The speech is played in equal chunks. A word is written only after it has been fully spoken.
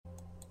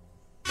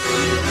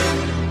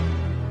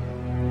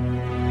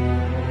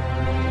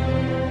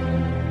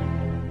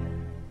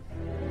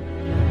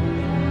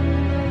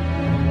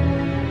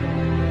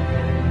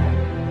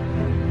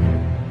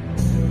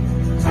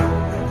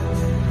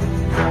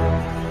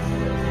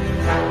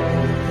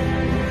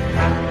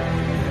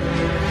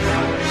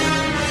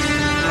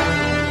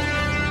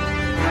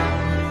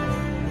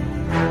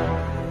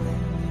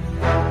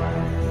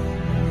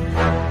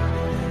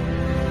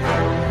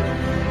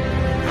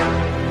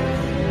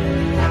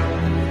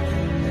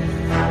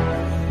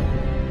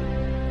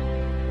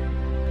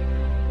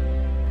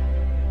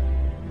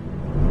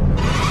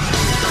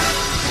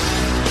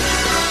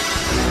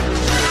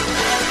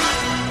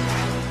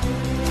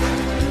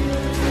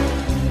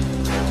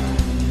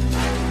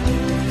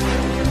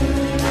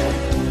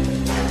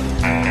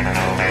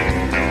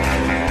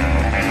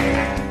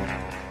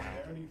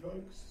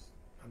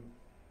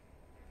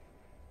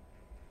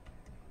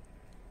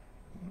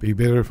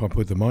be better if I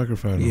put the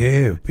microphone on. Yeah,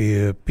 it'd be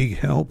a big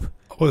help.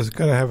 I was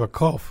going to have a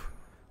cough.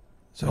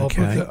 So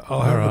Okay.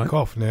 I'll have a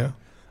cough now.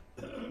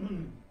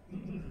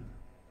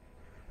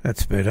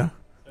 That's better.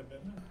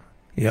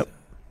 Yep.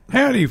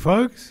 Howdy,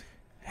 folks.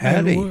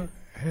 Howdy.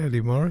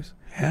 Howdy, Morris.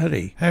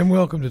 Howdy. And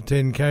welcome to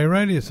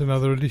 10Kradius,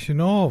 another edition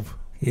of...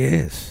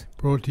 Yes.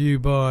 Brought to you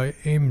by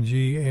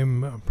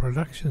MGM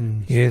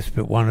Productions. Yes,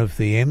 but one of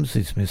the M's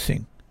is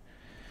missing.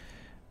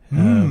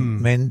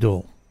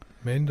 Mendel.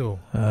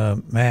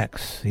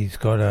 Max. He's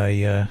got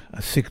a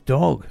sick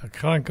dog. A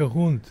kranke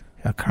Hund.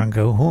 A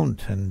kranke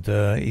Hund. And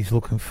he's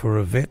looking for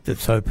a vet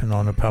that's open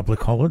on a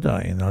public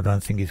holiday, and I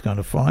don't think he's going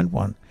to find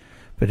one.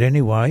 But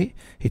anyway,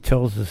 he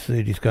tells us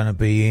that he's going to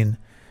be in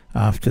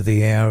after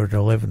the hour at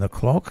 11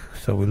 o'clock,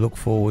 so we look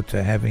forward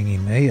to having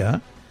him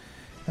here.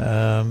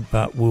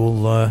 But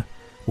we'll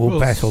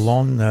battle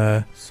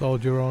on.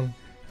 Soldier on.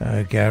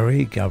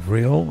 Gary,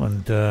 Gabriel,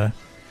 and and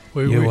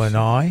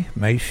I,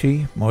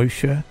 Moshe,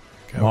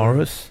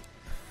 Morris.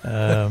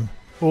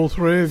 All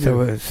three of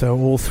you. So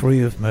all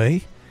three of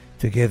me,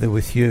 together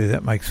with you,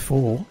 that makes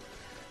four.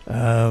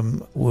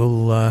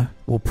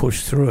 We'll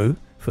push through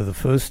for the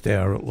first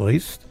hour at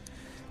least,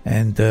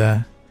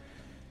 and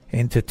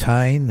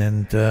entertain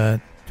and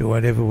do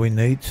whatever we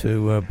need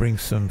to bring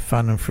some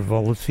fun and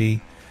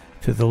frivolity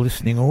to the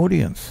listening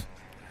audience.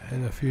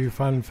 And a few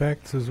fun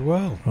facts as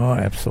well. Oh,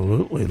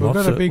 absolutely. We've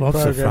got a big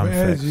lots of program, fun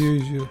facts.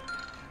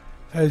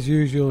 As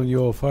usual,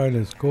 your phone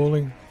is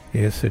calling.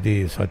 Yes, it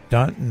is. I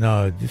don't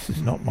know. This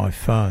is not my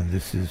phone.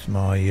 This is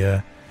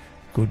my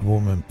good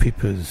woman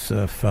Pippa's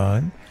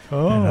phone.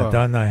 Oh. And I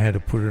don't know how to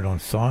put it on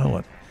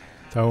silent.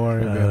 Don't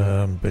worry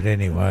about it. But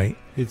anyway,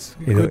 it's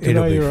good to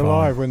know you're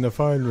alive when the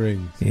phone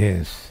rings.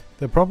 Yes.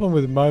 The problem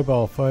with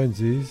mobile phones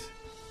is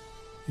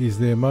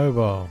they're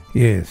mobile.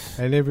 Yes.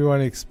 And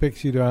everyone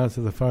expects you to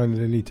answer the phone at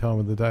any time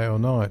of the day or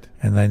night.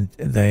 And then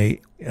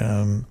they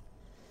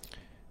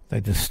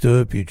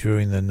disturb you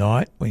during the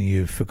night when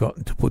you've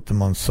forgotten to put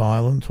them on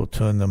silent or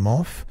turn them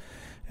off,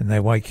 and they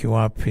wake you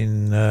up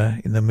in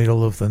the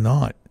middle of the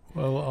night.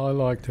 Well, I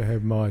like to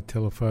have my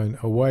telephone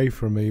away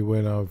from me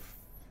when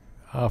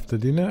after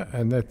dinner,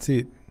 and that's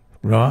it.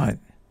 Right.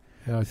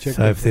 And I check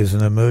so if there's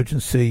an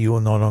emergency, you're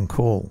not on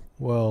call.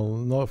 Well,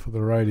 not for the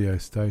radio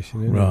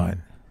station, anyway. Right.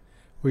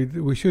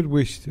 We should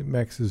wish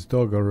Max's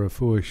dog a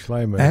refuah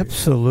shleima.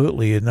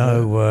 Absolutely.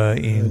 Her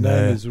name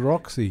is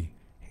Roxy.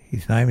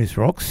 His name is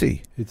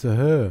Roxy. It's a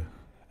her.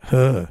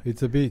 Her.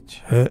 It's a bitch.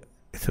 Her.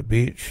 It's a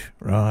bitch.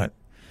 Right.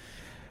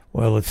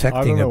 Well, it's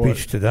acting a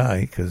bitch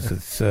today because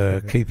it's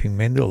keeping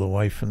Mendel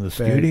away from the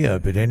studio.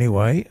 But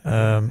anyway...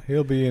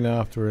 he'll be in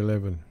after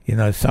 11. You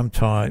know,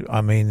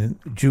 sometimes,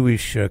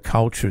 Jewish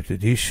culture,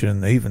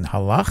 tradition, even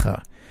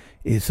halacha,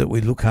 is that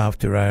we look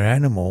after our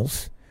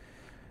animals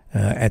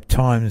at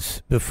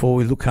times before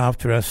we look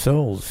after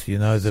ourselves. You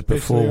know, that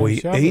before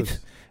we eat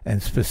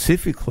and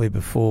specifically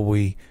before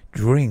we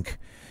drink,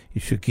 you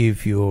should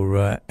give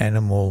your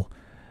animal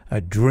a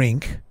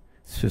drink,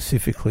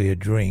 specifically a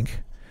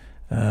drink,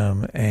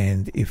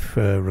 and if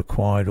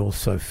required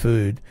also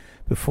food,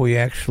 before you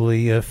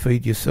actually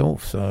feed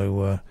yourself.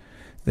 So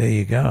there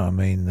you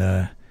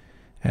go.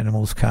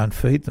 Animals can't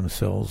feed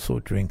themselves or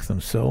drink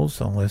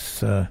themselves unless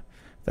they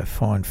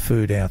find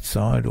food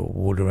outside or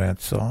water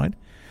outside.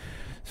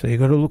 So you've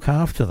got to look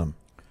after them.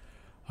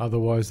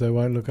 Otherwise they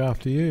won't look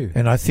after you.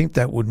 And I think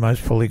that would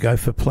most probably go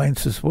for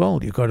plants as well.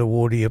 You've got to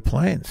water your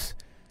plants.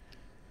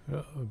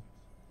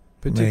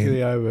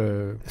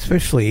 Particularly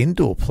especially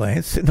indoor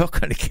plants. They're not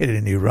going to get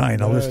any rain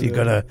unless you've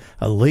got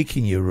a leak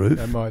in your roof.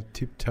 They might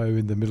tiptoe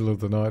in the middle of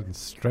the night and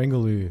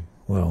strangle you.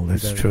 Well,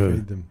 that's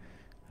true.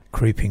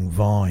 Creeping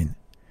vine.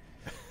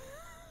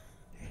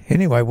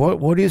 Anyway,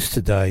 what is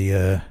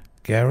today,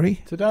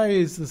 Gary? Today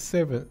is the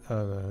 7th.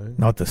 Oh, no.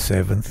 Not the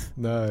 7th.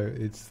 No,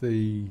 it's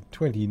the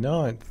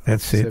 29th.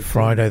 That's it,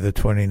 Friday the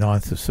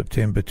 29th of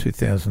September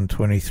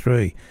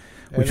 2023,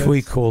 which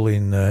we call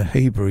in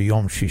Hebrew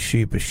Yom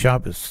Shishi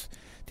B'Shabbos.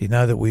 Do you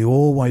know that we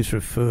always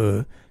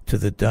refer to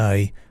the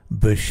day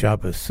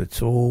B'Shabbos?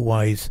 It's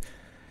always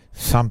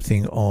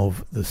something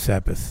of the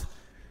Sabbath.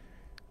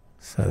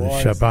 So the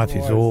Shabbat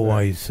is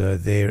always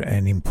there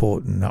and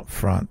important up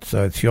front.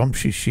 So it's Yom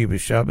Shishi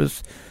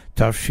B'Shabbos,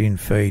 Tafshin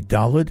Fei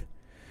Daled,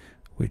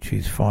 which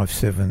is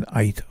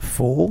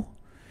 5784,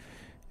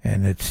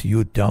 and it's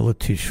Yud Daled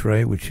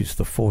Tishrei, which is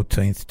the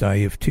 14th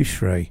day of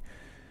Tishrei,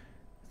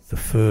 the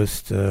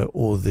first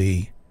or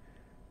the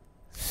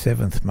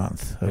 7th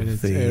month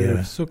of the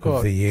year,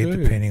 too,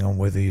 depending on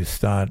whether you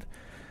start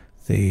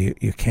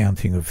your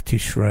counting of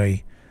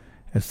Tishrei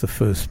as the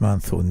first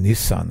month or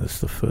Nisan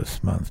as the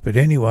first month. But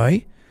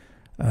anyway,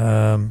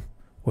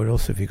 what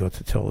else have you got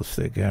to tell us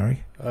there,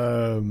 Gary?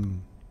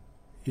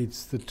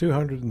 It's the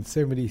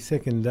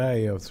 272nd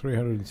day of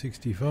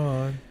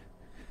 365.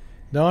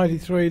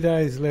 93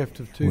 days left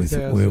of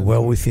 2000. We're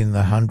well within the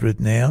 100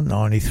 now,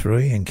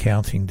 93 and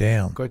counting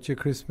down. Got your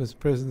Christmas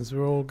presents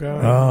are all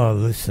going? Oh,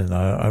 listen,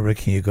 I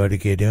reckon you got to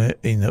get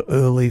in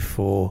early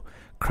for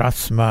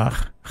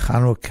Krasmach,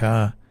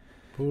 Chanukah,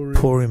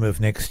 Purim of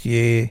next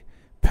year,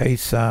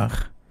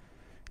 Pesach.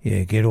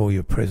 Yeah, get all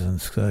your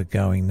presents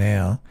going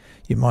now.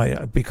 You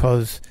might,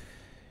 because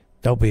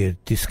they'll be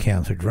at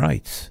discounted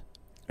rates.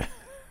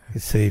 You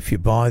see, if you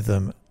buy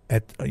them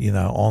at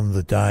on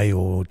the day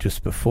or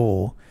just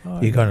before,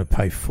 you're going to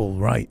pay full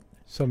rate.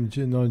 Some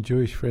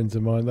non-Jewish friends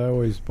of mine, they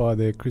always buy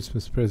their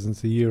Christmas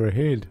presents a year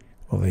ahead.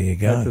 Well, there you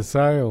go. At the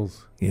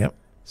sales. Yep.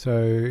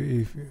 So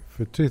if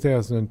for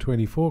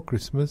 2024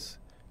 Christmas,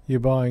 you're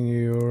buying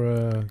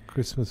your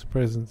Christmas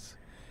presents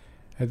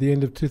at the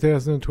end of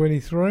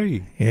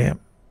 2023. Yeah.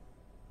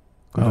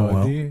 Good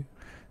idea.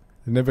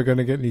 They're never going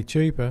to get any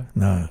cheaper.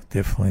 No,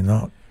 definitely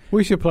not.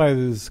 We should play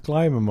the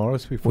disclaimer,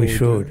 Morris, before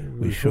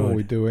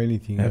we do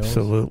anything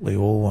Absolutely,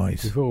 else.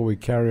 always. Before we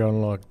carry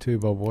on like two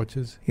Bob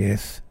watches.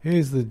 Yes.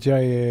 Here's the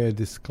J-Air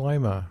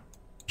disclaimer.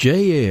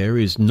 J-Air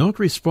is not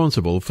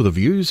responsible for the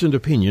views and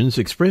opinions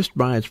expressed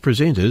by its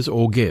presenters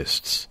or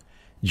guests.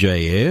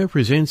 J-Air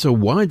presents a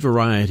wide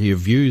variety of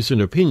views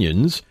and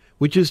opinions,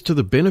 which is to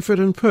the benefit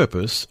and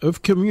purpose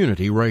of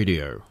community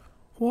radio.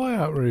 Why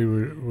aren't we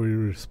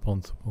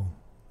responsible?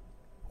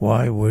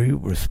 Why are we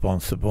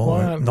responsible?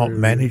 Why not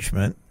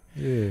management.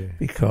 Yeah.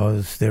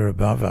 Because they're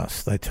above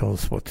us. They tell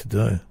us what to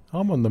do.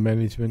 I'm on the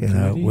management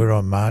committee. We're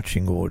on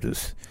marching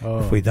orders. Oh.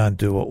 If we don't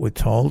do what we're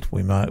told,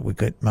 we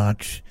get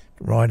marched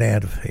right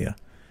out of here.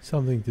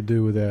 Something to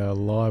do with our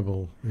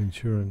libel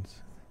insurance.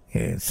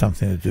 Yeah, it's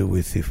something to do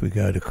with if we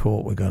go to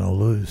court, we're going to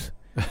lose.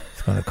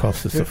 It's going to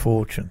cost us a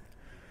fortune.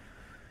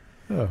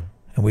 Oh.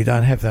 And we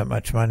don't have that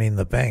much money in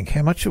the bank.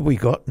 How much have we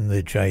got in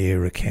the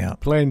J-Air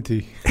account?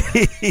 Plenty.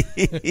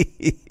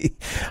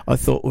 I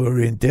thought we were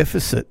in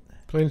deficit.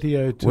 Plenty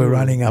O2. We're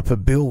running up a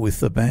bill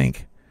with the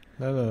bank.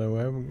 No,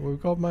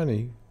 we've got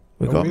money.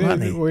 We've got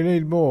money. We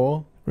need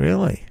more.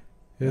 Really?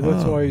 Yeah,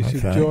 that's why you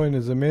should join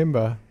as a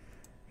member.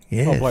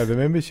 Yes. I'll play the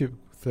membership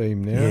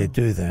theme now. Yeah,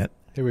 do that.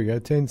 Here we go,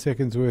 10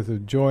 seconds worth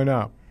of join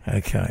up.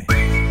 Okay.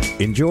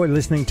 Enjoy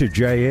listening to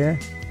J-Air?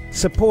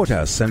 Support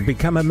us and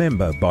become a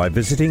member by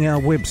visiting our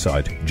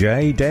website,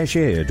 j-air.com.au.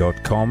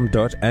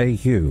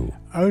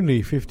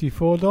 Only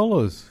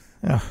 $54.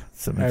 Oh,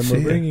 and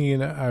we're bringing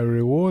in a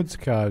rewards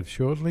card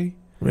shortly.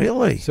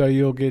 Really? So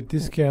you'll get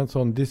discounts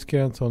on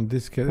discounts on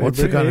discounts. What's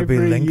it going to be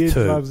linked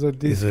to? Is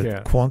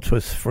it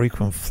Qantas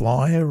frequent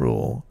flyer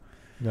or?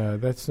 No,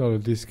 that's not a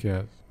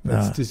discount.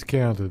 That's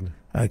discounted.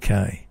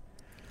 Okay.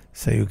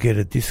 So you'll get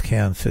a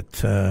discount at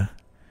the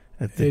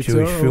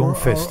Jewish Film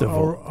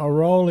Festival. A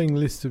rolling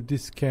list of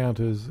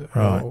discounters,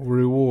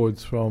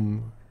 rewards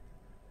from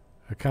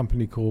a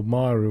company called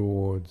My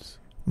Rewards.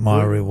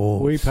 My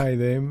Rewards. We pay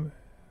them,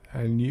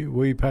 and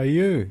we pay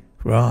you.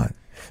 Right.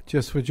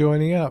 Just for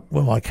joining up.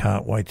 Well, I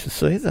can't wait to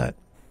see that.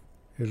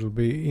 It'll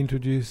be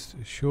introduced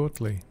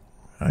shortly.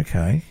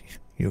 Okay.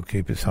 You'll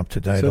keep us up to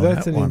date on that one. So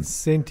that's an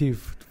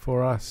incentive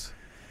for us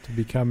to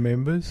become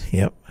members.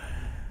 Yep.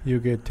 You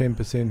get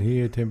 10%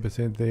 here,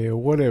 10% there,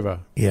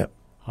 whatever. Yep.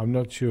 I'm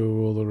not sure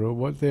all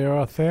what there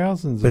are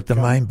thousands. But the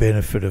main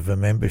benefit of a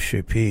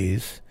membership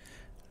is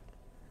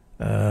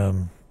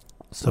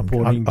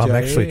supporting. I'm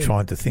actually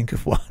trying to think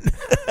of one.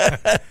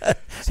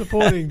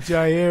 Supporting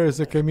J-Air as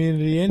a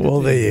community entity.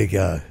 Well, there you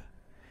go.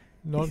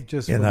 Not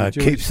just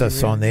keeps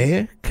us on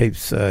air,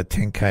 keeps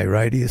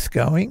TenKradius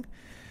going.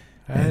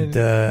 And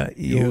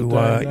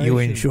you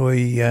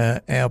enjoy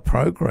our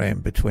program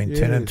between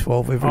 10 and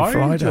 12 every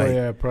Friday. I enjoy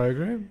our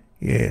program.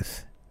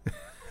 Yes.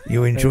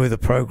 You enjoy the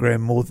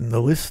program more than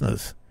the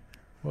listeners.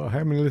 Well,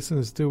 how many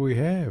listeners do we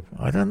have?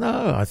 I don't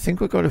know. I think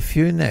we've got a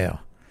few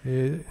now.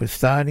 Yeah. We're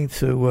starting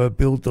to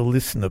build the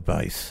listener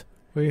base.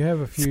 We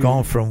have a few. It's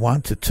gone from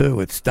 1 to 2.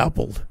 It's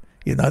doubled.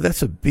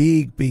 That's a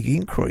big, big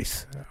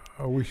increase.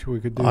 I wish we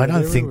could do I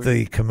don't think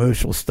the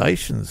commercial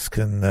stations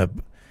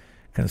can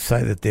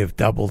say that they've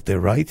doubled their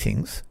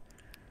ratings.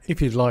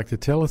 If you'd like to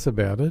tell us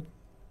about it,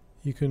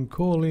 you can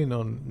call in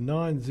on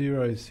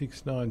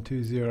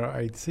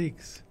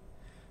 90692086.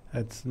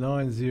 That's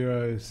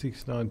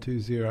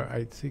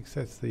 90692086.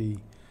 That's the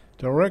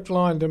direct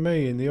line to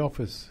me in the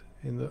office,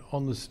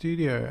 on the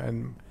studio,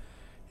 and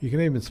you can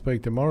even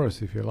speak to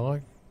Morris if you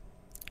like.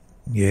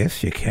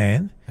 Yes, you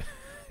can.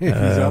 If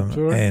he's up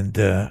to it. And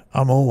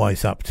I'm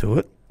always up to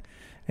it.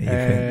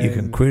 And you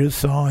can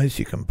criticise,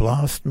 you can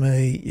blast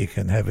me, you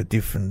can have a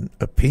different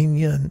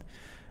opinion.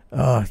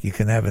 You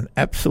can have an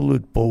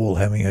absolute ball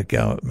having a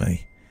go at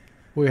me.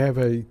 We have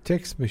a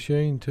text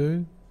machine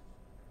too,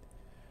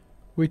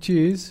 which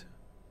is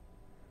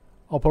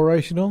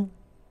operational,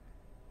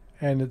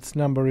 and its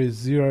number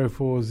is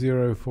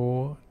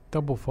 0404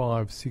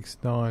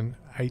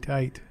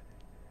 556988.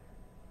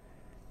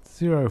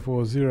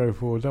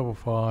 0404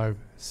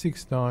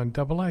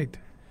 556988.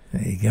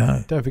 There you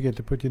go. Don't forget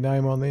to put your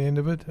name on the end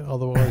of it,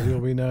 otherwise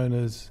you'll be known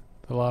as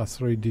the last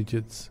 3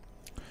 digits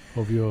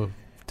of your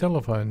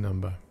telephone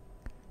number.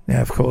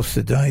 Now, of course,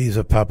 today is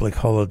a public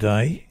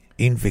holiday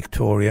in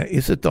Victoria.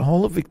 Is it the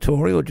whole of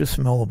Victoria or just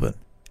Melbourne?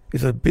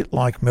 Is it a bit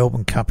like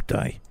Melbourne Cup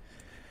Day?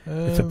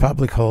 It's a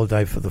public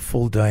holiday for the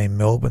full day in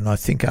Melbourne, I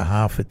think a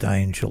half a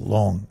day in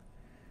Geelong.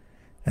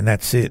 And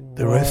that's it.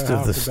 The rest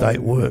of the state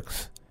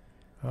works,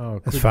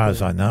 as far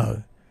as I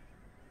know.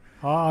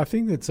 I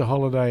think it's a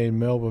holiday in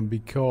Melbourne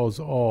because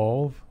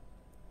of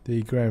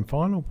the grand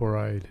final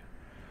parade.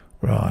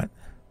 Right.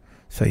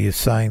 So you're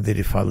saying that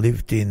if I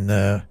lived in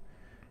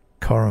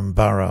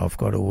Corumburra, I've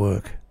got to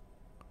work?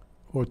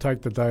 Or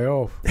take the day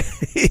off.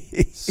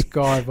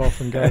 Skive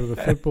off and go to the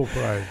football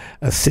parade.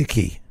 A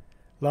sickie.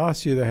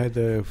 Last year they had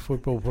the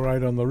football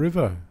parade on the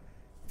river.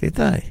 Did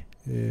they?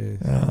 Yes.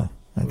 Oh,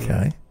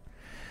 okay.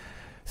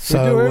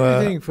 So we do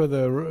everything for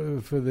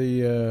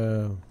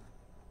the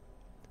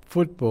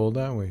football,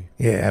 don't we?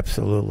 Yeah,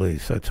 absolutely.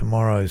 So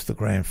tomorrow's the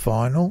grand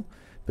final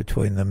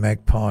between the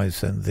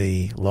Magpies and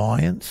the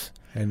Lions.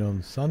 And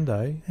on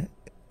Sunday,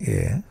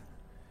 yeah,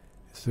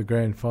 it's the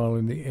grand final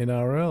in the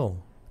NRL.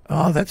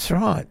 Oh, that's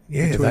right.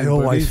 Yeah, Between they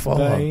always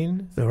follow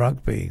Brisbane, the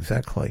rugby,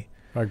 exactly.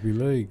 Rugby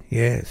league.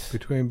 Yes.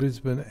 Between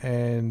Brisbane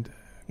and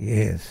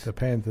yes, the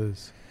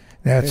Panthers.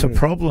 Now, it's a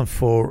problem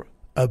for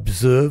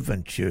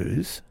observant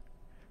Jews.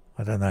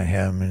 I don't know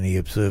how many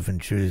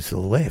observant Jews are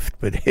left,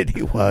 but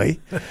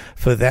anyway,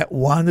 for that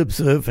one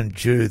observant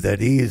Jew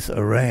that is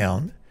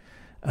around,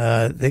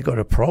 they've got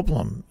a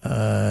problem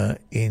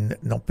in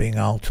not being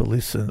able to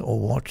listen or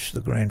watch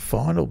the grand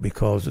final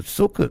because it's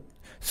Sukkot.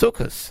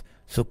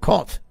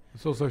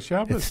 It's also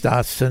Shabbat. It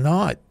starts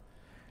tonight.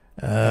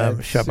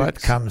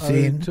 Shabbat comes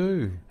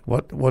in.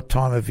 What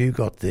time have you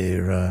got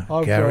there,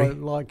 I've Gary? got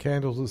light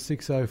candles at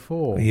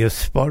 6:04. You're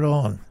spot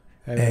on.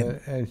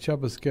 And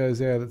Shabbos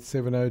goes out at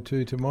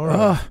 7:02 tomorrow.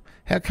 Oh,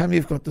 how come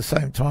you've got the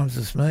same times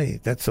as me?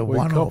 That's a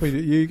one-off. Copied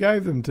it. You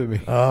gave them to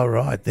me. Oh,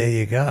 right. There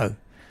you go.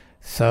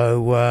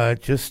 So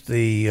just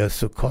the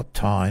Sukkot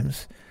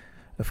times.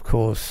 Of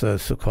course,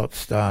 Sukkot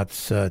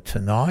starts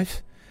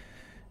tonight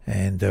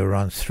and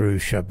runs through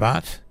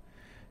Shabbat.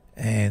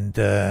 And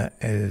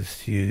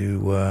as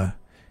you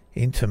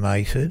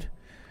intimated,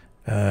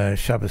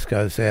 Shabbos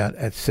goes out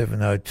at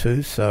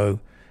 7:02. So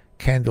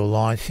candle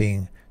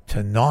lighting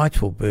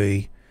tonight will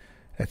be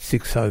at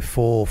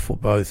 6:04 for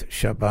both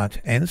Shabbat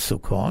and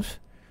Sukkot.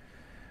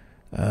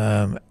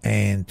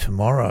 And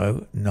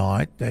tomorrow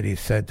night, that is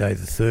Saturday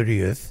the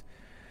 30th,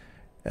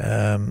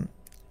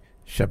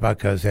 Shabbat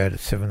goes out at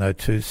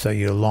 7:02, so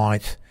you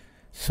light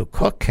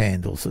Sukkot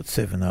candles at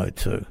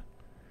 7:02.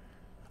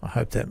 I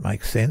hope that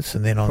makes sense.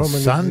 And then on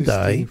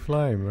Sunday,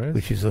 flame,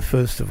 which is the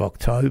 1st of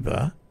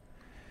October,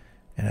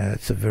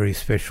 that's a very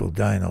special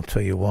day, and I'll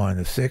tell you why in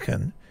a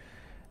second.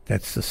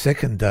 That's the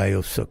second day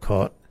of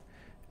Sukkot,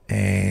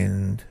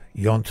 and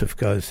Yom Tov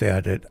goes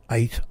out at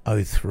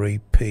 8:03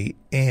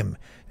 p.m.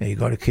 Now you've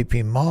got to keep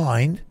in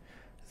mind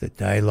that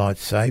daylight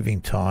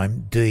saving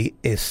time,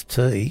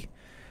 DST,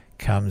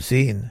 comes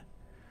in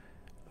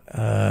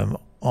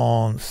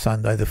on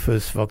Sunday the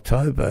 1st of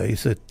October.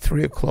 Is it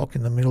 3 o'clock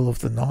in the middle of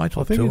the night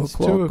or 2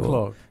 o'clock? 2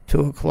 o'clock.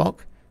 2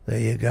 o'clock? There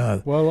you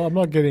go. Well, I'm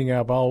not getting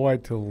up. I'll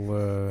wait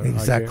till...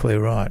 Exactly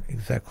right.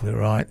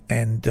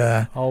 And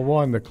I'll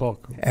wind the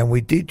clock. And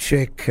we did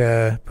check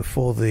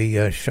before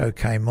the show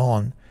came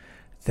on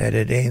that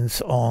it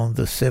ends on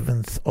the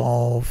 7th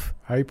of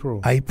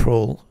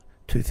April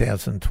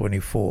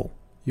 2024.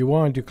 You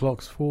wind your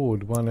clocks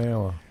forward 1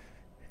 hour.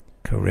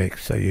 Correct.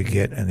 So you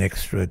get an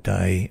extra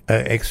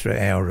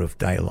hour of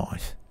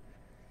daylight.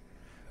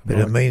 But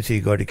it means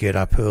you've got to get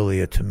up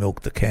earlier to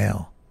milk the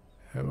cow.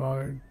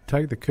 I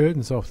take the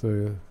curtains off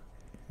the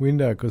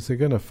window because they're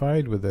going to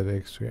fade with that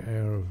extra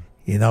hour.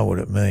 You know what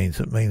it means?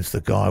 It means the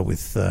guy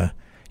with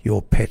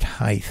your pet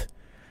hate,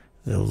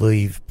 the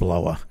leaf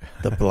blower,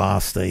 the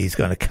blaster, he's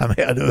going to come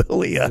out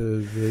earlier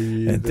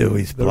and do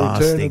his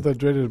blasting. The return of the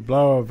dreaded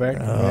blower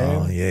vacuum man.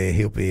 Oh, yeah,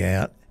 he'll be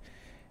out.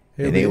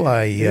 He'll be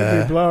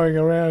blowing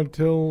around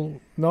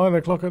till 9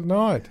 o'clock at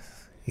night.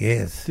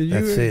 Yes,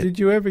 that's it. Did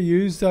you ever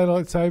use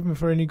daylight saving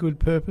for any good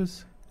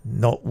purpose?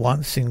 Not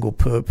one single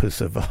purpose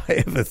have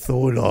I ever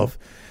thought of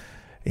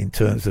in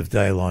terms of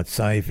daylight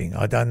saving.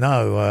 I don't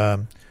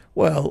know.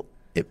 Well,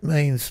 it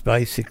means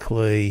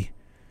basically...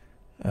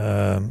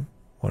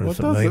 what does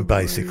it mean,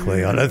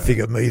 basically? I don't think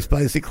it means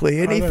basically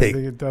anything. I don't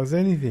think it does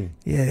anything.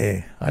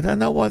 Yeah. I don't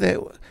know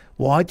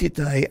why did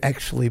they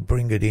actually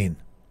bring it in?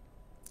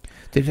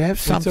 Did it have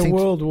something... It's a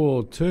World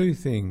War II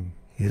thing.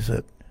 Is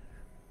it?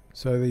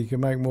 So that you can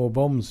make more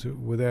bombs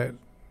without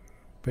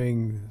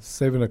being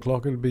 7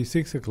 o'clock, it'd be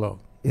 6 o'clock.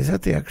 Is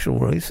that the actual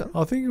reason?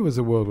 I think it was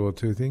a World War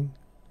II thing.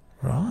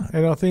 Right.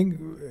 And I think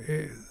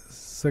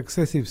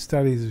successive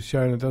studies have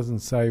shown it doesn't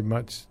save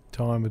much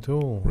time at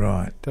all.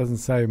 Right. It doesn't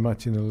save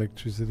much in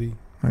electricity.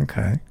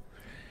 Okay.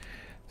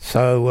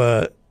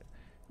 So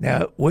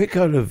now we've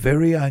got a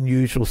very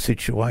unusual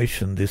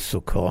situation this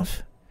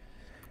Sukkot.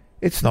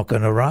 It's not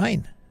going to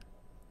rain.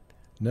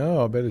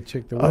 No, I better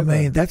check the weather. I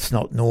mean, that's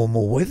not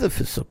normal weather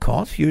for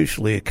Sukkot.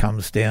 Usually it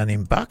comes down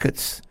in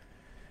buckets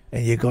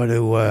and you got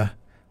to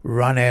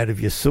run out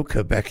of your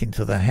sukkah back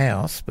into the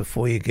house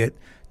before you get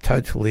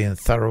totally and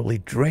thoroughly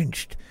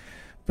drenched.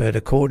 But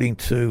according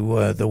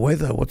to the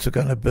weather, what's it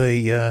going to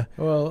be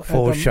for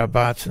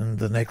Shabbat and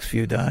the next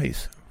few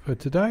days? For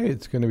today,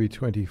 it's going to be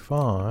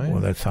 25. Well,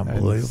 that's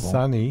unbelievable. And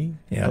sunny.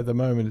 Yep. At the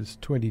moment, it's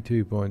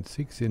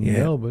 22.6 in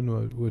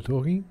Melbourne, we're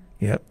talking.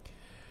 Yep.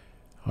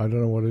 I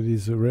don't know what it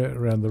is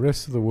around the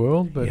rest of the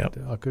world, but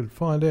I could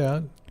find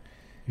out.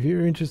 If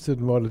you're interested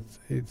in what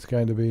it's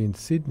going to be in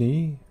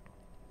Sydney,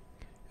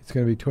 it's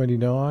going to be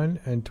 29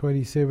 and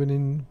 27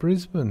 in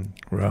Brisbane.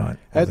 Right.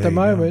 At the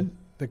moment,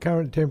 the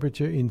current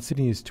temperature in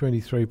Sydney is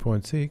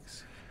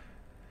 23.6.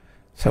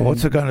 So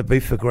what's it going to be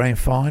for grand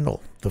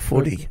final, the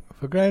footy?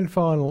 For grand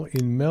final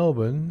in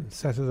Melbourne,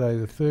 Saturday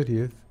the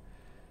 30th,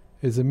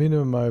 is a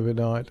minimum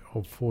overnight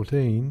of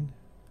 14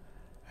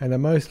 and a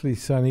mostly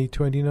sunny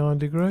 29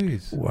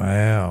 degrees.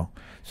 Wow.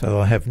 So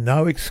they'll have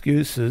no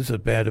excuses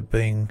about it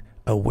being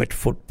a wet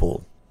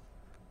football.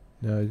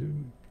 No,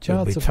 chance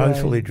It'll be of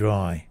totally rain,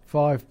 dry.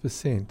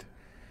 5%.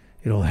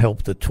 It'll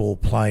help the tall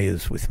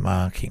players with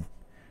marking.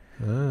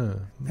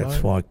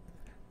 That's why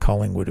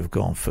Collingwood have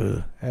gone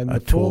for a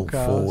tall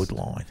forward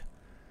line.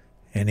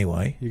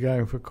 Anyway. You're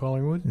going for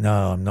Collingwood?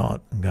 No, I'm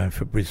not. I'm going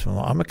for Brisbane.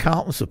 I'm a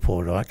Carlton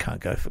supporter. I can't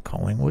go for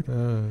Collingwood.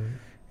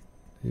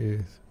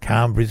 Yes.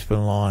 Calm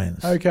Brisbane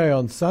Lions. Okay,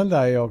 on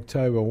Sunday,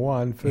 October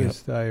 1,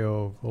 first day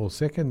of, or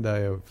second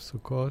day of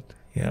Sukkot.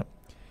 Yep.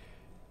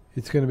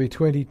 It's going to be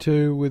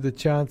 22 with a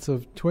chance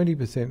of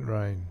 20%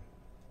 rain.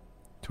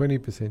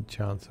 20%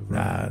 chance of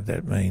rain. No,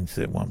 that means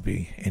there won't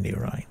be any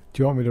rain.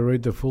 Do you want me to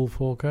read the full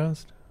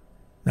forecast?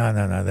 No,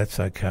 that's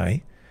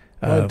okay.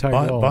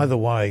 By the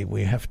way,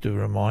 we have to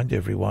remind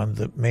everyone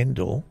that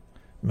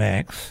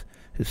Max,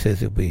 who says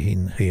he'll be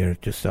in here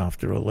just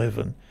after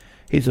 11,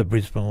 he's a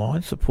Brisbane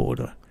Lions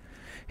supporter.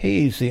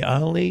 He is the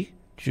only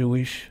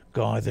Jewish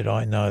guy that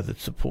I know that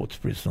supports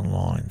Brisbane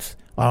Lions.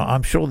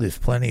 I'm sure there's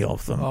plenty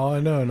of them. Oh, I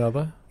know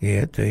another.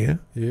 Yeah, do you?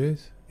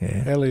 Yes.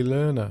 Yeah. Ellie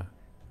Lerner.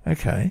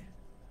 Okay.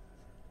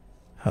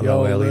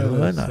 Hello, Ellie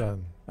Lerner.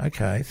 Son.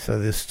 Okay, so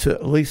there's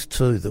at least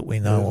two that we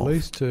know of. At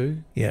least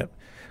two. Yep.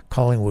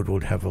 Collingwood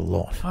would have a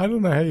lot. I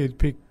don't know how you'd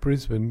pick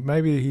Brisbane.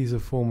 Maybe he's a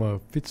former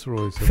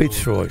Fitzroy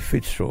supporter.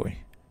 Fitzroy.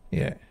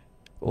 Yeah.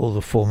 All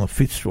the former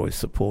Fitzroy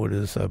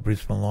supporters are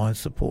Brisbane Lions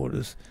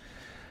supporters.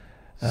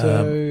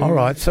 All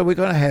right, so we're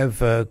going to have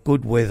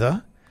good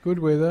weather. Good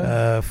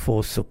weather.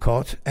 For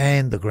Sukkot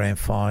and the grand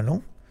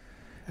final.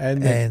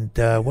 And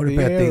what about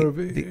the air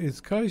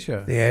is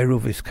kosher? The air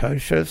is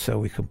kosher, so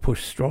we can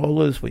push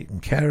strollers, we can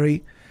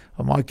carry.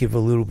 I might give a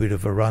little bit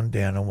of a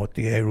rundown on what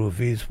the Eruv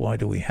is. Why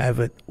do we have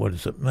it? What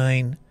does it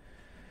mean?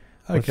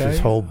 Okay. What's this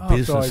whole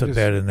business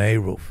about an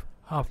Eruv?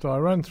 After I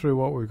run through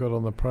what we've got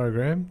on the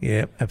program.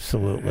 Yeah,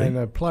 absolutely.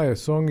 And play a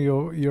song,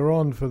 you're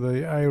on for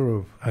the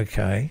Eruv.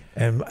 Okay.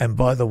 And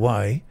by the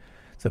way,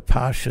 the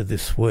Parsha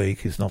this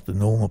week is not the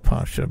normal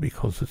Parsha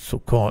because it's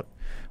Sukkot.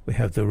 We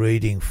have the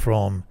reading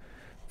from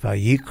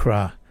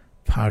Vayikra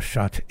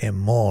Parshat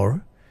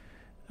Emor,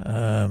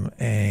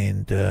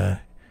 and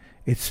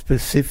it's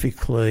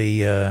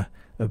specifically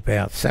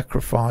about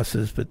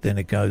sacrifices, but then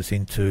it goes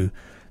into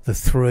the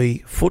 3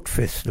 foot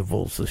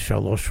festivals, the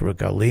Shalosh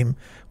Regalim,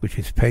 which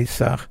is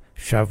Pesach,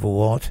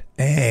 Shavuot,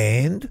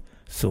 and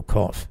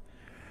Sukkot.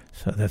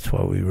 So that's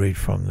why we read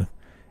from the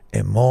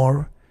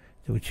Emor,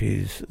 which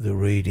is the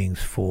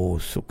readings for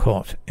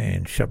Sukkot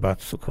and Shabbat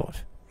Sukkot.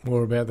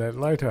 More about that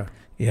later.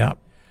 Yeah.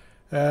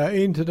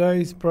 In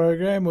today's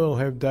program, we'll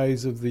have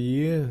days of the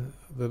year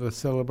that are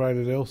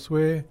celebrated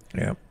elsewhere.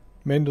 Yep.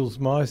 Mendel's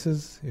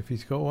Mises, if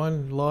he's got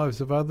one.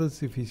 Lives of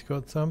Others, if he's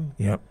got some.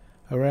 Yep.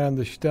 Around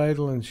the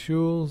Stadel and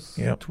Shuls.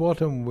 Yep.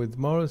 Twattam with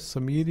Morris,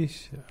 some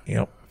Yiddish.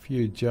 Yep. A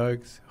few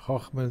jokes,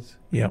 Chochmas.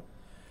 Yep.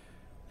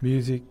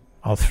 Music.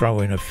 I'll throw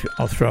in a few.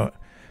 I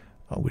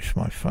wish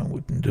my phone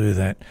wouldn't do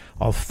that.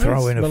 I'll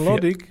throw in a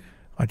melodic. few.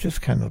 I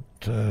just cannot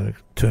turn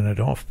it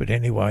off, but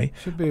anyway.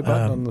 Should be a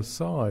button on the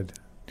side.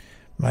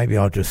 Maybe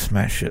I'll just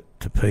smash it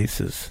to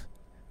pieces.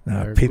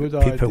 No,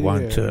 Pippa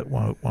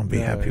won't be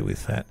happy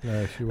with that.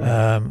 No, she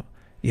won't.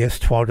 Yes,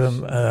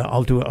 Twadham.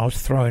 I'll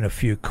throw in a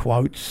few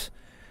quotes.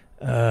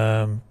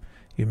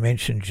 You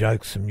mentioned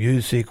jokes and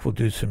music. We'll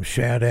do some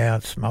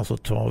shout-outs, Mazel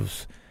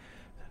Tovs.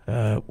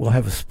 We'll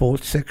have a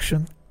sports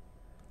section.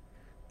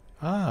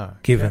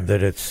 Given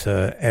that it's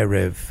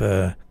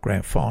Erev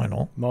grand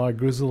final. My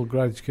Grizzle,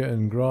 Grudgka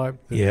and Gripe,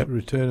 the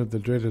return of the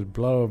dreaded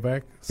blower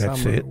back.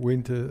 That's Summer, it.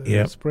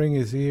 winter, spring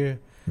is here.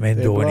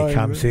 Mendel, when he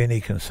comes in, he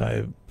can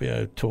say,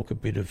 talk a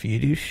bit of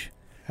Yiddish.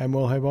 And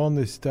we'll have On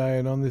This Day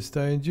and On This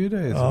Day in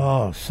Judaism.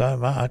 Oh, so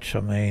much.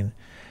 I mean,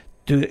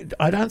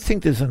 I don't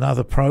think there's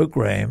another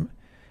program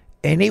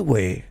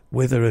anywhere,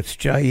 whether it's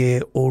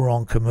J-Air or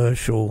on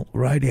commercial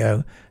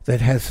radio,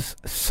 that has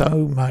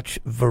so much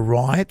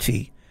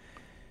variety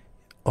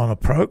on a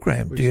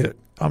program.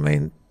 I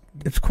mean,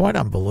 it's quite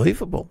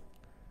unbelievable.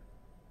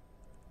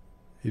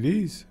 It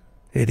is.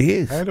 It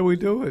is. How do we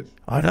do it?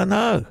 I don't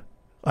know.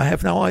 I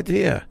have no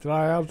idea.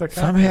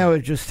 Somehow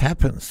it just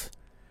happens.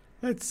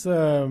 Let's.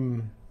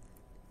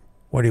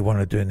 What do you want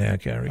to do now,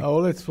 Gary? Oh,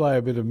 let's play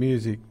a bit of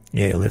music.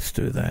 Yeah, let's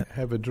do that.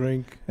 Have a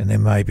drink. And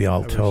then maybe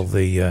I'll tell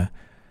I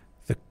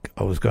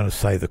was going to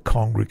say the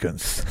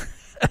congregants.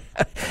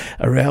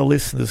 Are our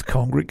listeners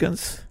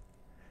congregants?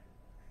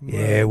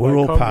 Yeah, we're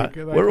all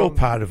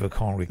part of a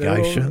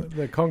congregation.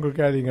 They're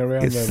congregating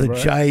around. It's the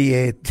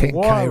J-Air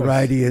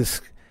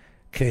TenKradius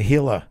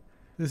Kahila.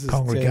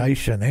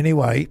 congregation.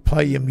 Anyway,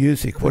 play your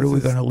music. What are we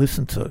going to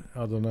listen to?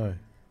 I don't know.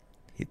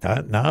 You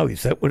don't know?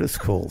 Is that what it's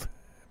called?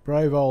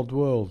 Brave Old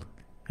World.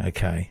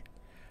 Okay.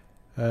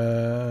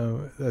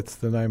 That's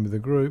the name of the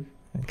group.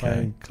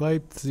 Okay.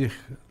 Klebt sich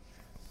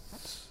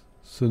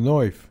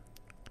zusammen.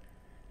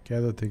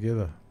 Gather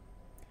together.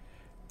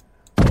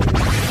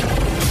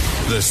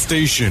 The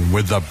station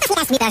with the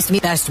best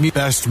music.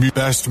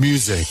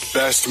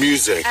 Best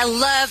music. I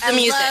love the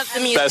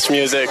music. Best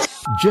music.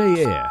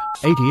 J-Air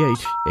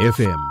 88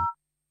 FM.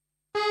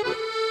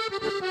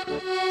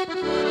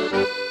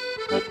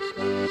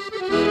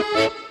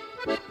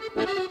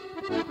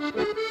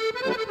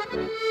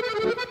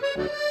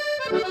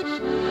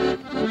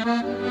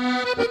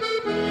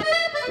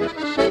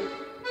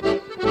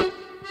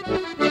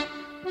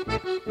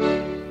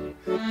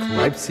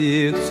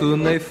 Leipzig zu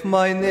neuf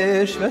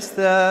meine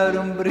Schwester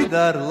und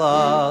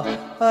Brüderlach.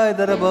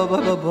 Heider ba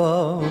ba ba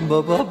bam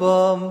ba ba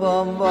bam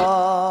bam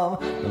bam.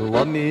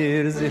 Lass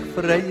mir sich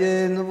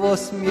freuen,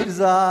 was mir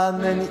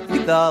sahen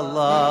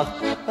idalach.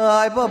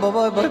 Ai ba ba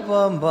ba ba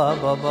bam ba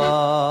ba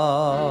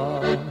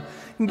bam.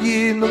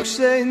 Genug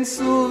schön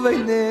zu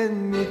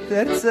weinen mit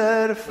der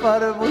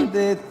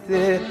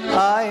Zerverwundete.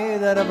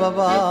 Heider ba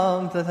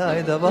bam,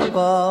 heider ba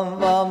bam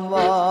bam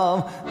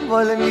bam.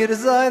 Weil mir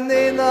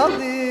seinen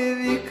alle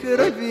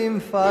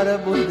Kravim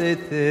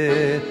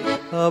farabundete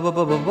ba ba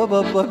ba ba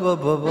ba ba ba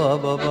ba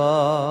ba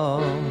ba.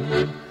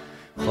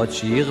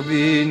 Choć ich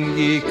bin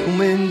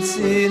gekommen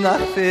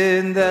nach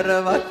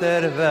der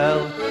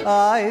Waterwelt.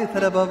 Ai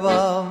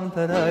trababam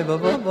tarai ba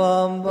ba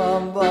bam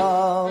bam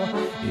bam.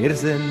 Ihr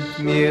sind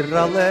mir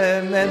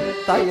alle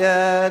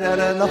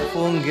Mentayer noch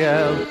von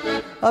Geld.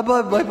 Ba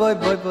ba ba ba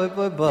ba ba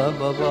ba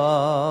ba ba.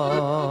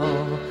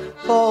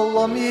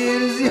 Volla mir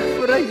sich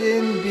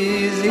freien,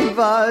 bis ich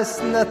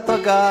weiß nicht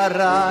gar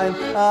rein.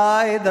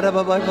 Ai, da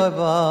ba ba ba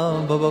ba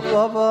ba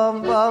ba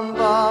bam bam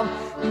bam.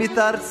 Mit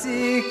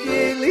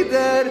arzige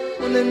Lieder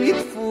und mit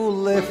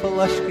volle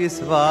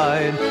Flaschkes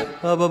Wein.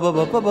 Ba ba ba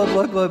ba ba ba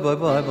ba ba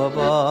ba ba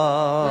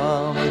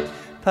ba.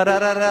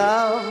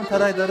 Tarararam,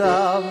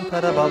 taraydaram,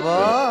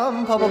 tarababam,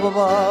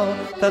 bababam,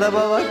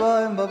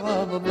 tarababam,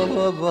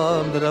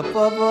 bababam,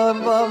 darababam,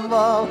 bam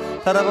bam,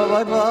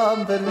 tarababam,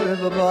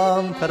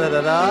 darababam,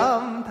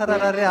 tarararam,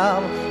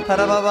 tarararam,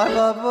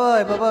 tarababam,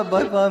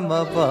 bababam,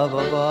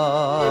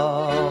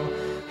 bababam.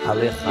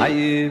 Alle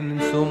Chaim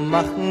zu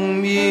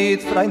machen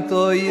mit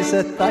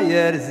Freundtoise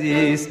Teier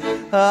süß.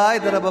 Ai,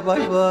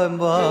 darababam,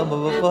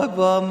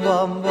 bababam,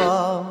 bam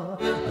bam.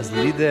 Als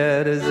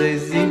Lieder, sie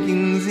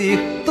singen sich,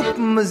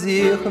 tuppen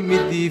sich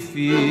mit die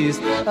Fies.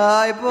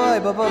 Ai, boi,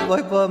 ba, ba,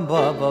 boi, bam,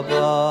 ba, ba,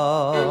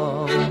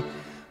 bam.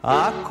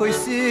 A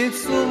koisi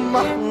zu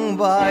machen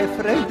bei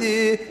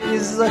Fremdi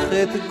ist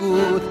sachet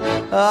gut.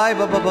 Ai,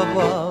 ba, ba, ba,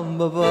 bam,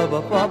 ba, ba,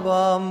 ba, ba,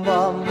 bam,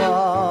 bam,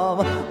 bam.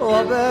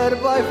 Aber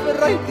bei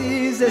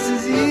Frendi ist es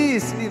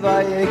süß wie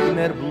bei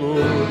eigener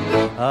Blut.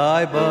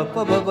 Ai, ba,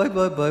 ba, ba, ba,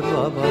 ba, ba,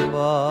 ba, ba,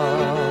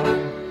 bam.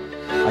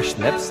 A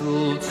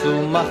Schnäpsel zu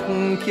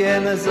machen,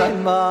 kenne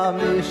sein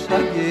Mamisch a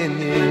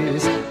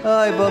Genis.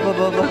 Ai, ba, ba,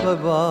 ba, ba, ba,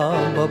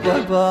 bam, ba, ba,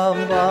 bam,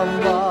 bam,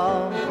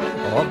 bam.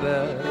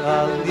 Aber a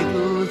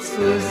Liedl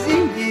zu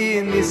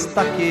singen ist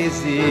a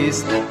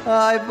Käsis.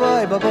 Ai,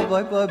 ba, ba, ba,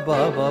 ba, ba,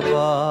 ba, ba,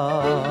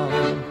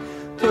 bam.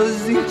 To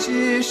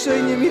sinci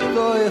schön mit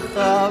euch,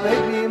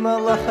 wenn ich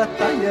mal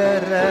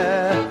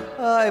lachatayere.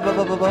 Ai, ba,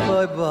 ba, ba, ba,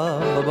 ba, ba,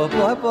 ba,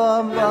 ba,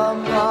 bam,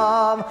 bam,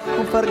 bam.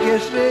 Und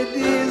vergesse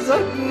die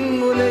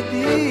Sorgen und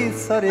die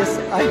Zorys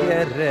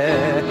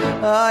Eiere.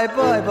 Ai,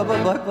 ba, ba, ba,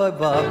 ba, ba,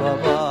 ba, ba,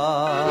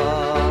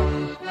 bam.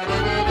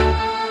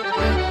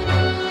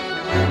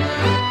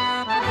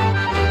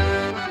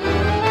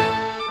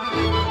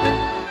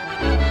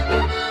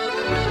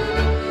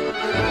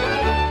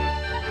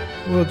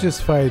 We'll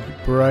just fade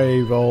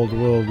Brave Old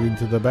World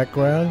into the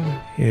background.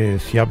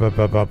 Yes, yabba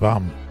ba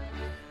bum.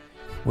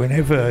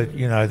 Whenever,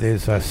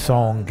 there's a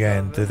song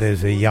and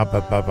there's a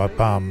yabba ba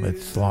bum,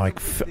 it's like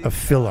a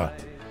filler,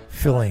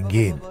 filling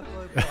in.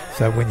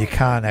 So when you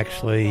can't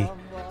actually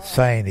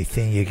say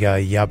anything, you go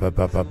yabba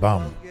ba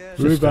bum.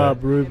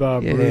 Rhubarb,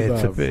 rhubarb, yeah,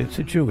 rhubarb. It's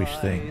a Jewish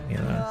thing,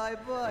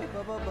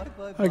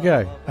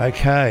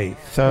 Okay,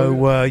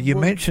 so you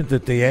mentioned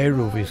that the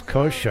Eruv is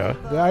kosher.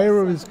 The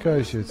Eruv is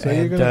kosher, so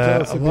you're going to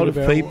tell us a lot bit of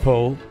about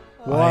people,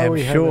 why I am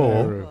we have sure,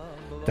 an Eruv.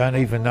 don't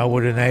even know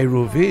what an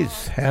Eruv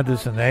is. How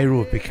does an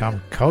Eruv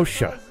become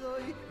kosher?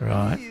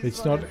 Right.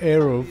 It's not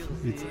Eruv,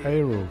 it's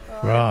Eruv.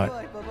 Right.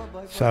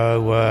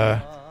 So,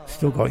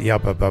 still got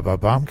yabba baba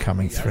bum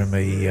coming through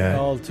me.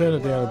 I'll turn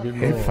it down a bit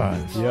more.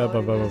 Headphones.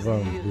 Yabba baba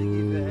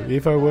bum.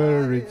 If I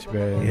were a rich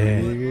man.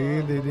 Yeah.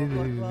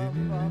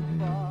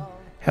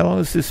 How long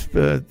does this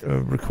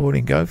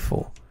recording go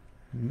for?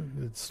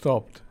 It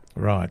stopped.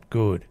 Right,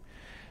 good.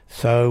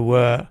 So,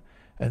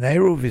 an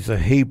Eruv is a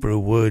Hebrew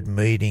word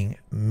meaning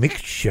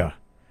mixture.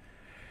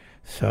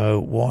 So,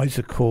 why is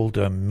it called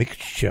a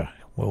mixture?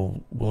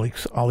 Well,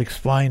 I'll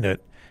explain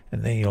it,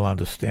 and then you'll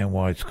understand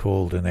why it's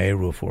called an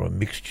Eruv or a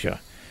mixture.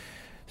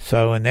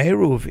 So, an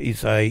Eruv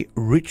is a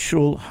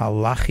ritual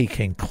halachic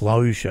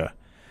enclosure,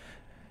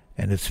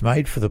 and it's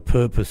made for the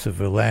purpose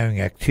of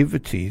allowing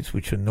activities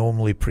which are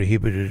normally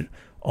prohibited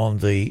on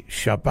the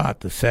Shabbat,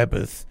 the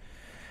Sabbath,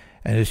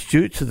 and it's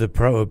due to the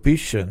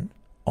prohibition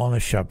on a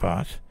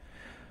Shabbat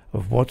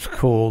of what's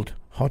called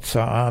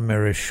Hotza'ah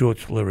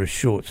Mereshut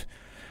L'Reshut,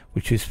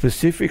 which is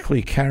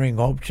specifically carrying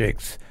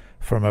objects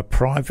from a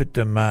private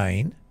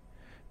domain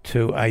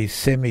to a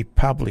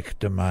semi-public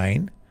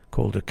domain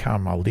called a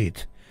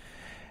Karmelit,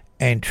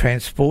 and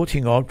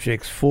transporting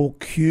objects 4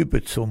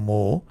 cubits or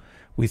more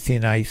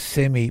within a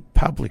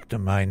semi-public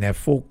domain. Now,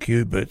 4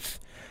 cubits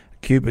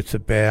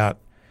about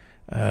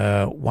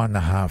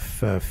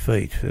 1.5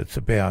 feet. It's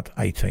about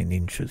 18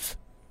 inches.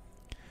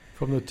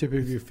 From the tip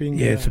of your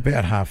finger? Yeah, it's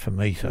about half a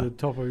metre. To the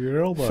top of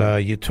your elbow. So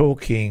you're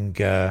talking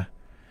 4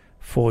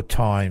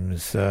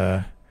 times,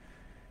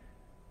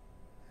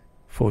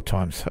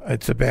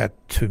 it's about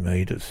 2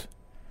 metres.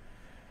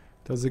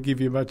 Does it give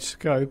you much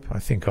scope? I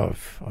think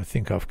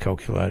I've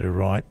calculated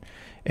right.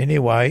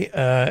 Anyway,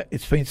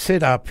 it's been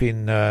set up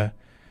in a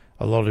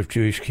lot of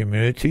Jewish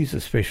communities,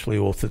 especially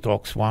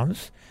Orthodox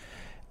ones,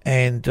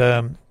 and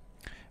an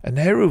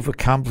Eruv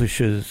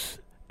accomplishes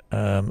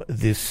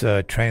this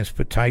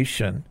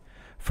transportation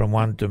from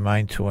one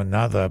domain to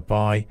another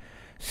by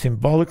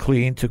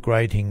symbolically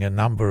integrating a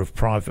number of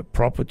private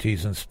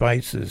properties and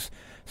spaces,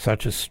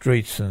 such as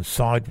streets and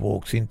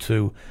sidewalks,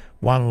 into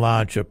one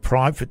larger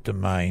private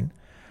domain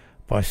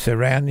by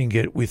surrounding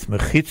it with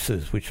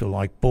mechitzas, which are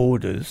like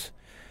borders,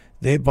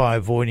 thereby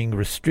avoiding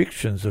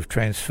restrictions of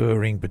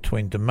transferring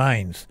between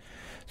domains.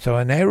 So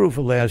an Eruv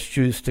allows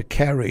Jews to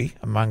carry,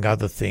 among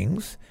other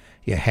things,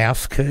 your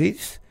house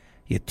keys,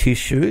 your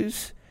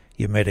tissues,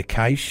 your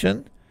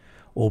medication,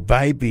 or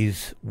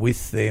babies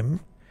with them,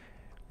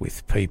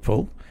 with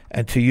people,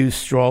 and to use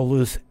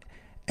strollers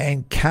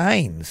and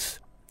canes.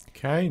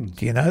 Canes?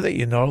 Do you know that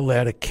you're not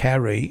allowed to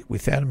carry,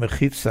 without a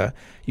mechitza,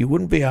 you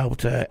wouldn't be able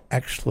to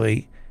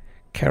actually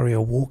carry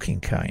a walking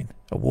cane,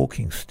 a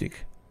walking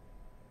stick?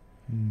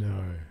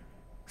 No.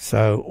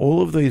 So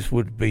all of these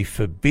would be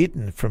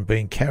forbidden from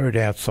being carried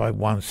outside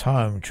one's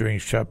home during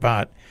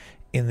Shabbat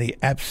in the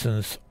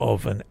absence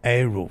of an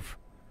Eruv.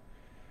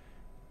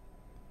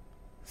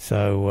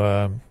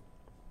 So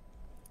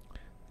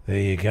there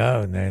you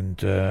go,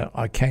 and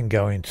I can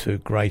go into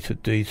greater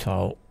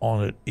detail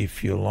on it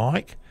if you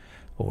like,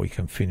 or we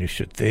can finish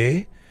it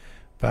there.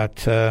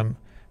 But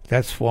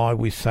that's why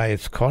we say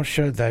it's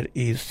kosher. That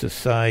is to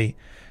say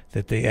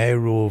that the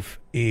Eruv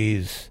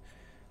is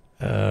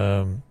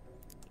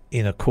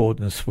in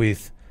accordance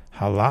with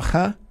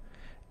halacha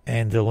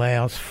and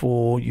allows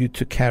for you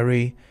to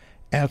carry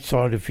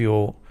outside of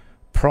your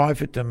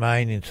private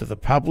domain into the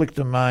public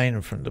domain,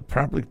 and from the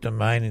public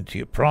domain into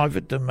your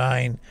private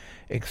domain,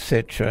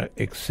 etc.,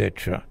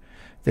 etc.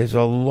 There's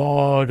a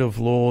lot of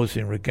laws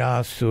in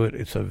regards to it.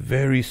 It's a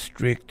very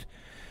strict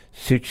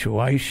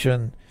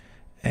situation,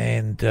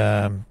 and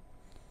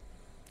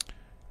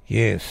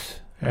yes.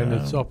 And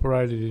it's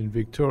operated in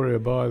Victoria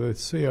by the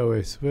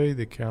COSV,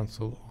 the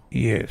Council.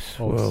 Yes,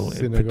 well,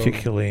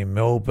 particularly in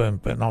Melbourne,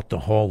 but not the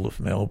whole of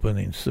Melbourne,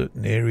 in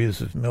certain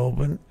areas of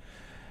Melbourne.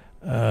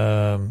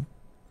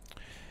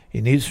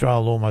 In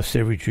Israel, almost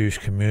every Jewish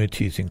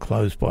community is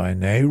enclosed by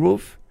an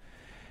Eruv.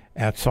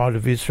 Outside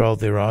of Israel,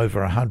 there are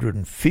over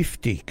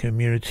 150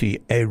 community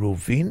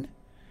Eruvin,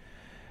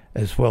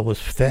 as well as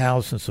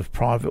thousands of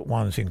private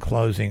ones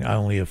enclosing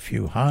only a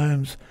few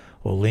homes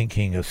or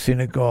linking a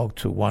synagogue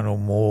to one or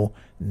more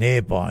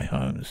nearby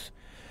homes.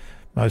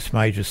 Most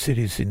major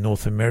cities in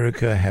North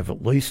America have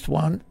at least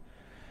one,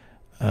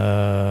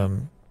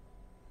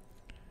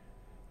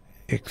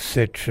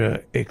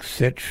 etc.,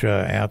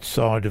 etc.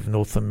 Outside of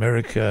North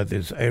America,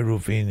 there's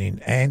Eruvin in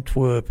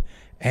Antwerp,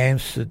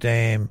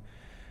 Amsterdam,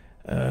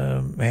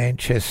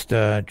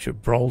 Manchester,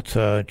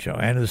 Gibraltar,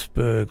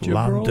 Johannesburg,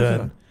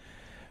 London,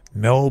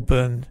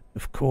 Melbourne,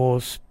 of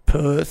course,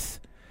 Perth,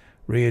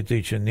 Rio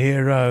de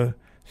Janeiro,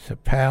 Sao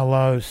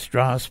Paulo,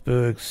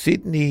 Strasbourg,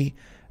 Sydney,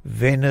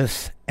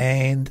 Venice,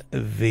 and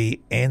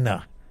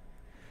Vienna.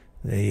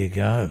 There you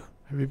go.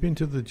 Have you been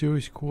to the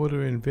Jewish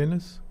Quarter in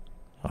Venice?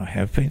 I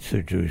have been to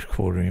the Jewish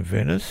Quarter in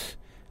Venice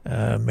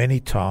many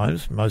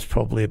times, most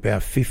probably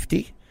about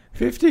 50.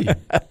 50?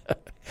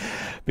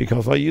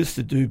 Because I used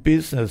to do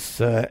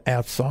business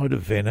outside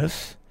of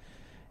Venice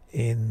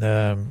in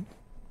a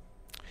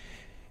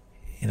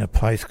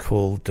place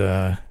called,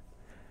 I'm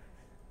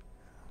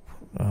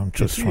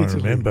just trying to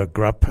remember,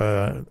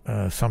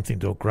 Grappa, something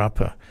to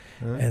Grappa.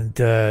 And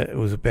it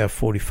was about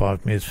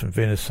 45 minutes from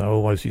Venice. So I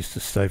always used to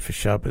stay for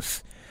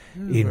Shabbos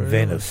in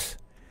Venice.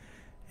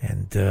 Nice.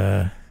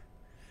 And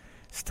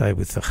stay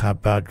with the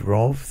Chabad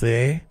Rov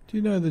there. Do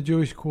you know the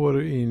Jewish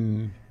Quarter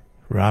in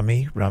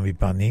Rami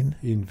Banin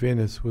in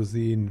Venice was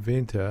the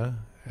inventor,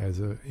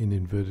 in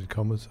inverted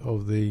commas,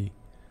 of the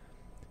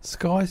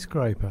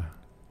skyscraper?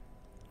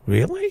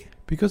 Really?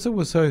 Because it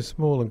was so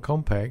small and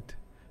compact,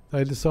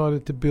 they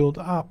decided to build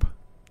up.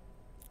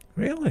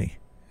 Really?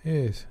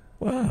 Yes.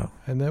 Wow.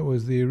 And that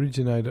was the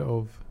originator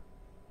of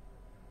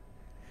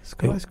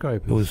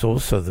skyscrapers. It was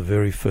also the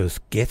very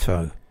first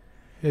ghetto.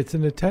 It's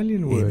an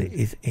Italian word.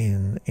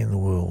 In the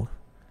world.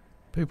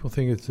 People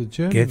think it's a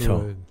German Ghetto,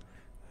 word.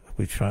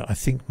 which I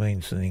think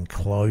means an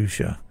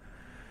enclosure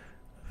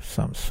of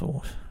some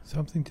sort.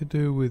 Something to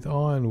do with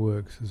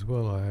ironworks as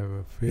well, I have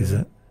a feeling. Is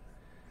it?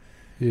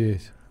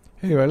 Yes.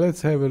 Anyway,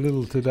 let's have a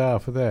little ta-da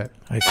for that.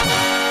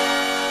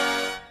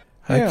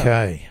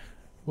 Okay.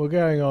 We're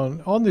going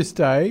on this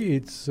day.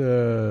 It's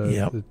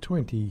the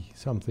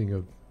 20-something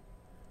of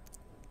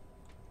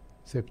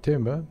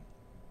September.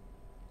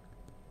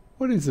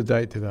 What is the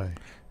date today?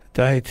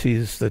 The date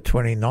is the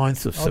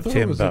 29th of September. I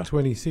thought it was the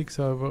 26th.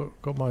 I've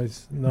got my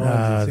 9s No,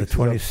 and the 6s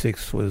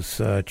 26th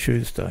was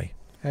Tuesday.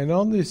 And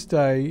on this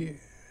day,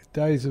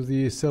 days of the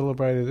year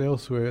celebrated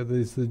elsewhere,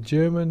 there's the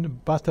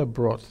German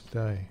Butterbrot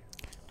Day.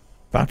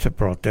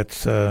 Butterbrot,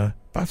 that's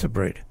butter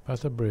bread.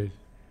 Buttered bread?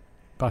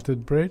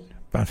 Buttered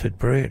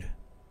bread.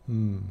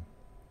 Don't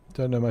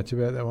know much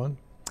about that one.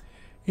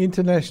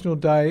 International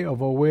Day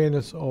of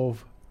Awareness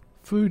of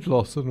Food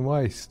Loss and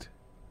Waste.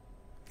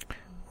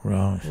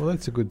 Right. Well,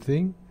 that's a good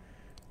thing.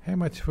 How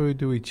much food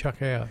do we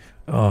chuck out?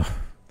 Oh,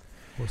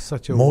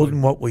 more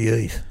than what we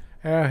eat.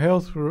 Our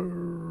health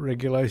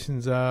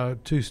regulations are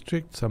too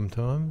strict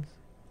sometimes.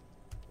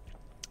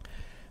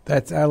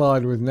 That's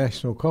allied with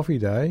National Coffee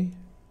Day.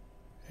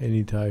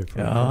 Any day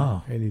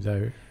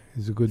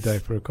is a good day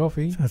for a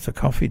coffee. So it's a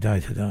coffee day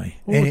today.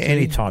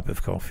 Any type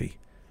of coffee.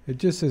 It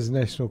just says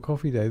National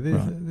Coffee Day.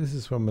 This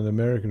is from an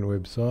American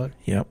website.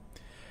 Yep.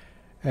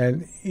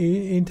 And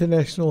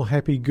International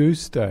Happy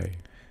Goose Day.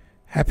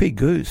 Happy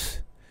Goose.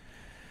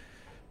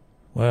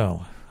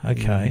 Well,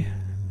 okay.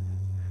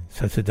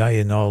 So today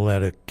you're not allowed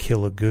to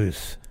kill a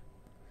goose.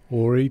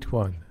 Or eat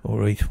one.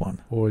 Or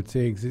its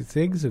eggs. Its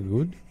eggs are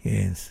good.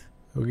 Yes.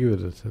 We'll give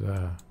it a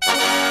ta-da.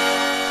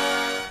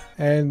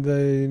 And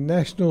the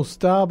National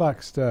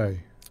Starbucks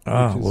Day.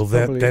 Oh, well,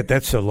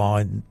 that's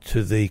aligned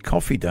to the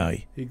Coffee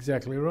Day.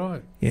 Exactly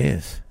right.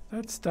 Yes.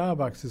 That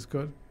Starbucks has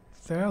got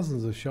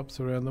thousands of shops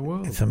around the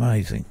world. It's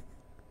amazing.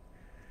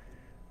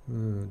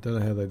 Don't know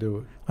how they do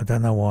it. I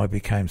don't know why it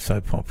became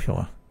so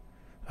popular.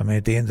 I mean,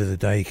 at the end of the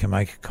day, you can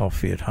make a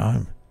coffee at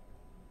home.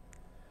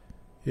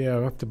 Yeah,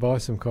 I'll have to buy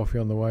some coffee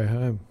on the way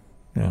home.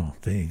 Oh,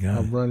 there you go.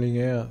 I'm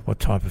running out. What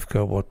type of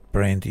what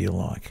brand do you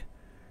like?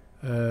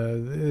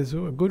 There's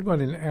a good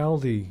one in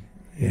Aldi,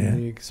 in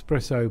the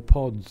espresso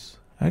pods.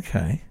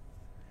 Okay.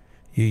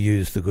 You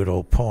use the good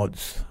old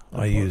pods.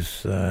 I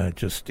use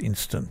just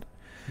instant.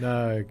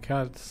 No,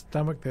 can't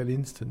stomach that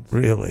instant.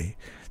 Really?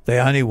 The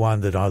only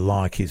one that I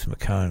like is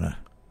Moccona.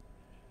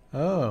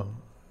 Oh.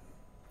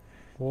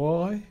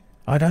 Why?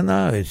 I don't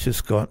know. It's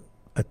just got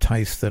a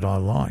taste that I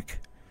like.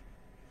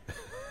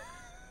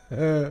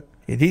 It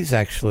is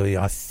actually,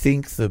 I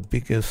think, the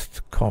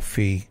biggest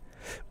coffee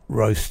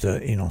roaster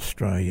in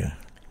Australia.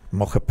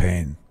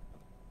 Moccapan.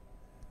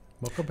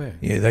 Moccapan?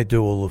 Yeah, they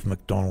do all of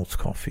McDonald's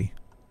coffee.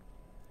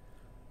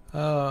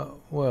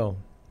 Well,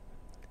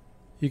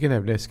 you can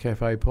have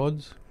Nescafe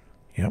pods.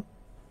 Yep.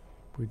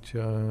 Which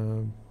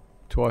are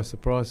twice the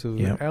price of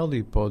the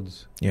Aldi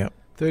pods. Yep.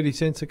 30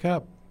 cents a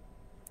cup.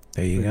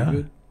 There you go.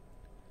 Good.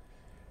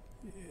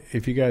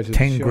 If you go to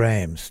 10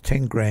 grams.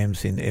 10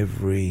 grams in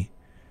every...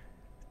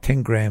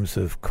 10 grams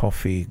of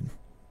coffee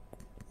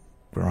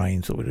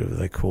grains or whatever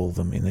they call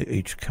them in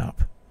each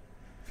cup.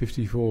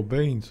 54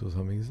 beans or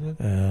something, isn't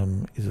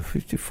it? Is it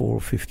 54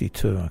 or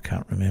 52? I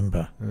can't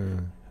remember.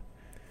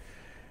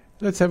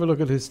 Let's have a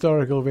look at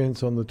historical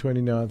events on the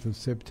 29th of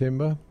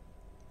September.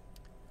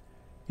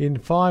 In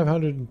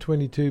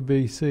 522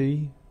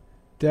 BC,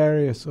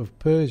 Darius of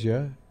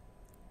Persia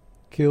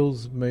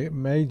kills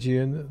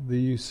Magian the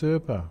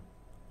usurper.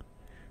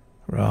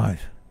 Right.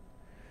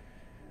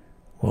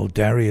 Well,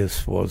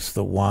 Darius was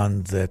the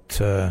one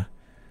that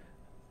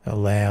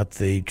allowed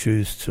the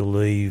Jews to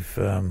leave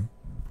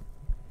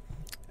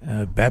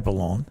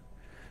Babylon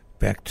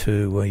back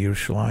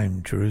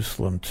to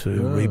Jerusalem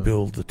to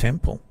rebuild the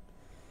temple.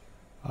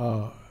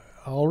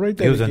 I'll read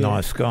that. He was again. a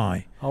nice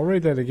guy. I'll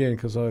read that again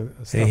because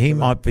he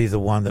might be the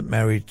one that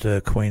married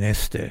Queen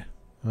Esther.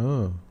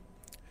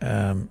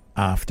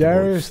 Afterwards.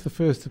 Darius the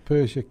First of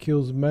Persia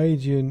kills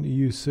Magian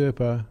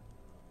usurper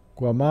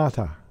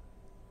Guamata,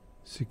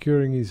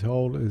 securing his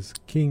hold as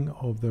king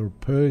of the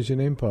Persian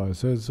Empire.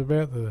 So it's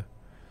about the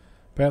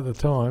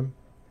time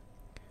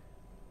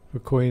for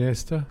Queen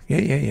Esther.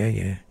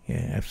 Yeah,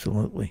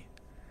 absolutely.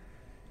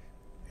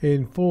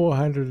 In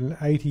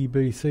 480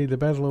 BC, the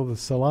Battle of the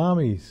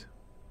Salamis.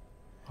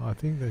 I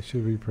think they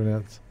should be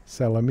pronounced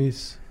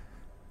Salamis.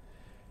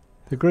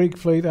 The Greek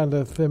fleet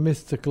under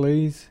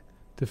Themistocles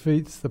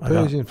defeats the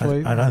Persian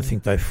fleet. I don't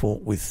think they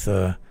fought with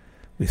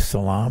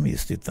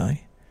salamis, did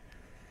they?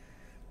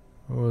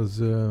 It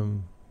was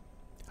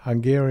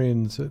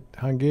Hungarian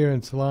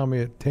salami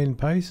at 10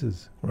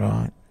 paces.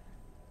 Right.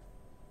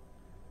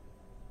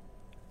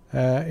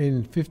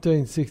 In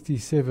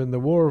 1567, the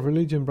War of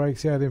Religion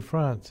breaks out in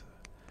France.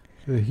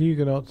 The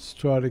Huguenots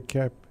try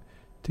to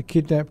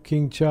kidnap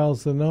King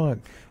Charles IX.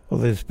 Well,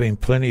 there's been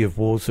plenty of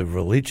wars of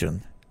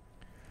religion.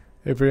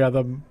 Every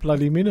other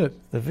bloody minute.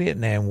 The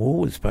Vietnam War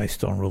was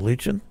based on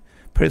religion.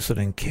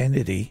 President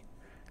Kennedy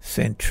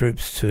sent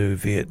troops to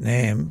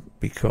Vietnam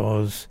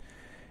because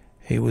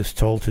He was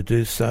told to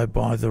do so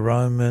by the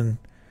Roman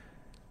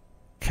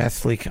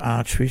Catholic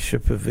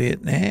Archbishop of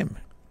Vietnam.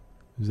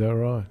 Is that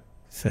right?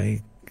 So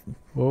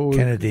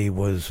Kennedy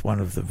was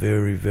one of the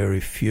very, very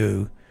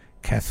few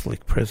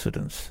Catholic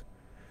presidents.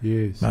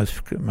 Yes.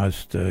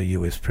 Most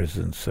US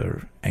presidents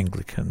are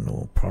Anglican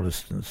or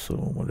Protestants or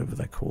whatever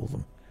they call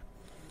them.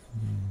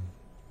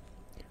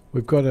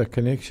 We've got a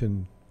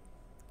connection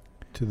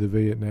to the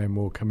Vietnam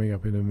War coming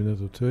up in a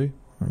minute or two.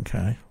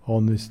 Okay.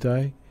 On this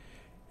day.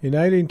 In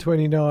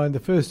 1829, the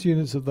first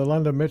units of the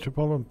London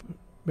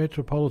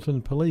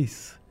Metropolitan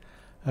Police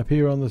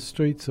appear on the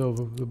streets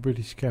of the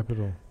British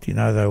capital. Do you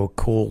know they were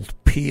called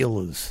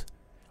peelers?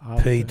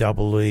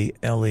 P-E-E-L-E-R-S.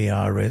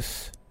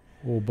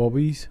 Or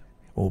bobbies.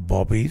 Or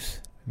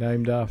bobbies.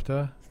 Named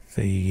after?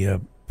 The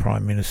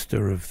Prime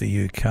Minister of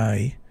the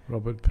UK.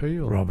 Robert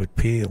Peel. Robert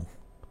Peel.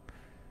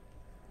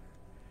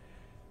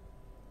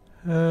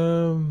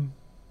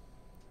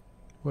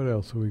 What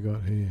else have we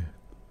got here?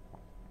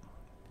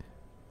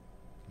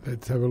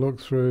 Let's have a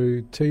look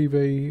through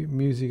TV,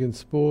 music and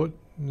sport.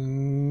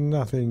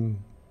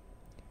 Nothing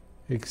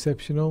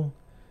exceptional.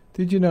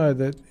 Did you know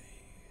that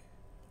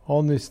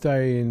on this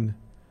day in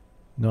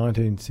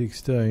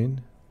 1916,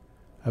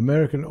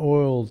 American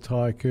oil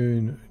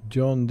tycoon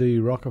John D.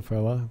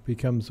 Rockefeller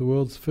becomes the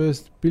world's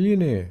first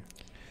billionaire?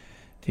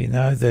 Do you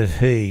know that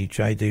he,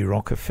 J.D.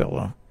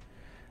 Rockefeller,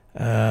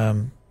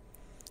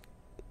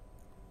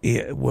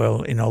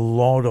 in a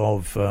lot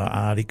of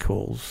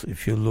articles,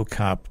 if you look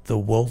up the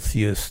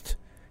wealthiest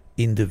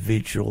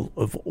individual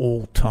of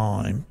all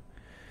time,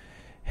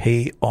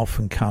 he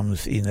often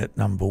comes in at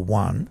number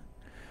one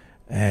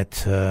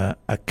at a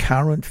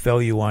current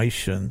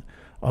valuation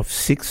of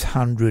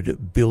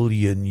 600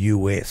 billion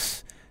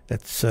US.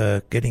 That's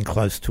getting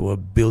close to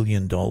 $1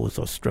 billion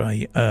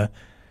Australian. $1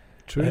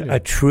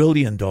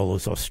 trillion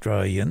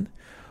Australian,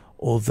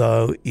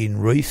 although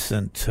in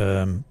recent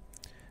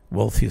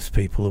wealthiest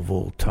people of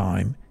all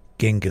time,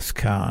 Genghis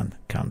Khan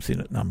comes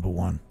in at number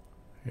one.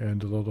 He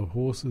owned a lot of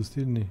horses,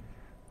 didn't he?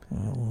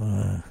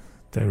 Well,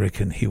 they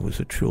reckon he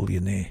was a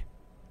trillionaire.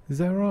 Is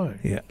that right?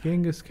 Yeah.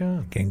 Genghis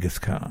Khan. Genghis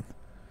Khan.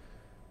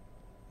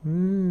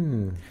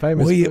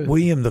 Famous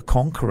William the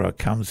Conqueror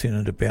comes in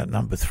at about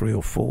number 3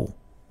 or 4.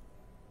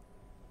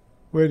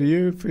 Where do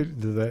you fit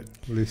into that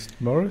list,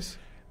 Morris?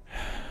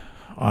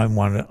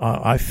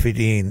 I fit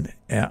in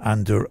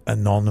under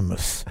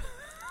anonymous.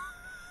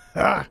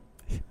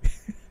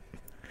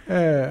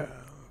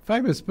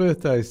 Famous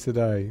birthdays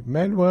today.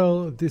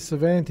 Manuel de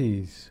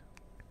Cervantes.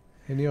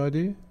 Any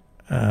idea?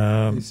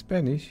 He's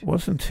Spanish.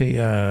 Wasn't he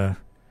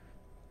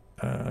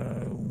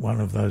one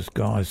of those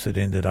guys that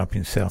ended up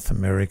in South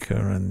America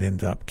and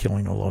ended up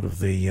killing a lot of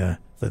the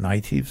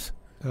natives?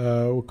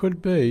 Well,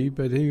 could be,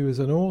 but he was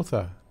an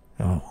author.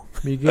 Oh.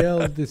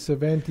 Miguel de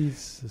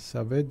Cervantes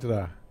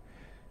Saavedra.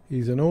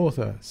 He's an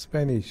author,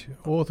 Spanish,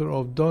 author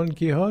of Don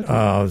Quixote. Oh,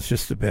 I was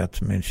just about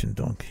to mention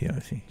Don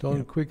Quixote.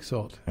 Don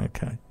Quixote.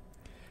 Okay.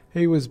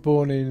 He was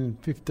born in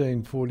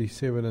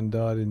 1547 and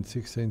died in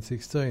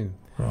 1616.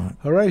 Right.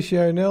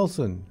 Horatio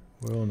Nelson.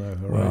 We all know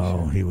Horatio.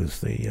 Well, he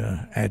was the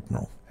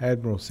admiral.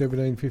 Admiral,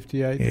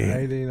 1758 to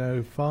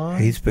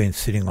 1805. He's been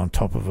sitting on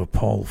top of a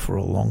pole for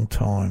a long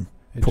time.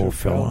 In Poor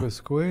Trafalgar fella.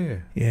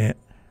 Square. Yeah.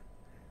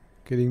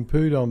 Getting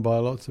pooed on by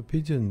lots of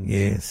pigeons.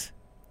 Yes.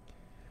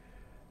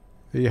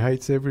 He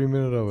hates every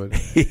minute of it.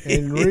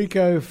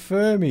 Enrico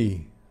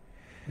Fermi,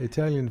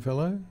 Italian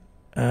fellow,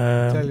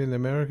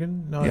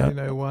 Italian-American,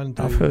 1901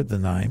 to I've heard the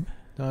name.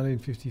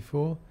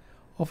 1954,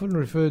 often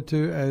referred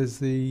to as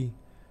the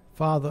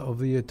father of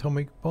the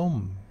atomic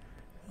bomb.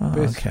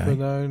 Best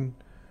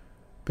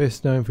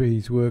known for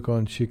his work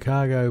on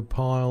Chicago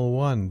Pile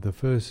 1, the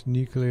first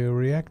nuclear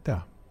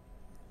reactor.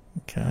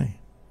 Okay.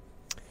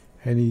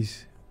 And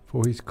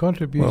for his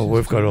contributions. Well,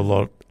 we've got a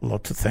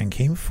lot to thank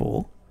him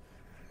for.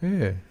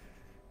 Yeah.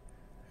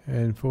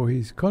 And for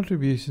his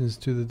contributions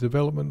to the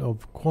development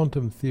of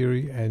quantum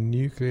theory and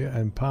nuclear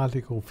and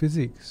particle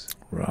physics.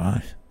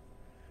 Right.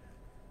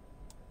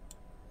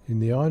 In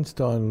the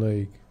Einstein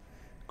League.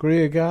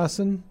 Greer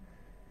Garson.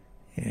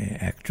 Yeah,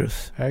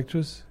 actress.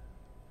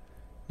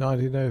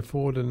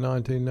 1904 to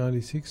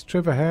 1996.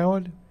 Trevor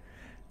Howard.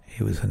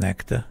 He was an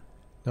actor.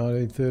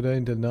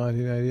 1913 to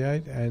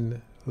 1988.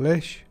 And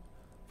Lech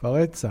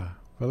Walesa.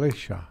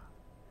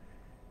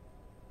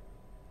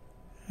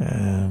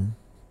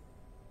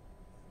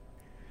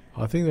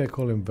 I think they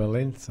call him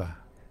Valenza.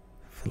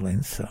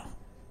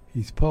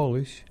 He's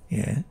Polish.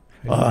 Yeah.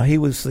 He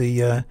was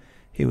the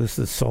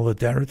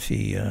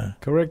Solidarity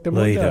correct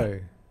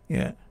leader.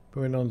 Yeah.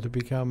 Went on to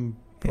become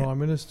Prime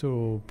Minister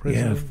or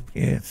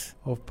President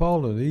of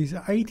Poland. He's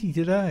 80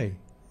 today.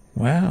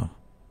 Wow.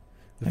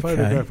 The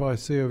photograph I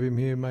see of him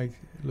here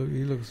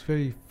he looks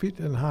very fit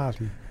and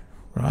hearty.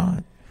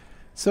 Right.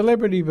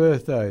 Celebrity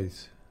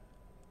birthdays.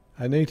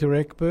 Anita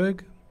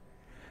Ekberg.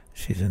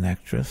 She's an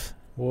actress.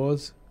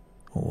 Was.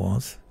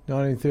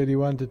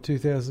 1931 to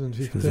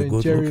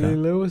 2015. Jerry Lee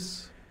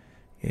Lewis.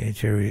 Yeah,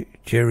 Jerry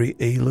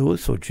E.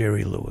 Lewis or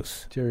Jerry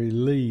Lewis? Jerry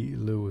Lee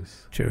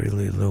Lewis. Jerry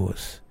Lee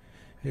Lewis.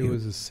 He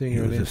was a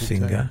singer. He was a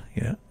singer,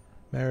 yeah.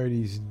 married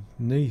his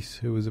niece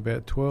who was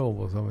about 12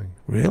 or something.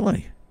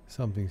 Really?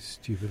 Something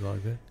stupid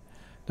like that.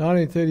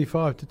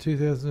 1935 to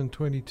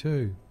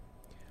 2022.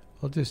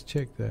 I'll just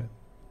check that.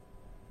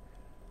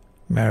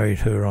 Married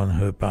her on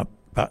her bat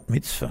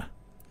mitzvah.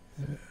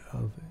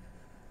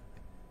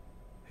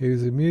 He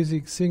was a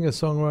music singer,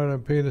 songwriter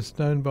and pianist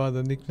known by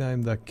the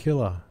nickname The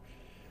Killer.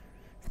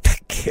 The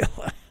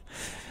Killer.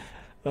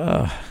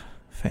 Oh,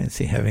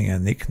 fancy having a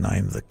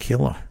nickname, The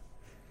Killer.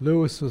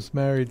 Lewis was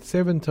married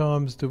 7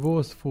 times,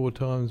 divorced 4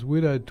 times,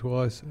 widowed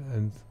twice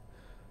and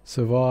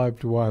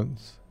survived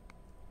once.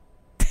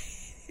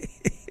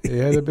 He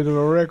had a bit of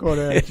a record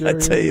out, Jerry. I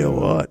tell you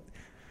what.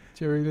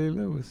 Jerry Lee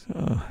Lewis.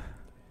 Oh.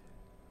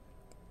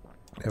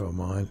 Never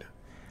mind.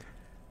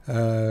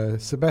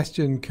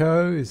 Sebastian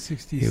Coe is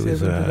 67 he was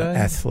today. An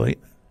athlete.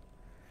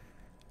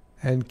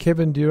 And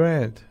Kevin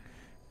Durant.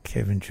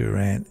 Kevin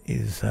Durant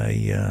is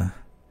a...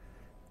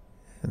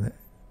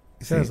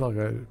 Sounds like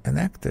an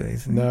actor,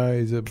 isn't he? No,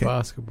 he's a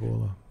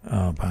basketballer.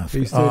 Oh,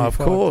 basketball.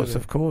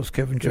 Of course,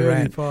 Kevin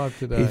Durant. 35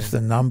 today. He was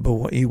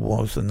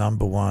the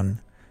number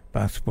one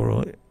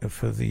basketballer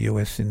for the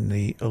US in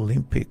the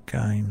Olympic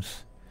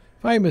Games.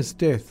 Famous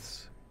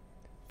deaths.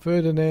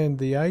 Ferdinand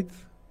VIII.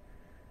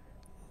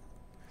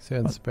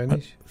 Sounds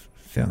Spanish.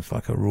 Sounds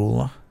like a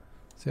ruler.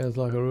 Sounds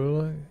like a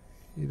ruler.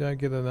 You don't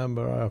get a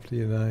number after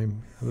your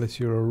name unless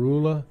you're a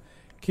ruler.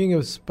 King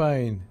of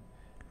Spain.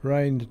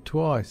 Reigned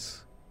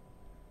twice.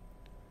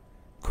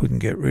 Couldn't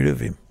get rid of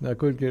him. No,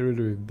 couldn't get rid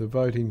of him. The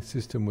voting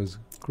system was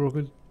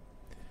crooked.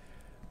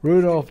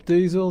 Rudolf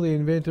Diesel, the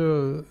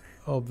inventor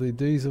of the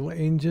diesel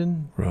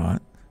engine. Right.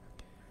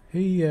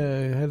 He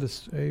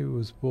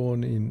was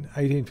born in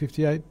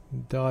 1858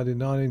 and died in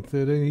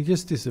 1913. He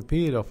just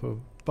disappeared off a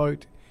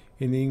boat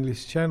in the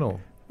English Channel.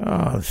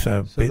 Oh, so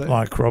a bit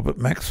like Robert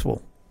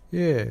Maxwell.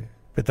 Yeah.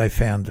 But they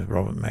found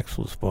Robert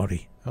Maxwell's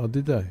body. Oh,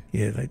 did they?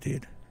 Yeah, they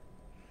did.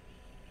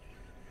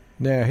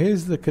 Now,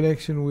 here's the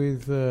connection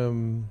with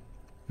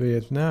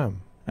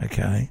Vietnam.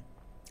 Okay.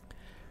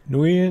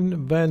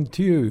 Nguyen Van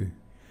Thieu.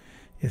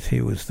 Yes,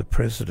 he was the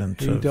president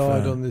he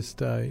died on this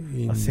day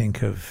in... I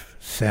think of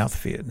South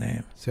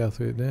Vietnam. South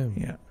Vietnam.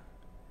 Yeah.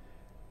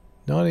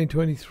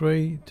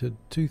 1923 to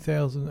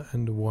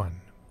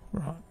 2001.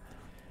 Right.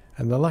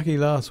 And the lucky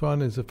last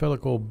one is a fellow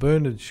called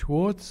Bernard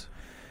Schwartz.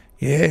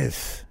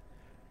 Yes.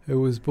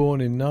 Who was born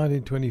in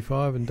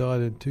 1925 and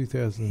died in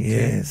 2010.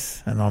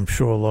 Yes, and I'm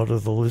sure a lot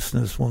of the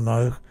listeners will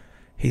know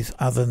his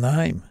other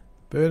name.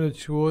 Bernard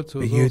Schwartz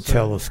was but you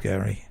tell us,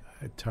 Gary.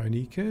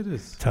 Tony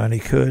Curtis. Tony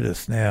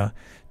Curtis. Now,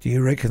 do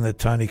you reckon that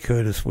Tony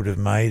Curtis would have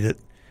made it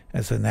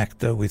as an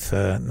actor with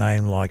a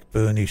name like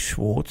Bernie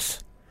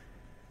Schwartz?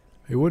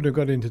 He wouldn't have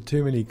got into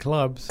too many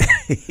clubs.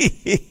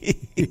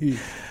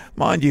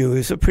 Mind you,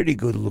 he's a pretty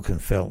good-looking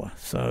fella,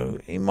 so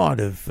he might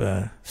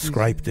have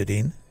scraped it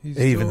in,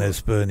 even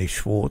as Bernie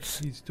Schwartz.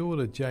 His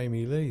daughter,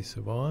 Jamie Lee,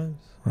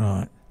 survives.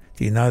 Right.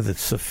 Do you know that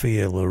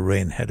Sophia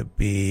Loren had a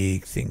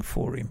big thing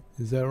for him?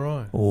 Is that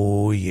right?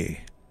 Oh, yeah.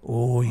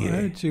 Oh, yeah. I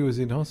heard she was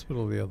in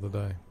hospital the other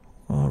day.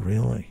 Oh,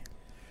 really?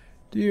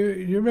 Do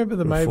you remember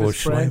the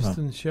Mavis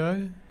Branston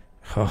show?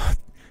 Oh,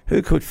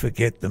 who could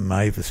forget the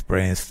Mavis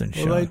Branston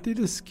show? Well, they did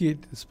a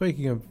skit,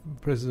 speaking of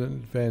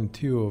President Van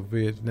Thieu of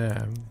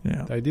Vietnam,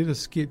 they did a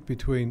skit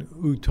between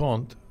U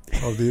Thant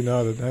of the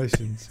United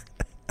Nations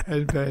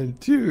and Van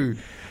Thieu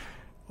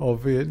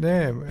of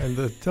Vietnam, and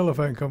the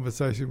telephone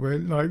conversation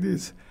went like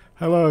this: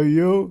 "Hello,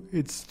 you,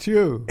 it's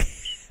Thieu."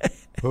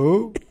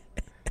 "Who?"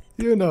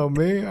 "You know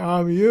me,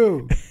 I'm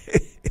you,"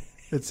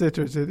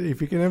 etc.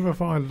 If you can ever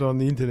find it on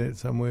the internet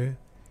somewhere.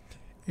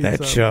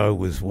 That show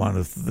was one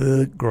of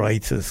the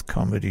greatest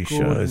comedy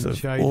shows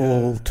of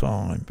all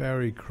time.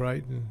 Barry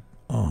Creighton.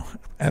 Oh,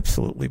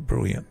 absolutely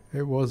brilliant.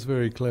 It was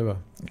very clever.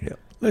 Yeah.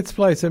 Let's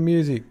play some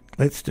music.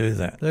 Let's do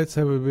that. Let's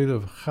have a bit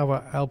of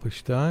Chava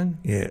Alperstein.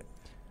 Yeah.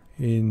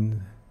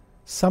 In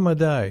Summer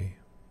Day.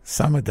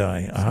 Summer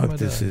Day. I hope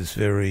this is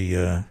very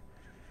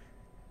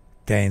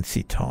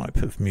dancey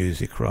type of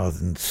music rather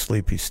than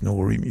sleepy,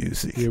 snory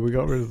music. Yeah, we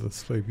got rid of the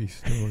sleepy,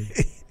 snory.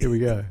 Here we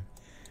go.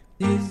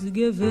 Is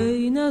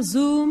gewesen a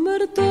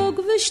Sommertag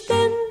wie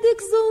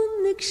ständig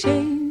sonnig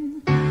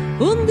schein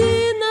und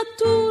die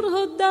Natur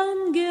hat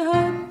dann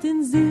gehabt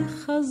in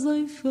sich a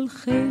so viel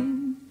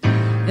Chein.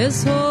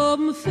 Es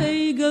haben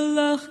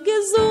Vögelach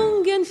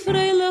gesungen,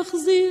 freilich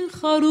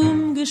sich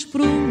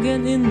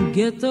herumgesprungen, in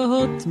Ghetto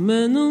hat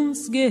man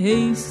uns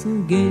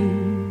geheißen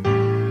gehen.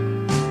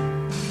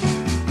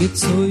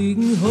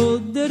 Gezeugen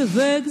hat der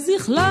Weg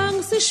sich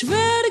lang, sich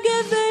schwer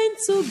gewesen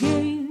zu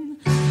gehen.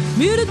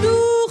 Mir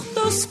durch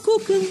das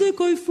guckende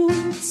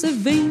Käufunze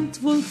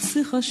weint wollt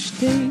sich a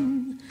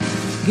Stein.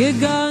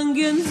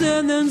 Gegangen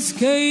sinnens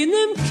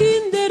keinem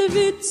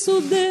Kinderwitz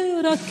zu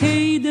der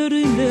Akeider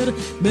in der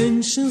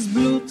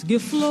Menschensblut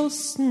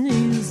geflossen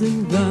ist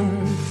im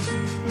Gas.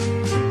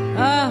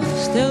 Ach,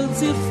 stellt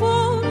sich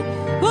vor,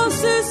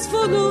 was ist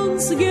von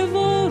uns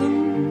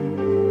geworden.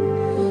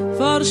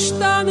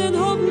 Verstanden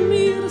haben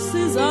wir, es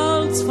ist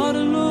alles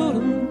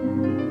verloren.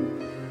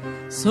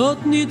 Es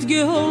hat nicht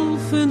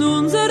geholfen,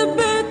 unser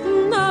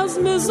Betten, als als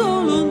me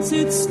soll uns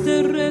jetzt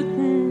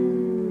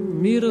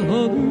retten, wir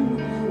haben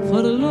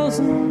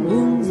verlassen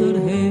unser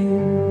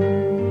Heim.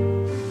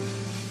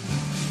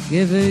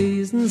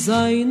 Gewesen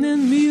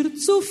seinen mir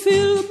zu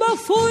viel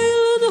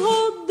befeulen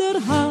hat der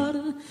Herr,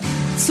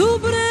 zu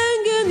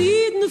bringen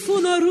jeden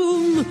von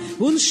herum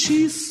und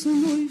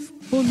schießen auf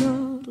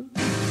Ponar.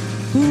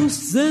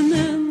 Hus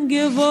sind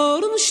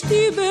geworden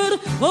Stieber,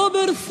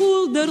 aber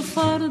voll der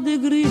Farde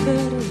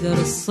Grieber,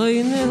 der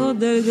Seine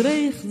hat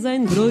erreicht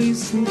sein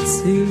größten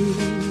Ziel.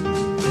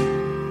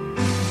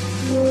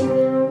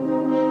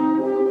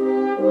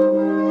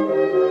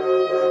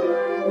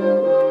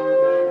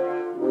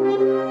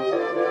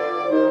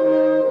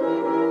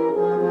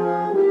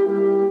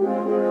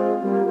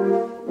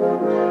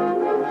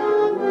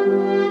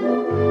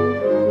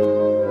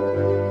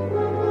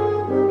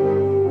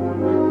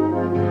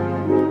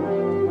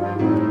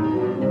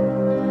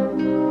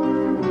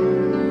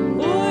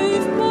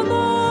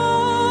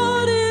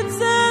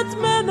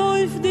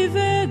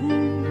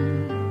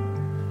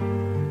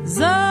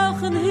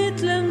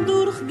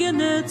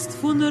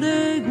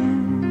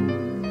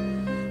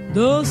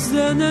 Das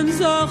sind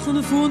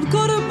Sachen von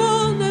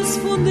Korbanes,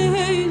 von der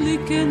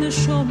heiligen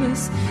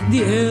Schabes,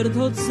 die Erde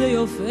hat sie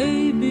auf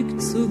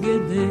ewig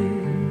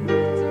zugedeckt.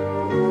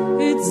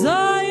 Et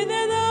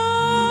seinen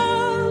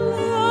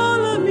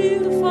alle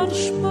mir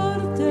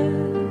Versparte,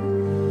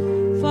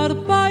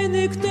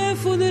 Verpeinigte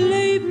von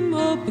Leben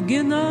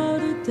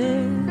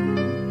abgenarrte.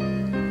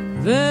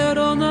 Wer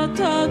ohne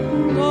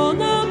Taten,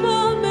 ohne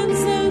Namen,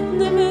 selten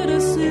wer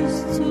es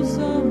ist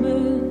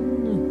zusammen.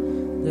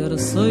 Der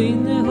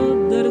Seine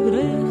hat der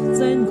Gerecht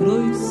sein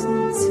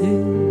größten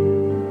Ziel.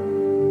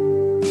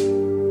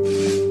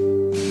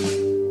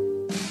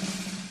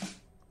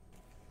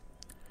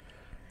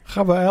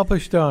 Chava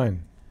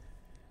Alperstein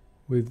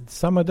with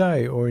Summer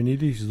Day, or in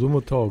Yiddish,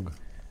 Sommertag.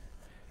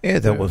 Yeah,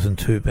 that wasn't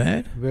too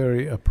bad.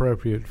 Very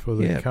appropriate for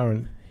the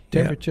current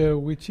temperature,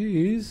 which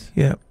is...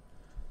 Yeah.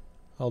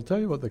 I'll tell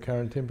you what the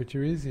current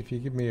temperature is if you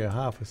give me a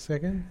half a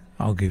second.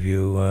 I'll give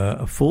you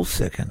a full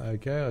second.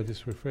 Okay, I'll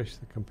just refresh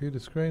the computer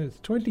screen. It's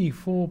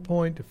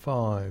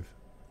 24.5.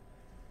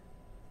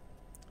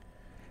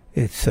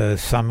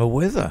 It's summer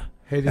weather.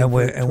 And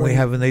we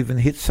haven't even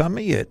hit summer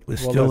yet. We're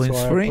still in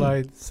spring.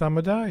 I played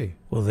Summer Day.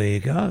 Well, there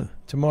you go.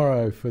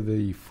 Tomorrow for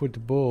the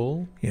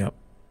football. Yep.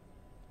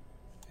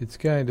 It's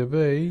going to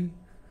be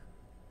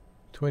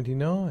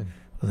 29.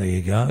 Well, there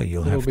you go.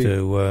 You'll have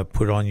to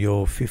put on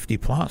your 50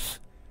 plus.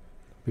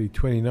 Be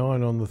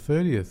 29 on the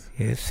 30th.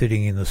 Yeah,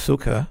 sitting in the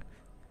sukkah.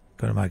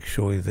 Got to make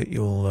sure that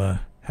you'll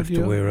have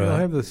to wear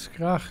a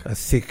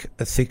thick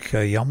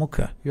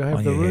yarmulke. You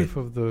have the roof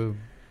of the...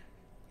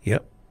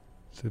 Yep.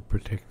 To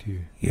protect you.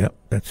 Yep,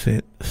 that's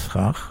it.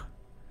 Schach.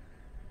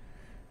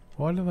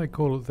 Why do they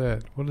call it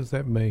that? What does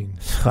that mean?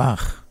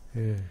 Schach.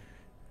 Yeah.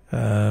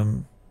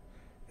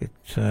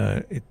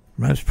 It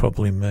most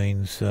probably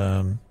means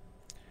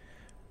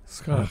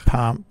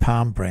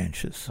palm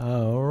branches.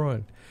 Oh, all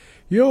right.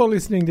 You're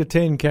listening to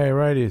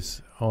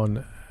 10K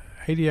on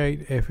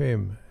 88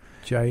 FM,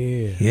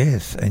 J-Air.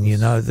 Yes, and you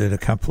know that a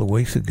couple of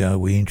weeks ago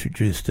we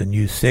introduced a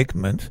new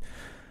segment.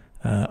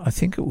 I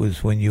think it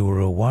was when you were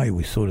away,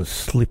 we sort of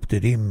slipped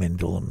it in,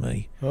 Mendel and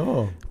me,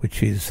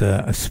 which is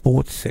a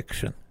sports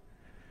section.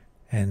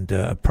 And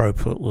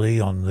appropriately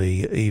on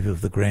the eve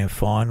of the grand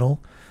final,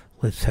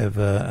 let's have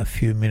a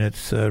few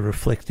minutes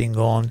reflecting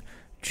on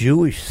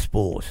Jewish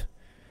sport.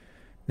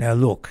 Now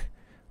look,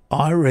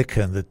 I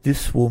reckon that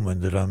this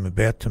woman that I'm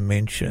about to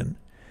mention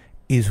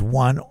is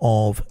one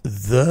of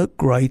the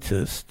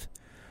greatest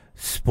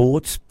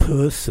sports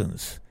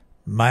persons,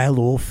 male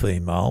or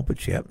female, but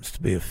she happens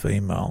to be a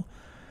female,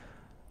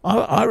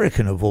 I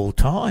reckon of all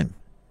time.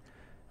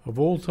 Of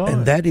all time?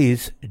 And that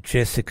is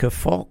Jessica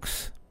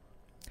Fox.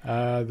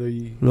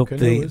 The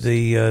canoeist.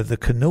 The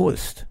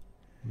canoeist.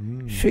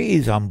 Mm. She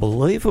is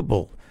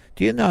unbelievable.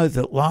 Do you know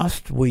that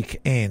last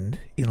weekend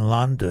in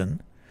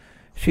London,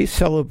 she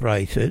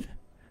celebrated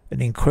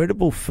an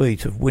incredible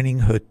feat of winning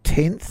her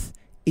 10th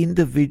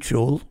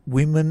individual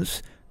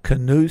women's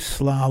canoe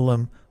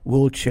slalom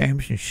world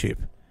championship.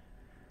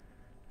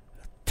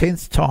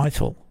 10th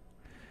title.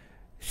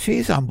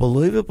 She's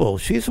unbelievable.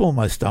 She's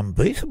almost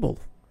unbeatable.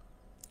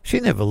 She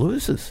never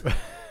loses.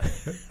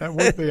 That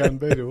would be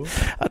unbeatable.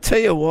 I'll tell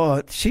you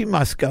what, she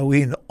must go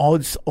in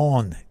odds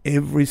on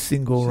every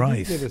single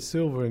race. She did get a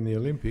silver in the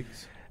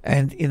Olympics.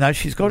 And, you know,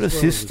 she's got a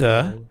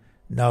sister,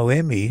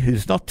 Noemi,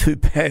 who's not too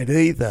bad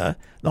either,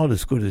 not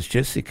as good as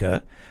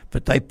Jessica,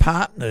 but they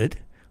partnered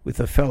with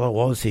a fellow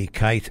Aussie,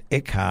 Kate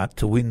Eckhart,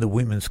 to win the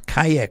women's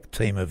kayak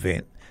team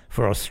event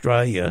for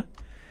Australia.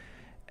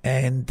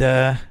 And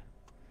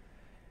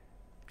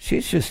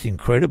she's just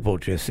incredible,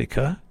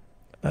 Jessica.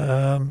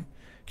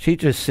 She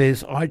just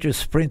says, I just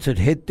sprinted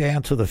head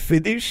down to the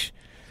finish,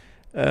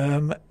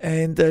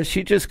 and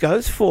she just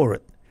goes for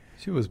it.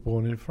 She was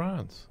born in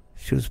France.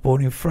 She was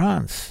born in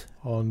France.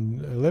 On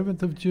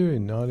 11th of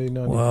June,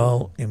 1994.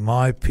 Well, in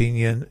my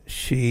opinion,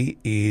 she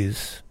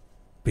is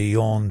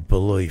beyond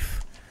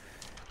belief.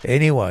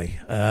 Anyway,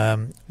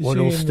 what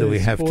else do we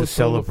have to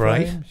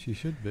celebrate? She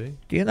should be.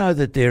 Do you know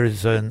that there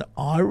is an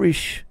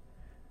Irish,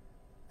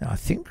 I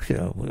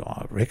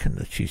reckon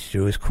that she's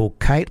Jewish, called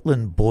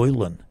Caitlin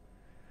Boylan.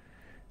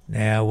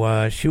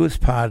 Now, she was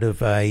part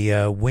of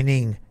a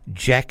winning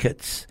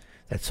Jackets,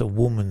 that's a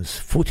women's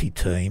footy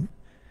team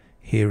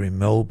here in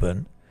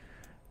Melbourne.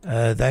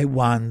 They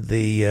won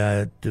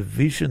the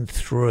Division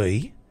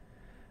 3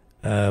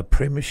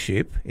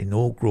 premiership,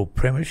 inaugural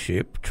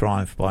premiership,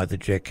 triumph by the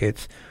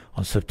Jackettes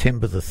on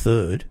September the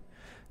 3rd.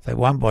 They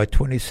won by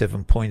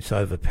 27 points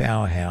over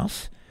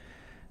Powerhouse.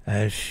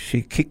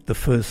 She kicked the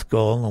first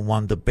goal and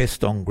won the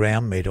best on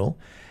ground medal.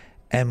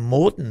 And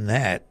more than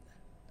that,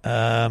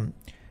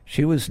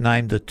 she was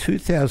named the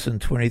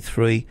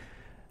 2023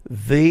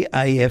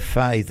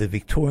 VAFA, the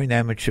Victorian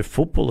Amateur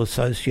Football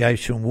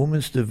Association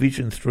Women's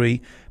Division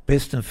 3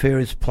 Best and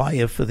Fairest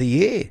Player for the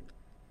year.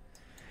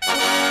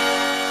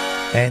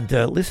 And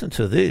listen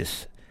to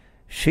this.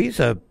 She's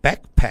a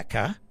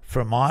backpacker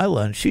from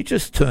Ireland. She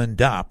just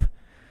turned up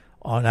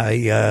on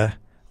a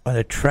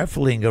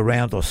travelling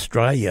around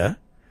Australia,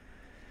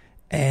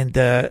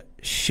 and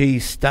she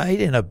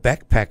stayed in a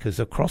backpackers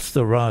across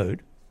the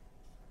road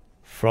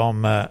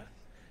from.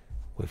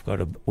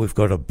 We've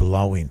got a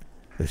blow-in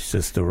that's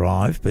just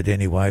arrived, but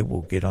anyway,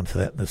 we'll get onto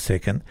that in a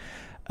second.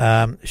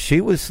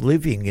 She was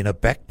living in a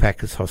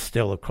backpackers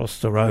hostel across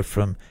the road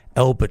from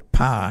Albert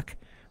Park,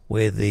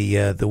 where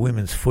the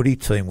women's footy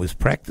team was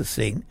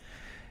practicing,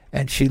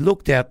 and she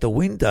looked out the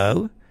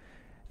window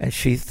and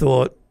she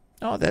thought,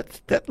 oh,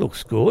 that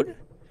looks good.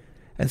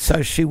 And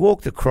so she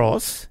walked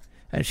across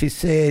and she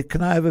said,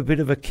 can I have a bit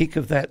of a kick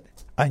of that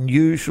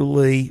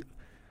unusually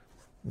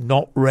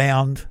not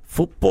round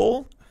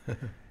football?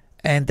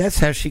 And that's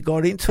how she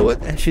got into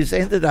it, and she's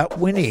ended up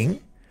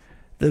winning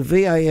the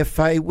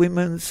VAFA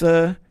Women's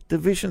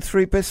Division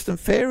 3 Best and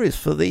Fairest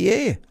for the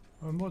year.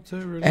 And what's her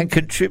religion? And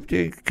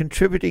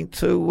contributing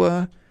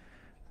to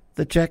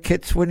the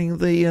Jackettes winning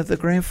the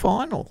grand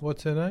final.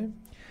 What's her name?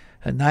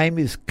 Her name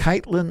is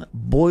Caitlin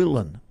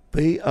Boylan,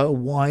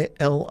 Boylan.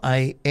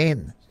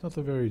 It's not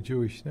a very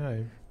Jewish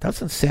name.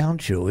 Doesn't sound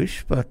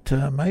Jewish, but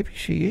maybe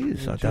she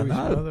is. I don't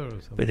know.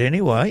 But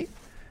anyway,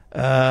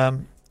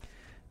 now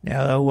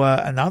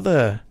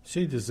another.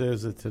 She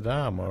deserves it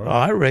today, Morris.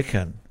 I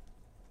reckon.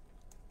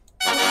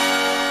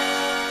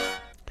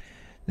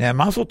 Now,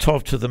 muzzle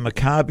top to the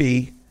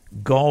Maccabi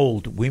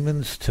Gold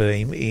women's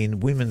team in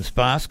women's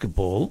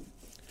basketball.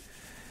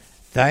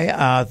 They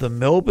are the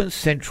Melbourne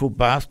Central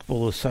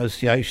Basketball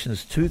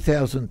Association's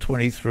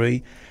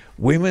 2023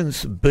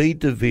 Women's B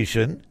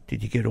Division.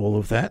 Did you get all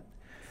of that?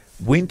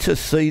 Winter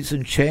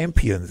season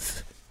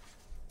champions.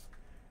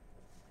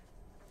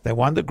 They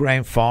won the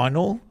grand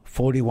final,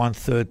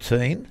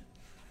 41-13,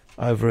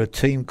 over a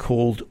team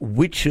called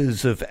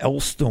Witches of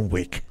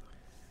Elsternwick.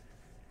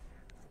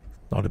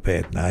 Not a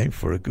bad name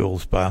for a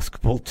girls'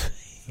 basketball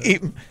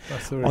team.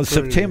 On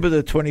September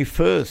the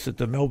 21st at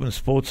the Melbourne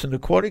Sports and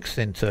Aquatics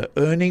Centre,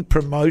 earning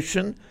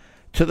promotion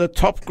to the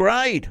top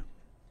grade.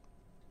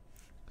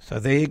 So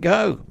there you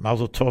go.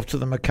 Mazel tov to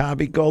the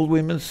Maccabi Gold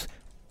Women's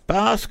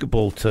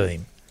basketball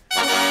team.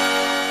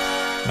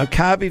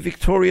 Maccabi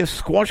Victoria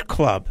Squash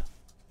Club.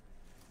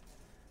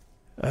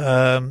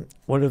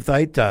 What have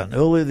they done?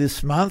 Earlier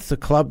this month, the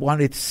club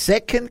won its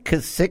second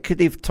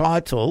consecutive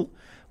title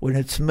when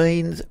its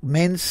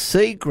men's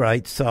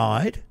C-grade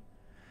side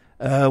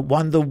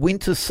won the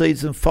winter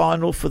season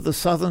final for the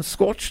Southern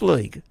Squash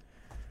League.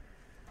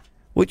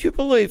 Would you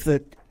believe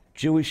that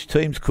Jewish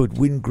teams could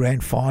win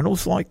grand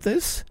finals like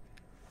this?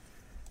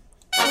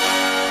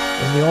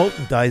 In the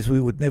olden days, we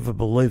would never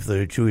believe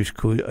that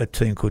a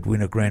team could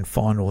win a grand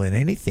final in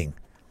anything.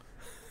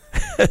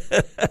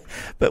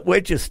 But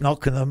we're just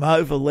knocking them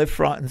over left,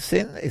 right and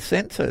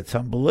centre. It's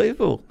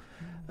unbelievable.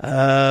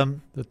 The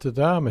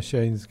Tadar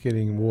machine's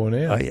getting worn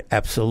out. Oh, yeah,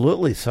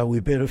 absolutely. So we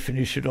better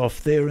finish it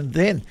off there and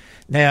then.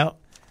 Now,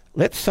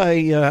 let's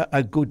say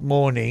a good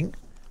morning,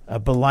 a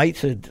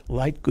belated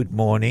late good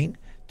morning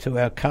to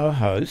our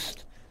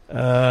co-host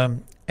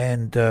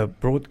and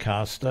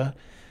broadcaster,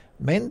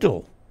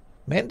 Mendel.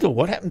 Mendel,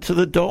 what happened to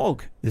the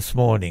dog this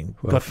morning?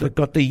 Well,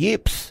 got the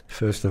yips.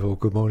 First of all,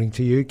 good morning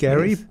to you,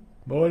 Gary. Yes.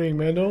 Morning,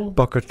 Mendel.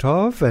 Boker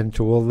Tov, and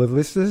to all the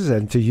listeners,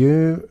 and to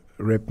you,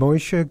 Reb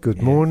Moshe, good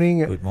morning.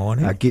 Good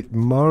morning. Git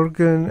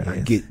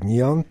Morgan, Git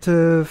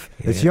Yontef.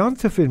 It's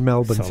Yontef in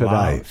Melbourne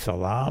today.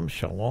 Salam,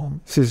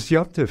 shalom. Says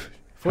Yontef.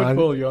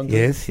 Football, Yontef.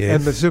 Yes.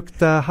 And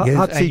Mazukta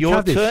Hatzi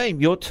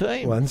your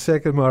team. 1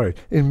 second, Murray.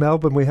 In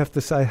Melbourne, we have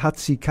to say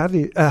Hatzi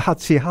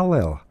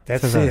Hallel.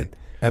 That's today. It.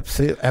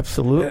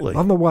 Absolutely.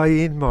 On the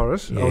way in,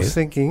 Morris, I was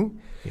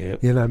thinking...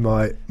 Yep. You know,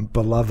 my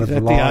beloved Is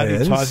that Lions. the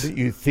only time that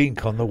you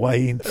think on the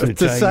way into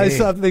to say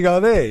something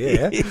on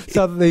there,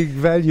 something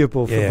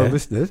valuable for the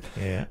listeners.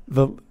 Yeah.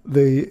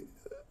 The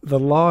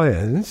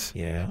Lions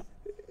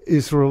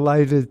is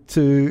related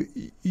to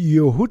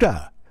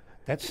Yehuda.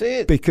 That's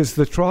it. Because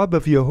the tribe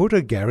of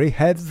Yehuda, Gary,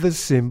 had the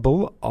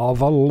symbol of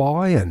a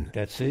lion.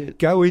 That's it.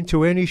 Go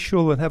into any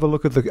shul and have a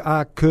look at the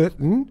Ark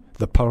curtain,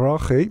 the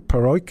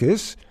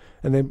parochis,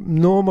 and they're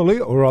normally,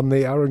 or on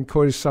the Aaron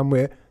coin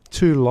somewhere,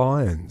 2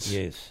 lions.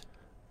 Yes.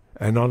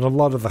 And on a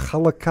lot of the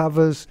colour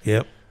covers,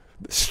 Yep.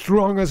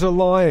 strong as a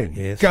lion.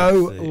 Yes.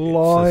 Go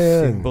Lions. It's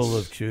a symbol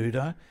of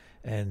Judah.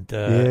 And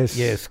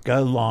yes,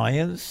 go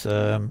Lions.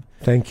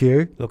 Thank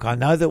you. Look, I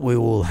know that we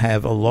will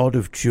have a lot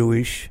of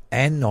Jewish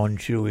and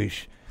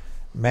non-Jewish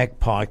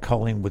Magpie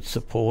Collingwood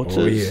supporters.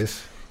 Oh,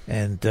 yes.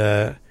 And,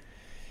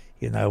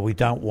 we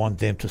don't want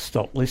them to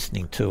stop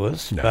listening to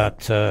us. No.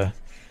 But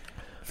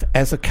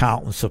as a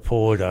Carlton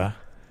supporter,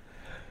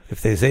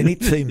 if there's any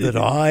team that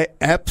I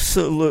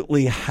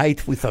absolutely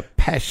hate with a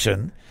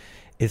passion,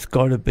 it's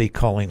got to be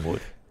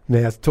Collingwood.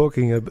 Now,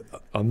 talking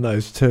on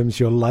those terms,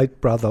 your late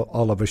brother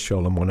Oliver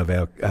Sholem, one of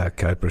our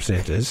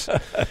co-presenters,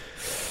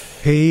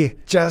 he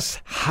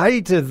just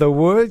hated the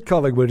word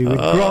Collingwood. He would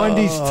grind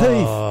his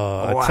teeth.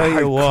 I tell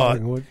you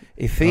what,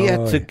 if he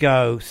had to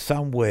go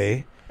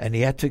somewhere and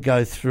he had to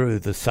go through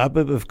the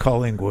suburb of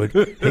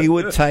Collingwood, he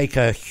would take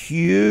a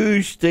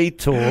huge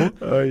detour,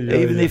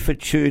 even if it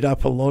chewed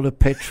up a lot of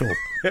petrol.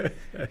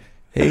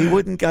 He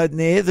wouldn't go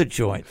near the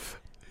joint.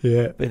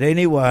 Yeah. But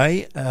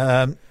anyway...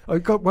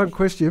 I've got one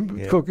question.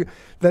 Yeah.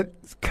 That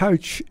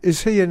coach,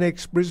 is he an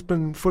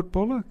ex-Brisbane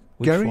footballer?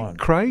 Which Gary? one?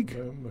 Craig?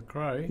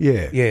 McRae?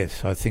 Yeah.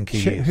 Yes, I think he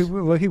is. He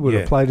would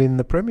have played in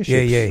the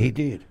premiership. Yeah, he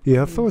did.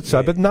 Yeah, I thought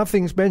so, but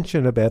nothing's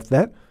mentioned about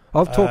that.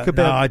 I'll talk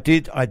about... No,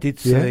 I did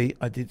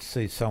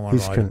see someone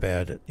write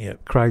about it.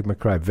 Yep. Craig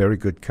McRae, very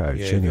good coach.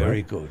 Yeah, anyway.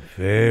 very good.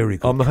 Very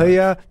good. I'm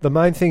here. The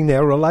main thing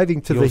now relating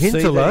to You'll the see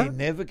that Hinterler. he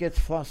never gets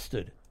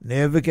flustered.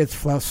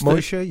 Moshe,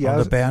 Moshe, on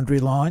the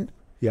boundary line.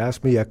 You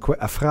asked me a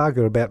frage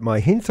about my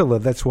Hinterler.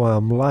 That's why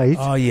I'm late.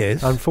 Oh,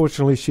 yes.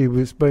 Unfortunately, she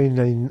was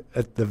being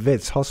at the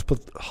vet's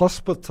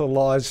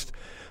hospitalised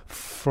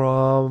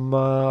from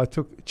I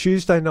took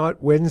Tuesday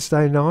night,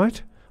 Wednesday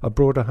night. I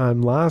brought her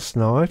home last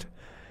night.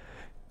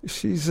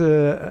 She's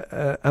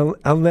an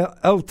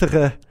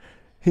ältere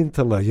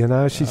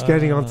Hinterler, she's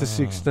getting on to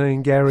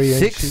 16, Gary.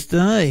 16?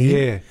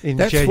 Yeah, in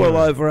That's January.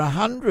 well over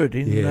 100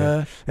 in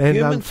and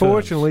human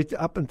unfortunately,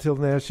 terms. up until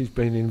now, she's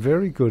been in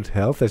very good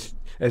health.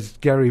 As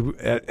Gary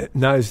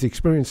knows, the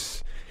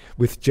experience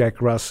with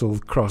Jack Russell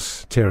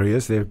Cross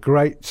Terriers, they're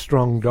great,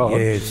 strong dogs.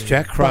 Yes,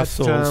 Jack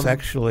Russells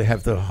actually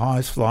have the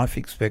highest life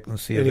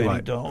expectancy of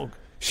any dog.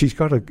 She's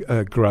got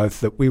a growth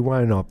that we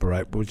won't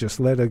operate. We'll just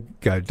let her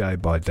go day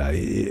by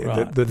day.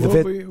 Right.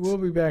 We'll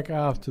be back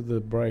after the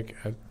break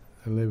at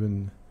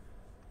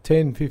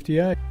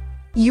 11:58.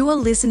 You are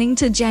listening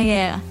to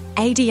J-Air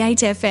 88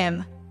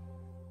 FM.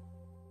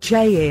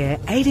 J-Air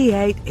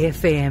 88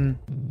 FM.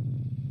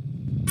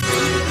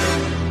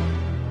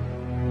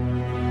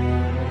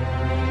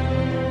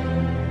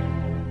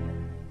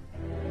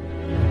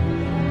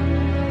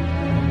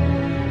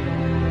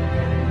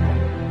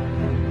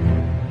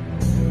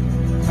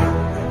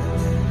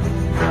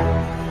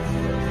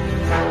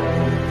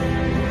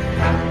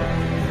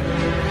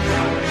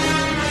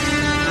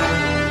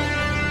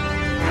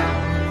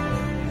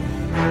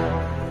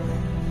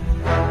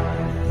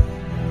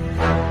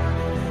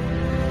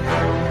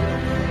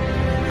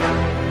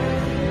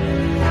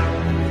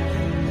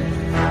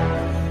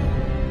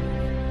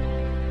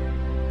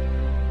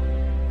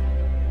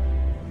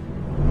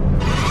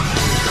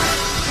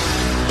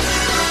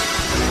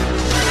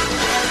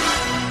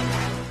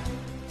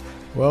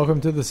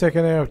 Welcome to the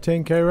second hour of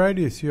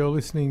 10K You're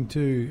listening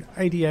to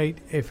 88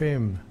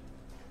 FM.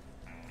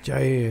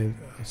 J-Air,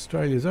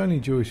 Australia's only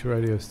Jewish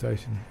radio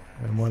station,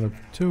 and one of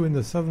two in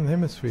the Southern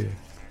Hemisphere.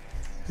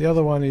 The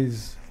other one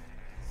is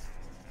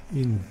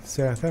in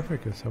South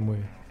Africa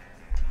somewhere.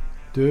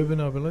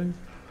 Durban, I believe.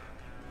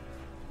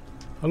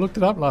 I looked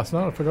it up last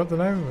night. I forgot the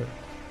name of it.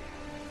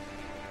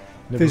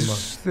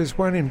 There's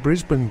one in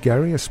Brisbane,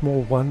 Gary, a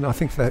small one. I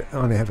think they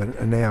only have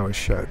an hour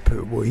show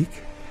per week.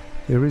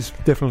 There is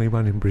definitely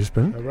one in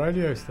Brisbane. A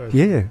radio station?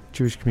 Yeah,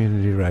 Jewish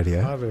Community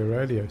Radio. Hardly a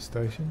radio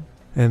station.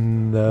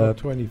 And not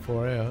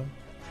 24 hour.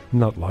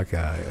 Not like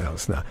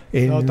else, no.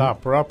 Not a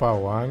proper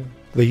one.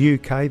 The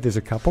UK, there's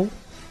a couple.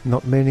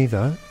 Not many,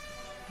 though.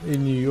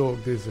 In New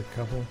York, there's a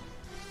couple.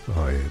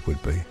 Oh, yeah, it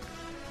would be.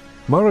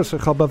 Morris,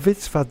 ich habe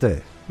Witz for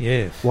dir.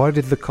 Yes. Why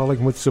did the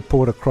Collingwood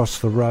supporter cross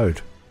the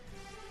road?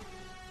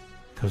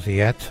 Because he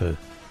had to.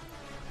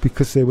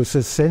 Because there was a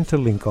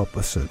Centrelink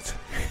opposite.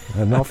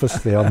 An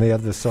office there on the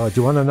other side.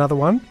 Do you want another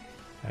one?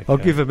 Okay. I'll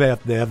give them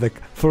out now.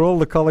 For all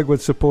the Collingwood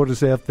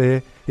supporters out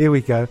there, here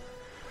we go.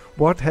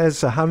 What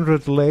has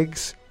 100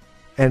 legs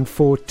and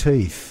 4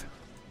 teeth?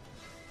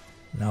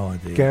 No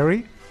idea.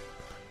 Gary?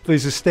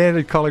 These are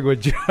standard Collingwood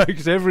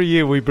jokes. Every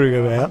year we bring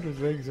them out. 100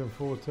 legs and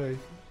 4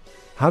 teeth.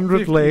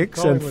 100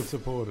 legs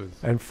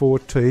and 4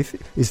 teeth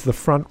is the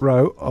front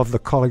row of the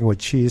Collingwood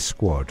cheer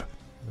squad.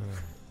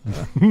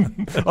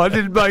 I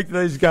didn't make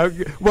these go.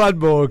 One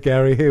more,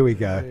 Gary. Here we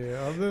go.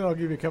 Yeah, then I'll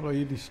give you a couple of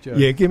Yiddish jokes.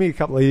 Yeah, give me a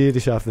couple of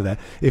Yiddish after that.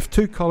 If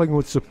two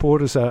Collingwood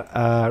supporters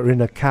are in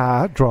a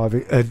car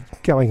driving,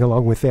 going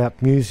along without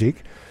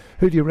music,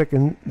 who do you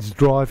reckon is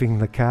driving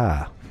the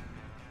car?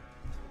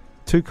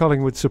 Two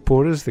Collingwood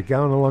supporters, they're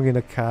going along in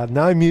a car,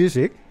 no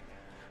music.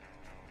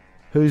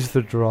 Who's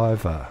the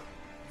driver?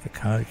 The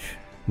coach.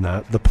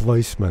 No, the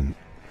policeman.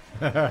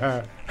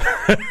 There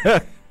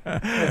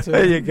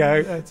you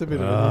go. That's a bit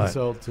of an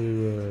insult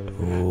to...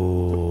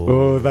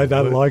 Oh, they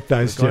don't like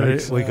those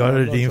jokes. We got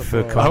it in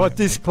for... Oh, a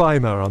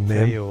disclaimer on them.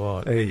 Tell you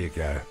what. There you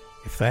go.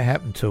 If they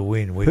happen to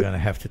win, we're going to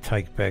have to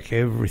take back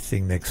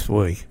everything next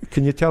week.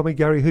 Can you tell me,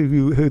 Gary,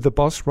 who the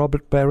boss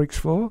Robert barracks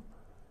for?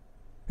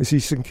 Is he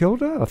St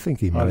Kilda? I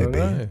think he may be.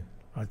 I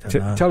don't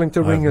know. Tell him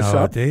to ring us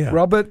up. Idea.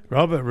 Robert,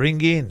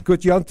 ring in.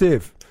 Good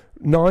Yontiv.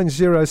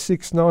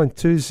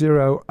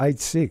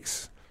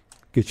 90692086.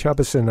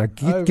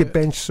 Gichabasana Git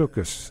Bench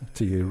Sukkos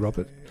to you,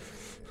 Robert.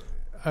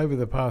 Over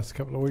the past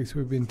couple of weeks,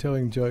 we've been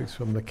telling jokes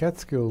from the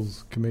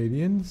Catskills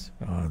comedians.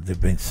 Oh, they've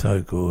been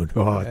so good.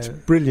 Oh, it's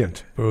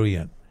brilliant.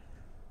 Brilliant.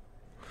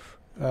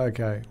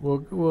 Okay,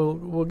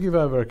 we'll give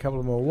over a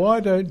couple more.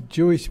 Why don't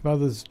Jewish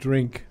mothers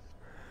drink?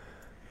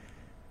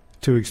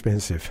 Too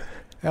expensive.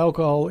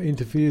 Alcohol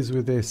interferes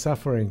with their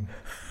suffering.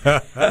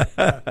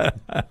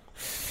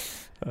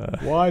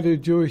 Why do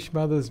Jewish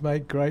mothers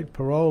make great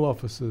parole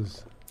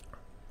officers?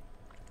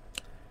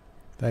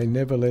 They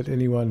never let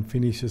anyone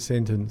finish a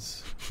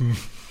sentence.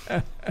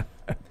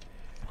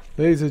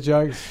 These are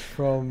jokes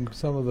from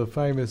some of the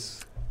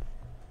famous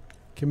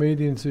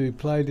comedians who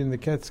played in the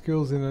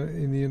Catskills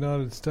in the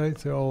United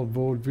States. They're old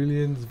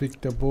vaudevillians: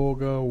 Victor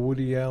Borger,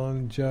 Woody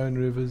Allen, Joan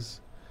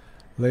Rivers,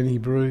 Lenny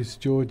Bruce,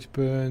 George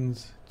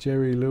Burns,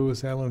 Jerry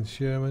Lewis, Alan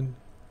Sherman,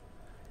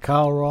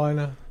 Carl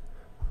Reiner,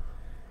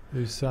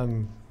 whose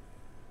son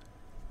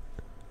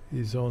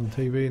is on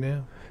TV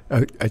now.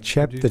 A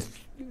chap that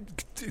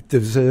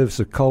deserves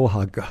a kol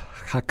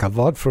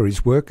hakavod for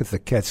his work at the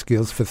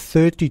Catskills for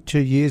 32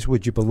 years,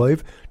 would you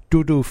believe?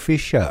 Dudu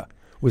Fisher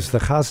was the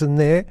chazan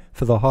there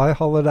for the high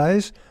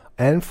holidays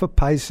and for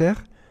Pesach,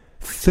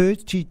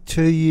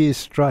 32 years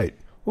straight.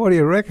 What do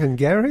you reckon,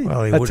 Gary?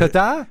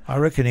 Well, I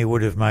reckon he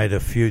would have made a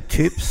few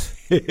tips.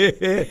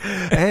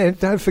 And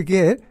don't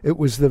forget, it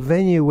was the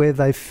venue where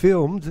they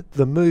filmed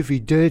the movie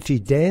Dirty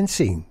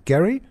Dancing.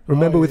 Gary,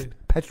 remember with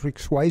Patrick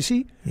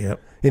Swayze? Yep.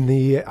 In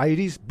the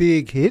 80s,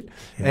 big hit.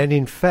 Yep. And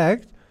in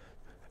fact,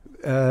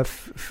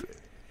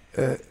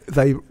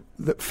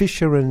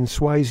 Fisher and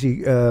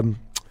Swayze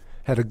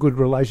had a good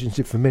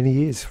relationship for many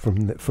years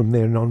from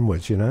there and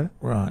onwards, you know.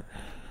 Right.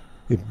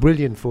 A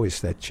brilliant voice,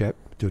 that chap,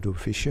 Dudu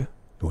Fisher.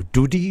 Or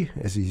Dudi,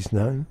 as he's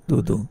known.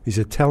 Dudu. He's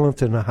a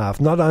talent and a half,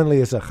 not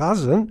only as a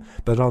chazan,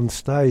 but on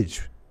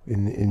stage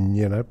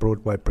in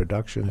Broadway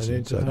productions. An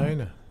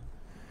entertainer.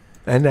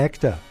 An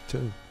actor,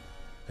 too.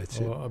 That's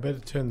it. I better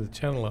turn the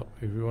channel up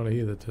if you want to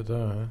hear the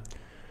ta-da.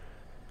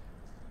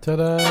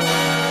 Ta-da!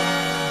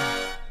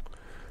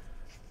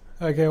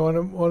 Okay,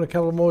 want a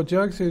couple more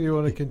jokes, or do you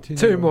want to continue?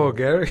 Two more,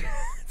 Gary.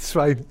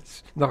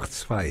 Noch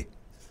zwei.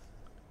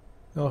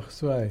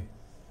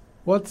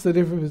 What's the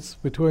difference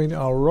between a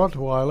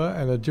Rottweiler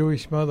and a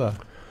Jewish mother?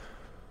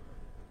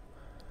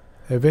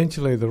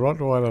 Eventually, the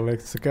Rottweiler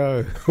lets it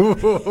go.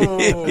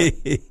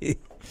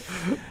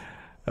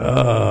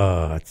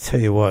 I tell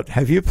you what,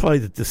 have you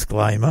played the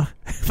disclaimer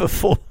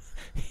before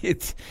you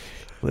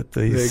let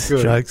these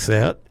jokes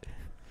out?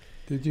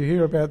 Did you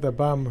hear about the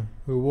bum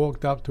who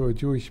walked up to a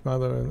Jewish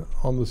mother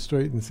on the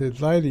street and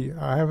said, "Lady,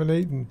 I haven't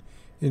eaten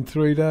in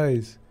 3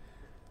 days."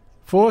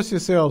 "Force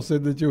yourself,"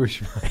 said the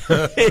Jewish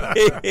mother.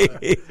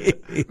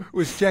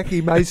 Was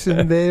Jackie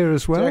Mason there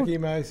as well? Jackie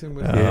Mason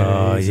was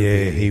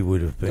there. He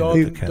would have been.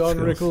 Don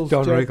Rickles,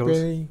 Jack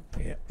Benny,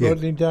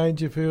 Rodney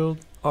Dangerfield.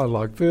 I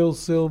like Phil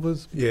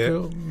Silvers,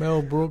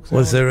 Mel Brooks.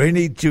 Was there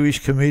any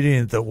Jewish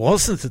comedian that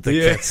wasn't at the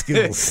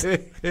Catskills?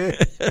 Exactly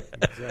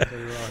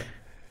right.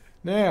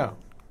 Now,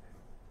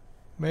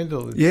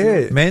 Mendel.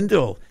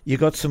 Mendel, you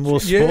got some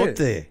more sport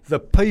there. The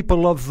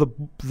people of the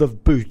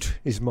boot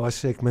is my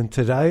segment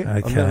today. Okay.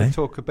 I'm going to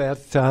talk about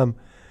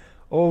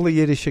all the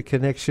Yiddish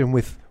connection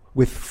with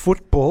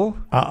football.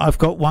 I've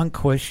got one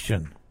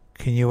question.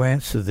 Can you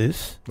answer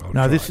this?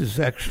 This is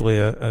actually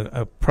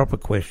a proper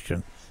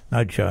question.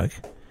 No joke.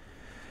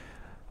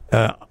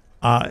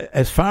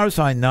 As far as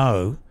I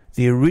know,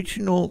 the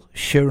original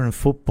Sharon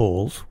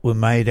footballs were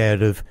made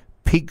out of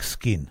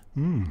pigskin.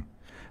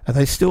 Are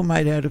they still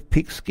made out of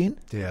pigskin?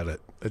 Doubt it.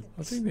 I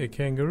think they're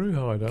kangaroo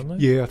hide, aren't they?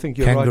 Yeah, I think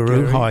you're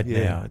kangaroo right, hide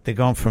now. They're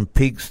gone from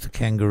pigs to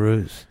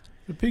kangaroos.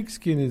 The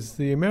pigskin is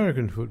the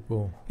American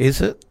football.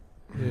 Is it?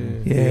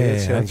 Yeah.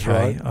 Sounds okay.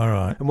 right. All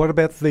right. And what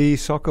about the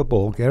soccer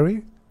ball,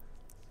 Gary?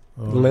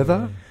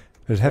 Leather?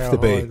 It'd have to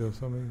be or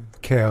something.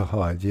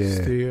 Cowhide,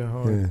 Steer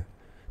hide. Yeah.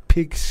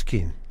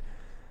 Pigskin.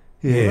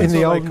 Yeah, in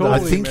the old. I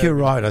think you're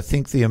right. I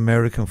think the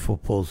American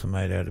footballs are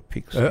made out of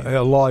pigskin.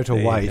 A lighter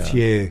weight,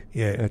 yeah.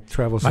 It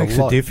travels Makes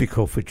a lot. it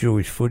difficult for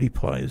Jewish footy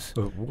players.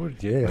 It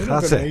would, yeah. They're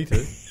not going to eat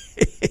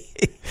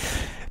it.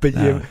 But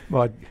you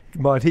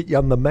might hit you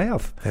on the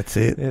mouth. That's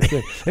it.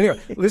 Anyway,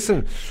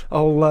 listen,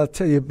 I'll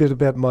tell you a bit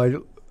about my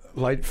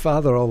late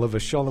father, Oliver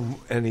Sholem,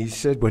 and he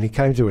said when he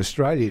came to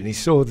Australia and he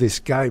saw this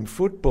game,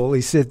 football,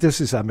 he said, "This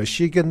is a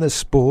Michigan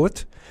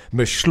sport.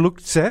 Me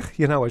schluckt sich."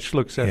 You know what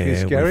schluckt sich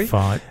is, Gary? We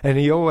fight. And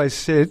he always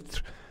said...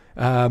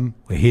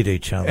 we hit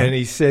each other. And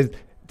he said,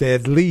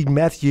 Lee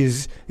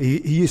Matthews, he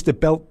used to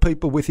belt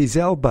people with his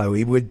elbow.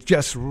 He would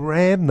just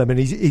ram them, and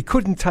he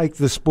couldn't take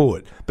the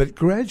sport. But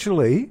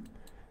gradually,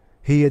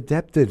 he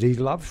adapted. He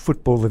loved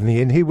football in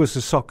the end. He was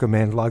a soccer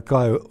man, like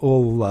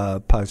all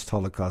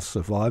post-Holocaust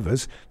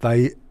survivors.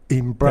 They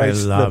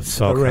embraced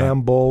the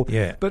round ball.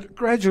 Yeah. But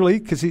gradually,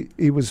 because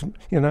he was,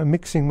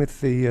 mixing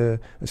with the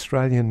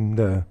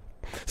Australian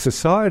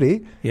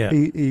society,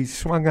 he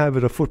swung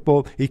over to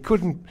football. He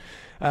couldn't.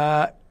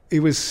 He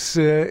was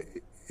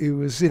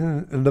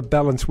in the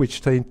balance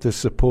which team to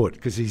support,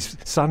 because his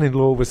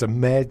son-in-law was a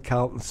mad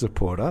Carlton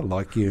supporter,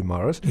 like you,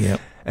 Morris. Yeah.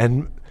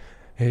 And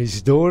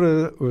his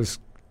daughter was,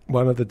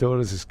 one of the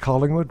daughters is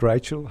Collingwood.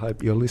 Rachel,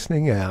 hope you're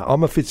listening.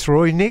 I'm a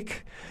Fitzroy,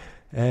 Nick.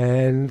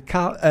 And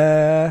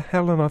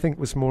Helen, I think,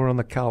 was more on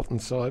the Carlton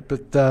side.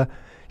 But,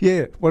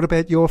 what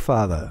about your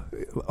father?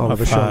 My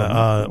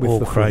father,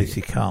 all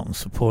crazy Carlton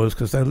supporters,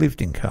 because they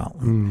lived in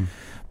Carlton.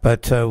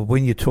 But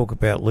when you talk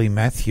about Lee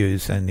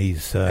Matthews and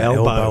his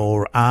elbow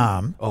or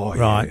arm,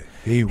 right,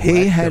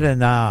 he had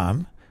an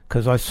arm,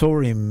 because I saw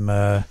him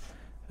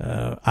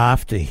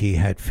after he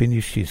had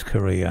finished his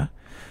career.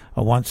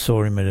 I once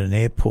saw him at an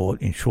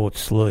airport in short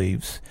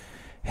sleeves.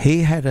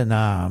 He had an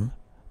arm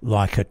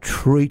like a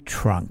tree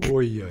trunk.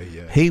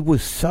 He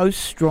was so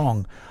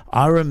strong.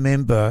 I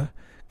remember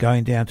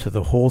going down to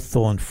the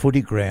Hawthorn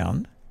footy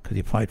ground, because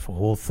he played for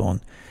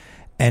Hawthorn,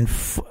 and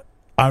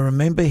I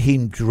remember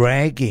him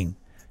dragging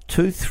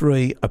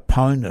 2-3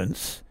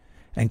 opponents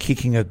and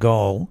kicking a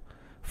goal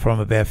from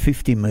about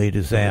 50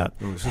 metres out.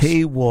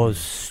 He was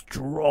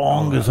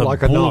strong as a like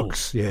bull. a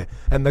Knox, yeah.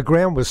 And the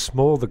ground was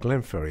small. The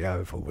Glenferrie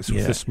Oval was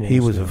the smallest. He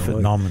was a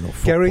phenomenal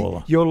footballer.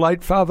 Gary, your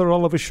late father,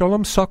 Oliver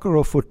Sholem, soccer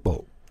or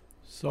football?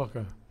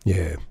 Soccer.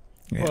 Yeah.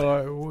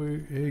 Well,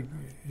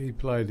 he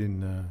played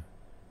in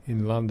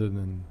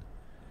London,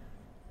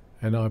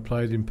 and I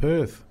played in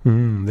Perth.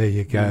 There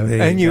you go.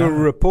 And you were a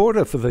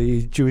reporter for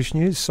the Jewish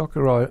News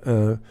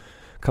soccer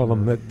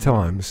column at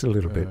times, a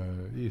little bit.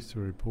 Used to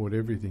report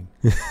everything.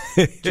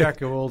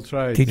 Jack of all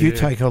trades. Did you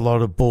take a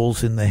lot of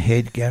balls in the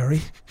head,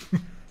 Gary?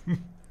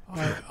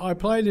 I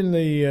played in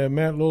the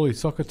Mount Lawley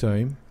soccer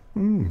team,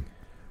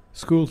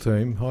 school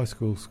team, high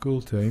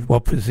school team.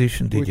 What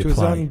position did you play? Which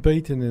was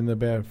unbeaten in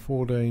about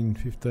 14,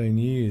 15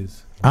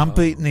 years.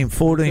 Unbeaten in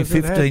 14,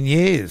 15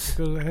 years?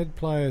 Because it had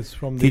players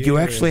from the Did you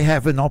area. actually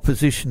have an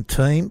opposition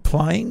team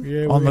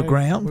playing on the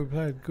ground? We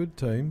played good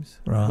teams.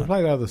 Right. We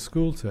played other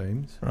school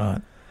teams.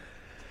 Right.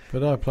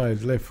 But I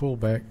played left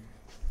fullback.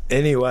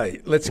 Anyway,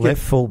 let's get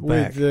left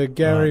fullback with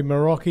Gary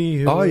Marocchi,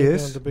 who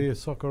went on to be a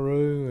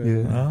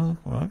Socceroo. Oh,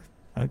 right.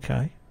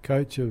 Okay.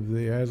 Coach of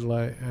the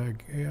Adelaide. I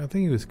think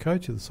he was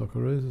coach of the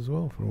Socceroos as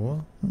well for a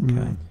while.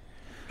 Okay.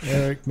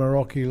 Eric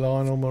Marocchi,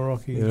 Lionel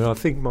Marocchi. Yeah, I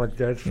think my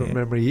dad, from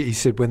memory, he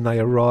said when they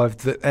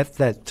arrived that at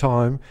that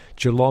time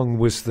Geelong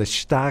was the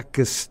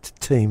starkest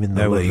team in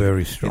the league. They were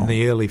very strong in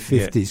the early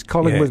 50s.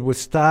 Collingwood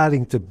was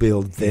starting to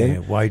build then.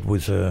 Yeah, Wade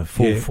was a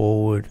full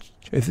forward.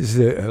 This is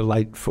a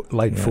late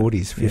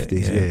 40s,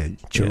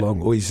 50s.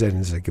 Geelong always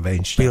ends a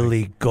Gavanstein.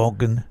 Billy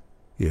Goggin.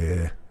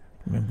 Yeah.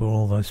 Remember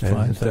all those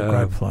players? They were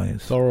great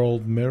players.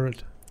 Thorold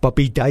Merritt.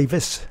 Bobby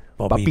Davis.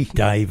 Bobby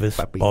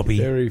Davis. Bobby.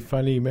 Very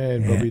funny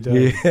man, Bobby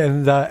Davis. Yeah,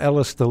 and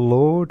Alistair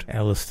Lord.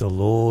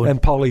 And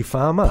Polly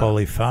Farmer.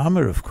 Polly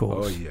Farmer, of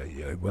course. Oh,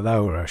 yeah. Well, they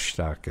were a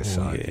starker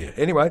side. Yeah.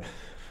 Anyway,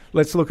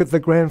 let's look at the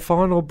grand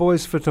final,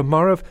 boys, for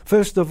tomorrow.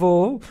 First of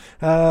all,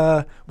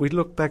 we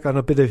look back on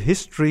a bit of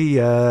history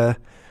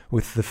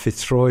with the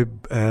Fitzroy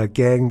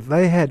gang.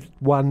 They had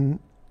won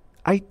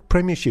 8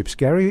 premierships,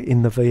 Gary,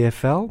 in the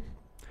VFL.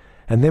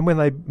 And then when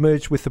they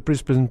merged with the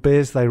Brisbane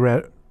Bears, they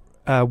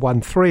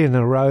won 3 in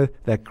a row,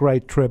 that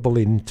great treble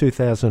in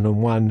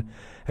 2001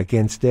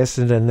 against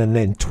Essendon, and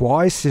then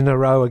twice in a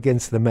row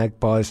against the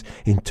Magpies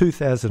in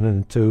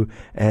 2002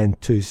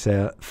 and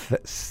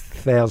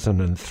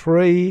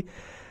 2003.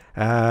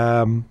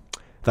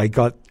 They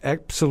got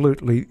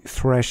absolutely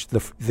thrashed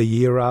the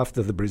year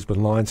after the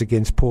Brisbane Lions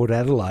against Port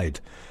Adelaide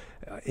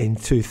in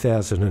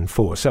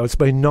 2004. So it's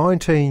been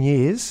 19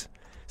 years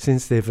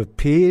since they've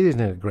appeared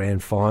in a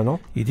grand final.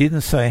 You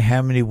didn't say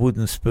how many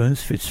wooden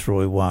spoons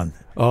Fitzroy won.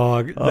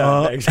 No,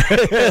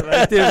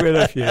 they did win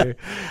a few.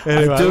 Anyway,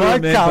 I do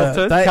remember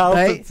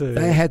Carlton too.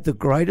 They had the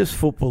greatest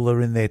footballer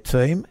in their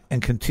team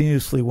and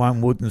continuously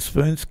won wooden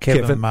spoons,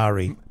 Kevin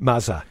Murray.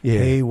 Muzzer,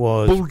 yeah. He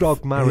was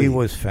Bulldog Murray. He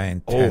was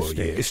fantastic.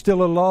 Oh, yeah. He's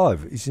still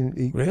alive.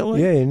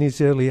 Really? Yeah, in his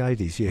early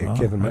 80s,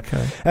 Kevin Murray.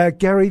 Okay.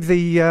 Gary,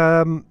 the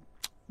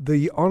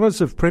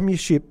honours of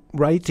premiership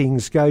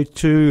ratings go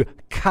to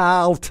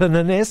Carlton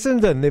and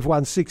Essendon. They've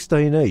won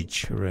 16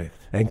 each. Correct.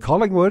 And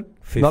Collingwood,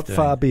 15. Not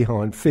far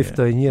behind,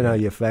 15. You know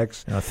your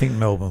facts. And I think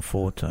Melbourne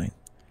 14.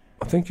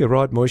 I think you're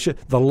right, Moisha.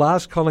 The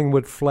last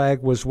Collingwood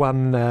flag was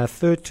won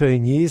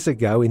 13 years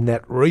ago in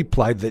that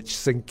replay that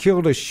St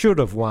Kilda should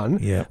have won.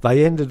 Yeah.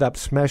 They ended up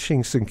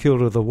smashing St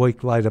Kilda the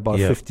week later by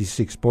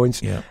 56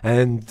 points. Yeah.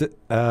 And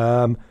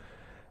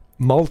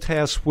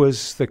Malthouse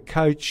was the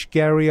coach,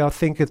 Gary, I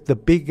think at the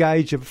big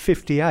age of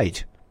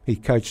 58. He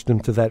coached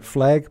them to that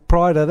flag.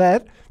 Prior to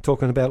that,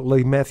 talking about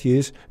Lee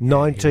Matthews,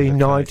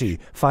 1990,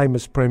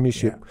 famous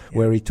premiership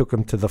where he took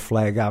them to the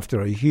flag after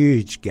a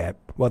huge gap,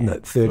 wasn't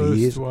it? 30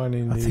 years.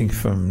 I think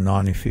from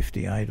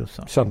 1958 or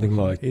something. Something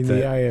like in that.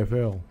 the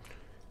AFL.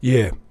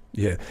 Yeah.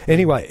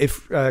 Anyway,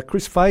 if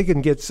Chris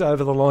Fagan gets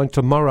over the line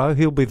tomorrow,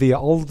 he'll be the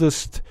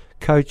oldest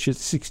coach at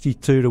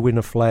 62 to win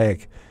a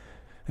flag.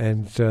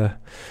 And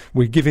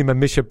we give him a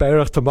Misha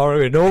Barrach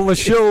tomorrow in all the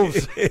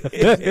shelves.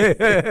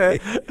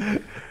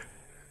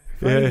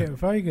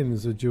 Fagan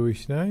is a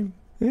Jewish name.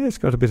 Yeah, it's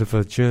got a bit of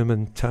a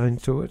German tone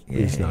to it. Yeah,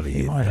 He's not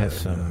he might have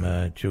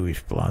some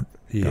Jewish blood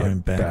going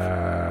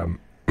back.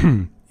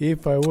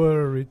 If I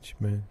were a rich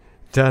man.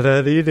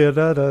 Talking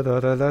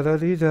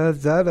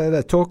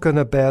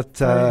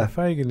about...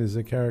 Fagan is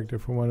a character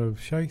from one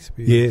of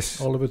Shakespeare's.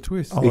 Yes. Oliver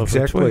Twist.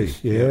 Exactly,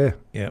 yeah.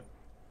 Yep.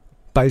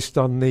 Based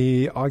on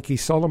the Ike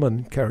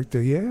Solomon character,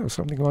 or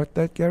something like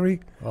that,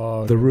 Gary?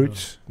 Oh, the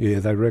Roots? Yeah,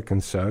 they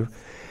reckon so.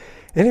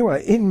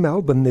 Anyway, in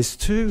Melbourne, there's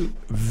two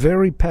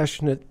very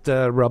passionate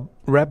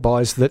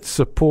rabbis that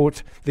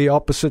support the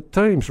opposite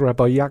teams.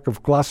 Rabbi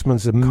Yaakov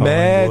Glassman's a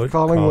mad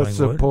Collingwood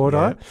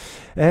supporter.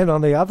 Yeah. And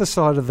on the other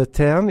side of the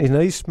town, in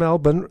East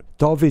Melbourne,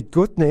 David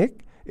Gutnick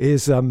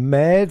is a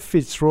mad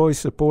Fitzroy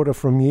supporter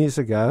from years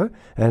ago,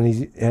 and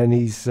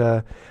he's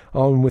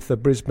on with the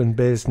Brisbane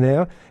Bears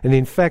now. And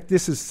in fact,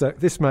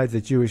 this made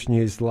the Jewish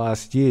News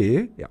last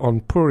year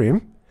on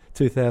Purim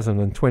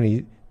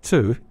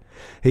 2022.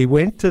 He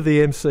went to the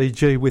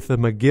MCG with the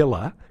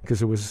Megillah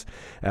because it was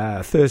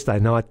a Thursday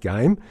night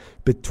game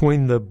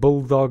between the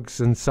Bulldogs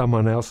and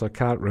someone else, I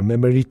can't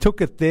remember. He took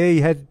it there.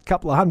 He had a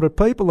couple of hundred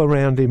people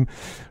around him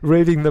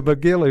reading the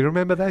Megillah. You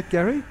remember that,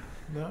 Gary?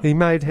 No. He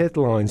made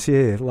headlines,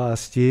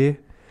 last year.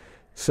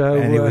 So,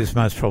 and he was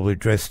most probably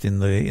dressed in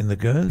the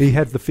girls. He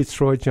had the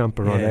Fitzroy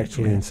jumper on,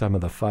 in some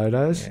of the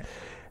photos.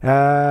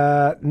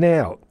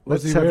 Now,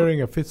 was he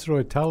wearing a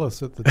Fitzroy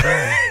tallis at the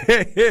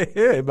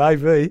time?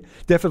 Maybe.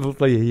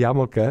 Definitely a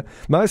yarmulke.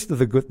 Most of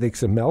the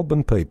Gutnicks are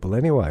Melbourne people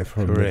anyway,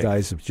 from the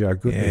days of Joe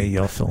Gutnick.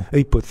 Yeah, Yossel.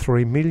 He put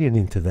 $3 million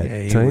into that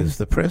team. He was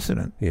the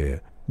president. Yeah.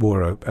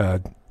 Wore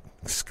a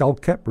skull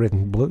cap, red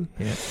and blue.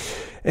 Yeah.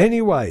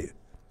 Anyway,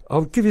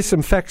 I'll give you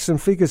some facts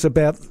and figures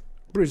about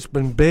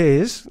Brisbane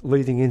Bears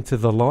leading into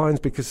the Lions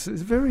because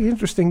it's a very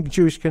interesting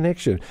Jewish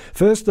connection.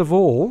 First of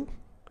all,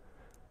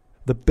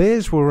 the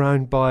Bears were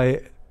owned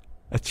by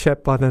a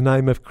chap by the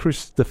name of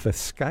Christopher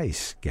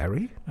Skase,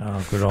 Gary.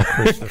 Oh, good old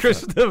Christopher.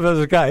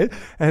 Christopher Skase.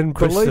 And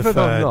believe it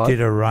or not, did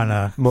a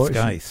runner,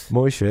 Skase.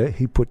 Moshe,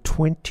 he put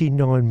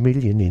 $29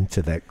 million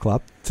into that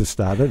club to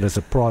start it as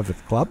a private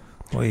club.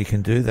 Well, you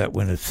can do that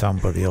when it's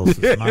somebody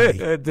else's money.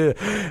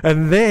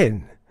 And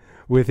then,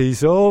 with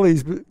all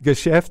his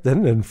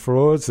geschäften and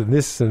frauds and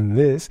this,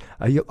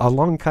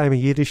 along came a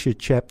Yiddish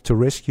chap to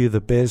rescue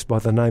the Bears by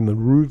the name of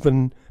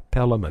Reuben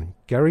Pellerman.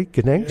 Gary,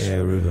 connects? Yeah,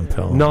 Reuben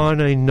Pellerman.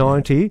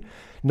 1990,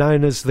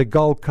 known as the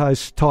Gold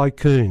Coast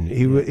Tycoon.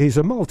 He's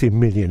a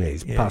multi-millionaire.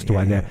 He's passed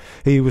away now.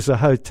 He was a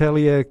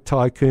hotelier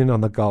tycoon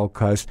on the Gold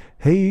Coast.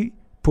 He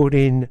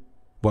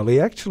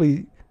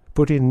actually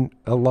put in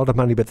a lot of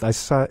money, but they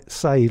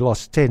say he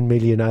lost $10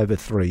 million over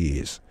 3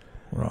 years.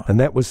 Right. And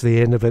that was the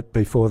end of it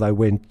before they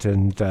went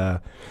into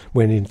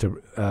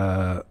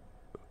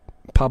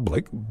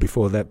public,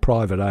 before that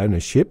private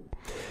ownership.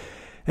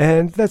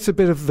 And that's a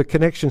bit of the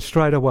connection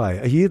straight away.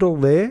 A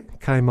Yidel there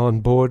came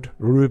on board,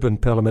 Reuben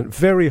Pellerman,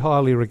 very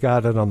highly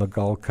regarded on the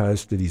Gold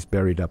Coast, that he's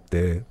buried up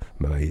there.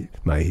 May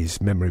his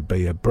memory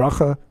be a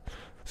bracha,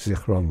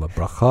 zichron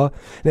lebracha.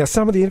 Now,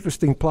 some of the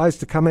interesting players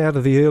to come out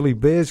of the early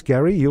Bears,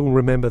 Gary, you'll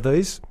remember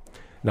these.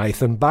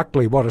 Nathan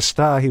Buckley, what a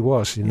star he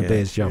was in the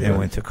Bears jumper. Yeah,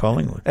 went to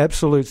Collingwood.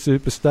 Absolute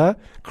superstar.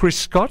 Chris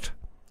Scott.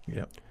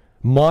 Yep.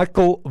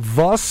 Michael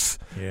Voss.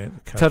 Yeah,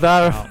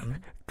 Tadar.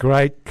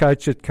 Great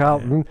coach at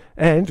Carlton. Yeah.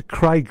 And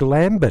Craig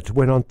Lambert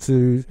went on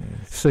to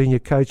senior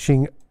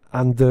coaching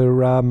under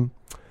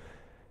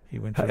he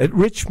went to at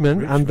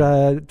Richmond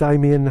under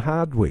Damien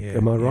Hardwick.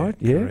 Am I right?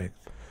 Yeah. Correct.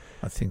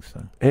 I think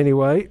so.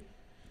 Anyway,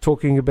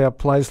 talking about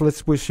players,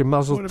 let's wish you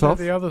muzzle top. What about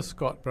the other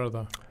Scott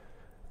brother?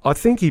 I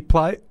think he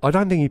played. I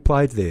don't think he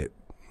played there.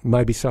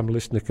 Maybe some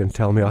listener can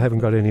tell me. I haven't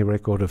got any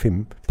record of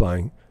him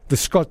playing. The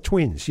Scott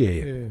twins,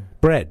 yeah.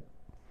 Brad.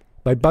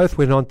 They both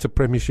went on to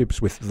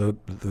premierships with the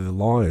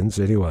Lions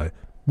anyway.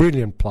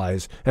 Brilliant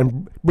players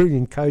and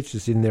brilliant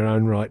coaches in their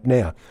own right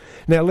now.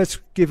 Now let's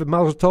give a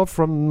muzzle top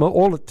from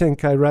all at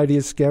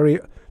TenKradius, Gary,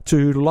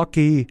 to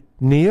Lockie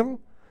Neal,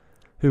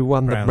 who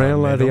won the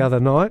Brownlow the other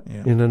night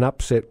in an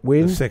upset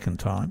win. The second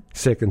time.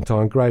 Second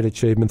time, great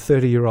achievement.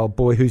 30-year-old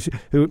boy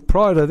who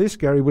prior to this,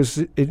 Gary,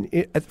 was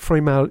at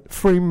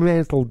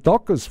Fremantle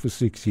Dockers for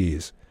 6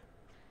 years.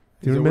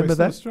 Do you remember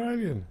that?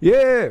 Australian.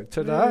 Yeah,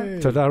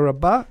 Tada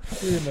Rabah.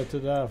 Give him a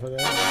tada for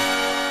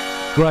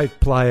that. Great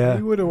player.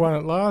 He would have won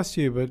it last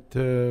year, but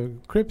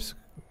Cripps.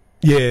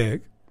 Yeah,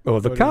 or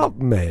the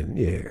Carlton man.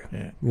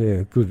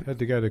 Yeah, good. Had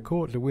to go to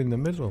court to win the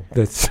medal.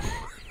 That's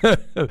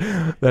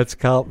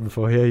Carlton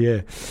for you,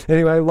 yeah.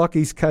 Anyway,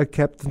 Lockie's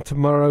co-captain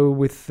tomorrow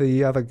with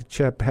the other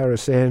chap,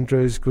 Harris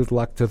Andrews. Good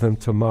luck to them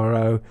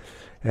tomorrow.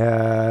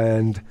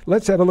 And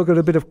let's have a look at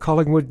a bit of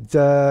Collingwood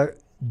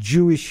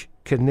Jewish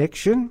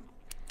connection.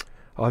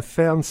 I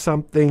found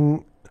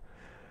something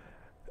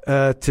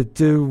to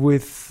do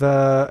with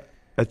a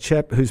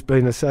chap who's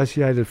been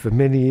associated for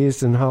many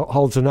years and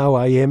holds an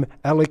OAM,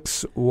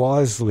 Alex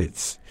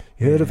Weislitz.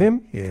 You heard of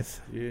him?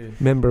 Yes.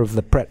 Member of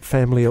the Pratt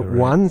family at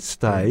one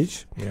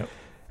stage. Yep.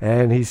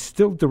 And he's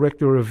still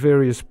director of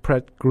various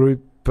Pratt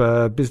Group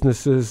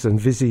businesses and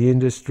Visy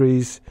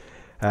Industries.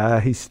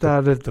 He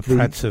started the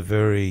Pratts are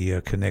very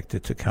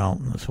connected to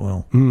Carlton as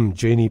well.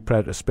 Jeannie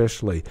Pratt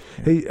especially.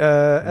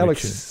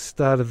 Alex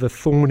started the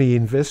Thorney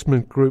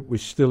Investment Group,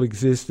 which still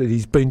exists.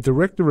 He's been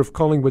director of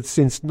Collingwood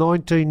since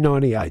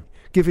 1998.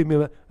 Give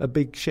him a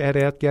big shout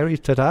out, Gary,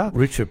 ta-da.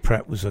 Richard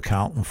Pratt was a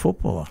Carlton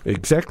footballer.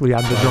 Exactly,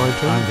 under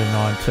 19. Under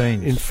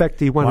 19. In fact,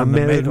 he won a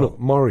medal.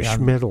 Morris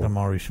Medal. The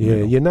Morris Medal.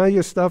 Yeah, you know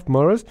your stuff,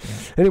 Morris.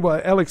 Yeah.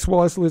 Anyway, Alex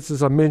Weislitz,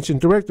 as I mentioned,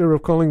 director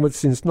of Collingwood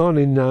since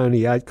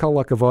 1998,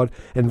 Kolakavod,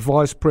 and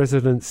vice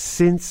president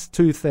since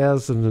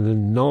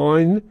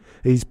 2009.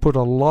 He's put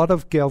a lot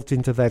of gelt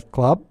into that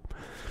club.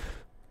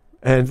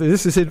 And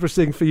this is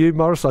interesting for you,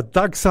 Morris. I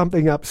dug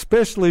something up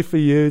specially for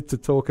you to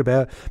talk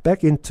about.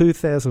 Back in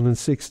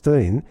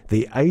 2016,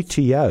 the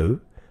ATO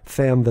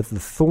found that the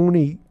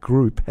Thorney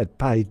Group had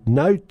paid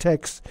no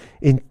tax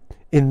in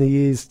the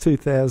years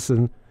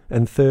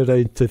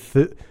 2013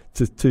 to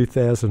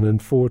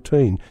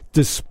 2014,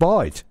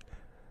 despite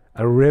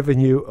a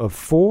revenue of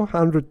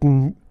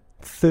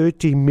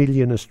 430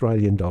 million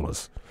Australian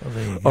dollars.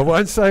 I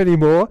won't say any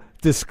more,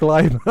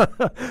 disclaimer,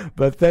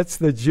 but that's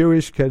the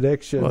Jewish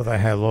connection. Well, they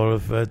had a lot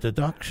of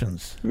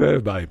deductions.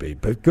 Maybe,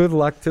 but good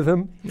luck to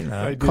them. You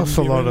know, it costs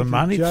a lot of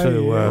money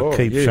to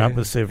keep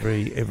Shabbos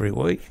every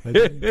week. They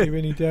didn't give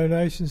any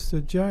donations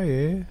to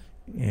J-Air.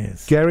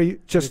 Yes.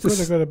 Gary, just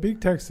they've got a big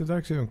tax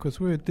deduction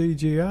because we're at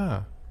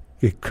DGR.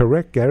 Yeah,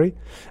 correct, Gary.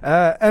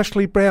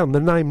 Ashley Brown,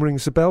 the name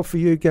rings a bell for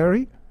you,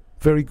 Gary.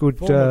 Very good.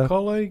 Former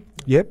colleague.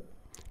 Yep.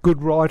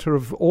 Good writer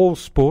of all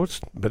sports,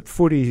 but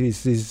footy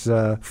is his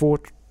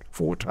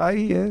forte,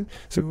 yeah.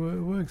 So he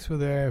works for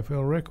the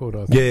AFL Record,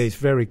 I think. Yeah, he's a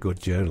very good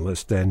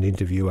journalist and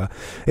interviewer.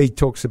 He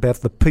talks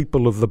about the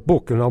people of the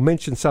book, and I'll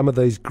mention some of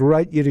these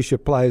great Yiddish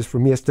players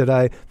from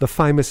yesterday. The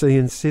famous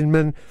Ian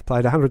Sinman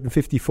played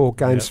 154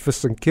 games for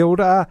St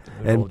Kilda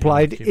and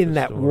played in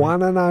that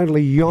one and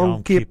only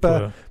Yom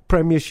Kippur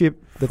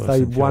Premiership that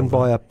they won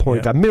by a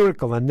point. A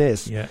miracle, a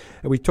nest. Yeah.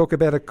 And we talk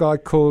about a guy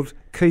called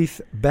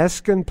Keith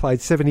Baskin, played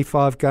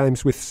 75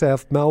 games with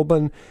South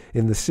Melbourne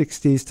in the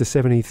 60s to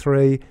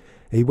 73.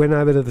 He went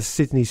over to the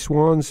Sydney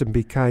Swans and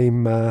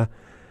became a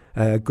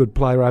good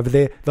player over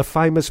there. The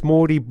famous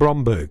Morty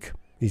Bromberg.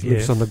 He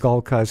lives on the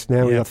Gold Coast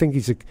now. I think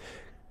he's a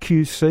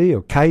QC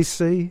or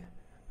KC.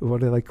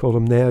 What do they call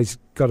him now? He's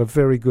got a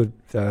very good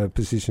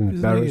position.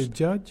 Isn't he a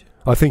judge?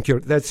 I think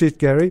that's it,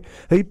 Gary.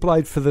 He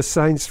played for the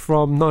Saints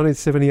from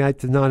 1978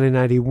 to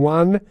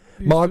 1981.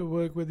 He used to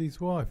work with his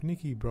wife,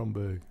 Nikki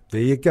Bromberg.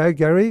 There you go,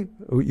 Gary.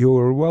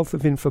 You're a wealth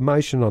of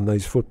information on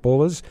these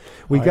footballers.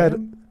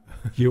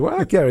 You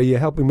are, Gary. You're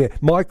helping me.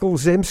 Michael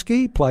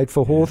Zemsky played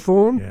for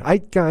Hawthorn,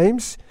 8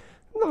 games.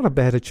 Not a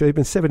bad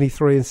achievement,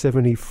 73 and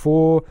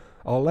 74.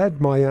 I'll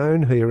add my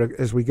own here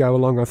as we go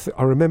along.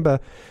 I remember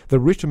the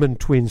Ritterman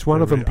twins.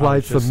 One of them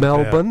played for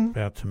Melbourne.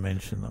 About to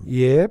mention them.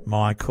 Yeah.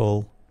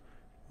 Michael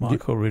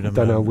Ritterman.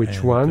 Don't know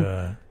which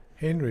one.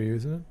 Henry,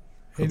 isn't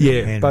it?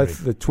 Henry.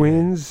 Both the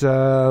twins.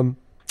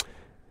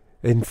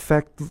 In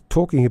fact,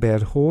 talking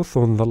about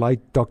Hawthorn, the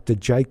late Dr.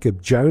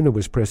 Jacob Jonah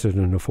was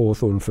president of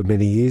Hawthorn for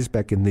many years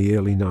back in the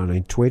early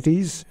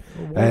 1920s.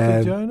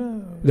 Walter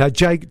Jonah? No,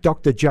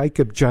 Dr.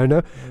 Jacob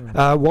Jonah.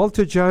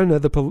 Walter Jonah,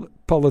 the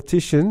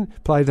politician,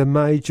 played a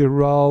major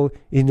role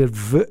in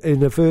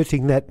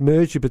averting that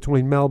merger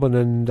between Melbourne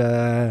and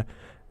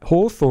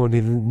Hawthorn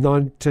in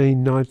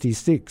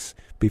 1996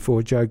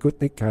 before Joe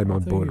Gutnick came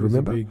on board,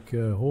 remember? He was a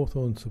big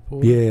Hawthorn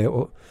supporter.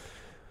 Yeah,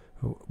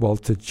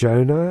 Walter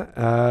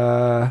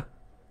Jonah.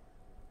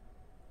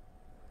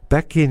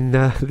 Back in,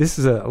 this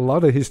is a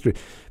lot of history,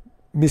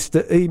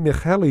 Mr. E.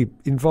 Micheli,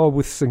 involved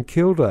with St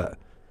Kilda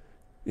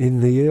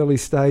in the early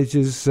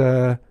stages.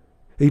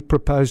 He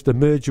proposed a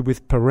merger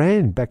with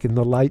Paran back in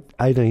the late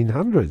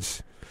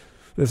 1800s.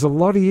 There's a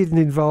lot of hidden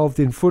involved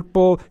in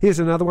football. Here's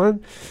another one.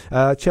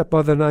 A chap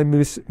by the name of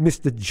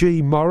Mr.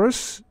 G.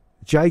 Morris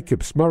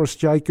Jacobs,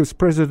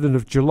 president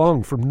of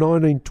Geelong from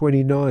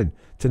 1929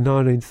 to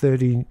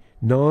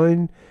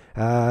 1939.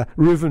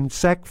 Reuven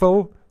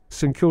Sackville,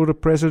 St Kilda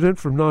president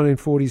from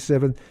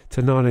 1947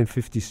 to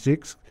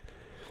 1956.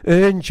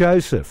 Ern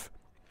Joseph,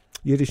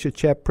 Yiddish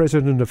chap,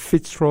 president of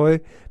Fitzroy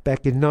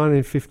back in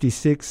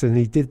 1956, and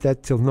he did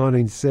that till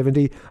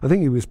 1970. I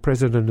think he was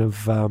president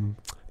of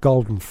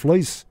Golden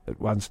Fleece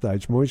at one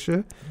stage,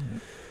 Moishe.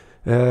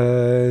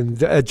 And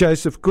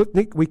Joseph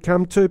Gutnick, we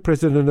come to,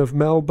 president of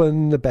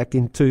Melbourne back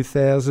in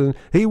 2000.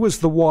 He was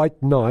the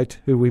White Knight,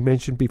 who we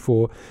mentioned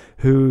before,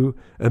 who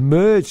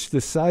emerged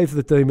to save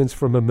the Demons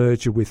from a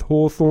merger with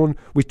Hawthorn.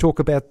 We talk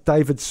about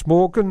David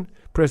Smorgon,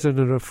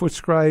 president of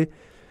Footscray,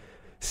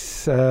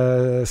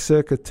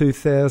 circa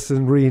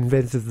 2000,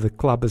 reinvented the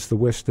club as the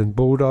Western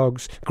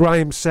Bulldogs.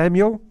 Graham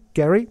Samuel,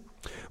 Gary,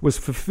 was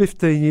for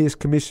 15 years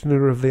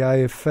commissioner of the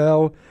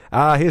AFL.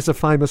 Here's a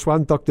famous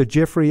one, Dr.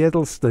 Jeffrey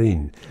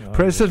Edelstein,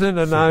 president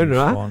and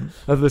owner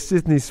of the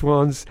Sydney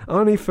Swans.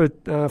 Only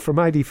from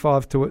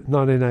 85 to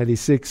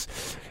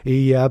 1986,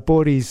 he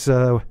bought his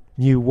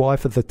new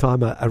wife at the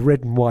time a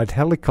red and white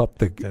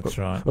helicopter. That's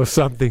right. Or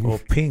something. Or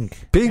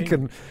pink. Pink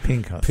and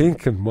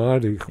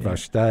mighty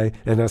day.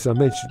 And as I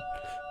mentioned,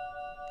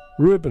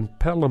 Ruben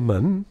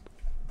Pellerman,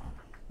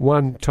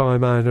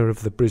 one-time owner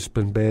of the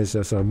Brisbane Bears,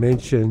 as I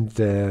mentioned.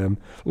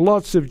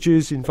 Lots of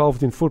Jews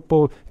involved in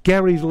football.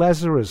 Gary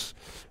Lazarus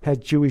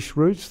had Jewish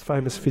roots,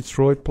 famous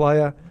Fitzroy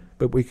player,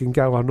 but we can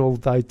go on all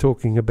day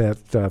talking about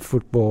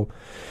football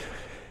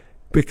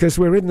because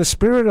we're in the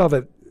spirit of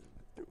it.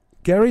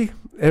 Gary,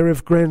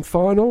 Erev Grand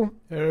Final.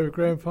 Erev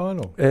Grand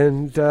Final.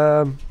 And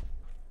who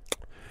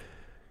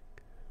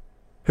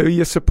are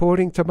you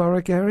supporting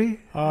tomorrow, Gary?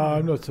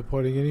 I'm not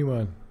supporting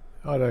anyone.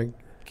 I don't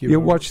give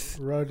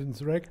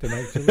rodents rectum,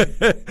 actually.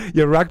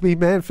 You're a rugby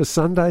man for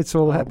Sunday. It's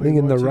all happening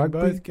in the rugby.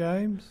 Both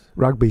games.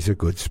 Rugby's a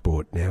good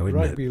sport now, isn't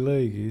Rugby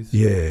league is.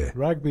 Yeah.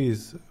 Rugby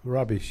is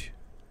rubbish.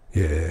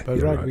 Yeah.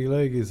 But rugby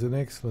league is an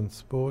excellent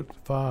sport.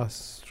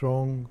 Fast,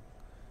 strong,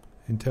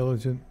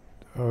 intelligent.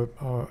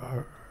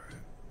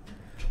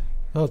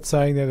 Not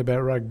saying that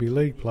about rugby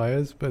league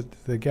players, but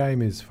the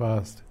game is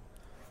fast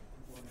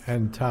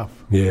and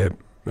tough. Yeah.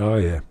 Oh,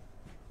 yeah.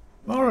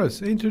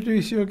 Morris,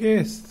 introduce your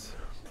guests.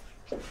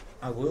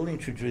 I will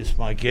introduce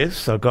my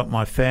guests. I've got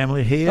my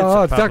family here.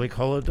 It's a public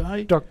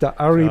holiday. Dr.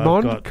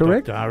 Arimon,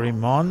 correct? Dr.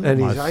 Arimon, and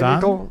my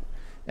son,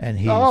 and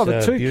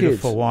his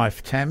beautiful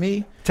wife,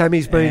 Tammy.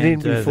 Tammy's been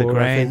in before. The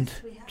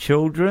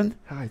grandchildren,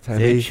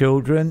 their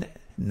children,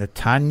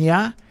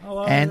 Natanya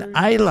and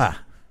Ayla.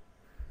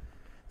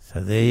 So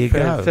there you go.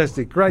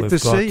 Fantastic. Great to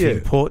see you. We've got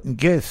important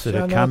guests that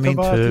are coming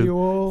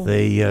to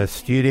the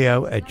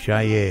studio at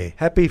JAir.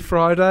 Happy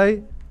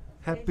Friday.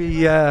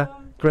 Happy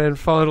Grand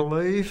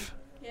Final Eve.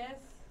 Yes.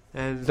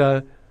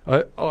 And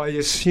I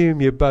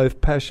assume you're both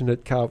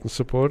passionate Carlton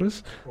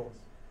supporters.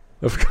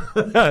 Of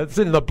course. It's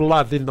in the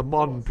blood, in the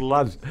Mon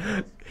blood.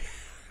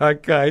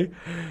 Okay.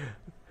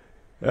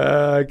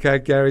 Okay,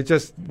 Gary.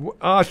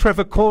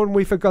 Trevor Korn,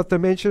 we forgot to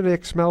mention,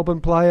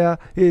 ex-Melbourne player.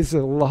 Here's a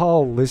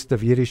whole list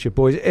of Yiddish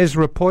boys.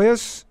 Ezra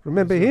Poyas,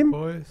 remember him?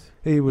 Poyas.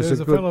 He was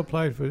There's a fellow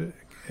played for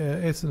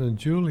Essendon,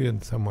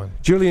 Julian someone.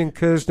 Julian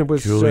Kersner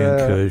was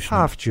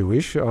half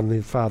Jewish on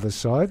the father's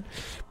side.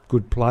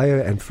 Good player,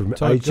 and from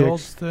Ajax.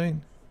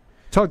 Goldstein.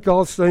 Todd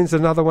Goldstein's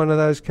another one of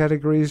those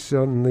categories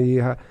on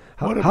the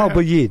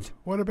Halber Yid.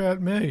 What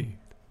about me?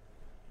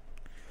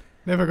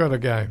 Never got a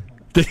game.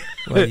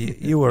 Well,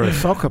 you were a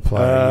soccer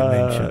player, you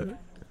mentioned.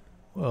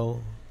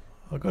 Well,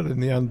 I got in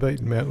the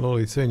unbeaten Mount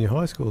Lawley senior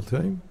high school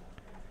team.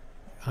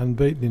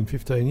 Unbeaten in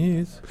 15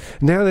 years.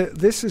 Now,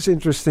 this is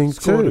interesting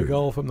Scored too. A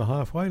goal from the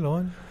halfway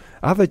line.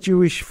 Other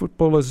Jewish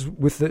footballers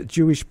with the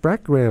Jewish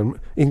background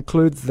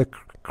include the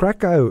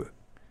Krakow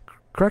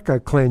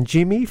clan,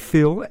 Jimmy,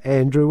 Phil,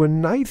 Andrew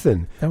and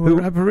Nathan. They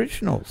were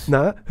Aboriginals.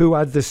 No, who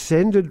are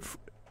descended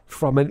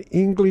from an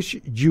English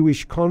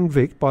Jewish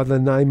convict by the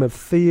name of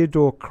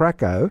Theodore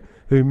Krakow,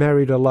 who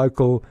married a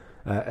local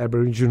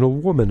Aboriginal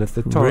woman at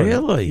the time.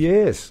 Really?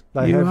 Yes.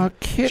 You are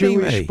kidding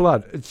Jewish me.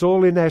 blood. It's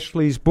all in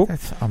Ashley's book.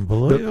 That's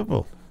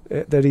unbelievable.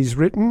 That he's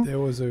written. There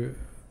was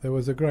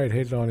a great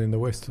headline in the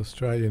West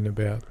Australian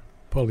about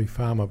Polly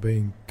Farmer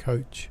being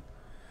coach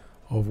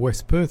of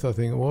West Perth, I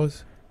think it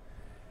was,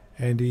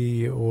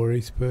 or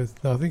East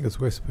Perth. No, I think it's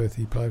West Perth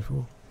he played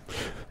for.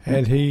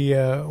 And he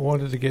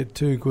wanted to get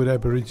two good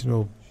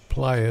Aboriginal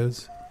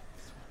players,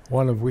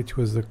 one of which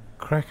was the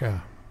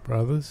Cracker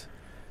brothers.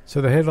 So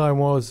the headline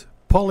was,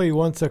 Polly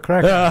wants a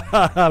cracker.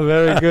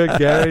 Very good,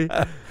 Gary.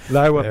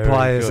 They were Very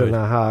players good. and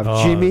a half.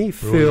 Oh, Jimmy, brilliant,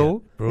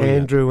 Phil, brilliant.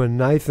 Andrew and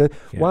Nathan.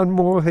 Yeah. One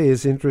more here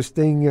is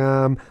interesting.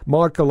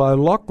 Michael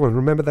O'Loughlin,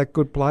 remember that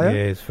good player?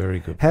 Yes, very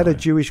good Had player. a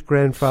Jewish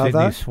grandfather.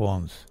 Sydney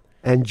Swans.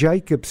 And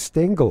Jacob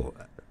Stengel,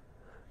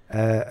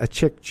 a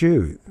Czech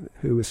Jew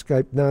who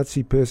escaped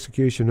Nazi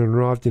persecution and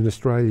arrived in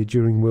Australia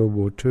during World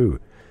War II.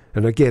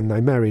 And again,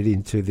 they married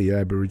into the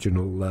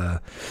Aboriginal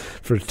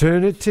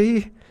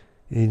fraternity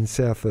in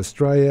South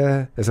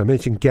Australia. As I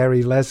mentioned,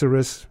 Gary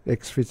Lazarus,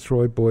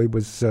 ex-Fitzroy boy,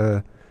 was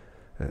had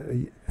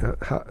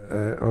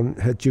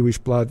Jewish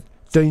blood.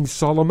 Dean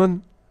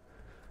Solomon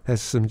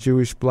has some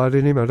Jewish blood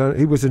in him.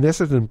 He was an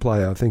Essendon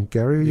player, I think,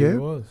 Gary. Yeah, Yeah, he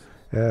was.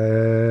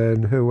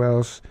 And who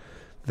else?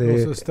 He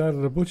also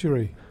started a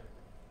butchery.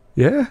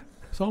 Yeah?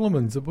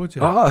 Solomon's a butcher.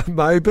 Oh,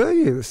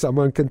 maybe.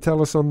 Someone can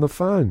tell us on the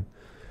phone.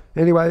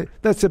 Anyway,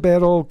 that's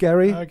about all,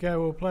 Gary. Okay,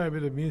 we'll play a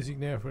bit of music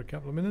now for a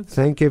couple of minutes.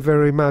 Thank you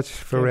very much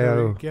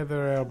for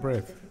Gather our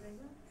breath.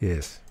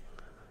 Yes.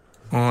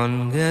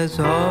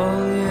 Ungesäuert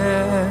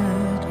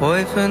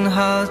Häufen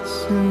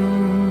Herzen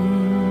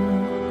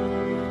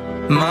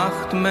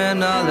macht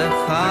man alle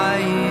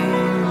Chaim.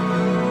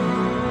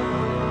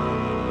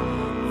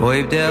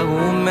 Ob der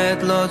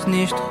Rumet los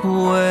nicht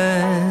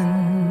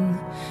ruhen,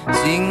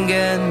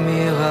 singen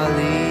mir ein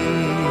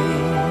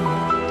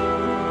Lied.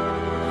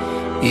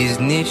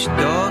 ist nicht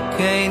da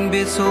kein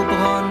bisschen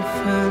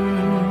Brandfen.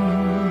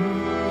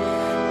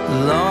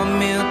 Lass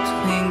mir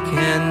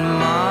trinken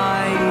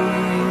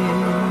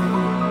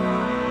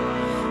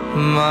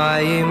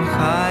Mayim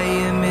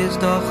Chayim ist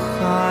doch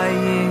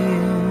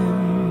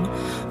Chayim,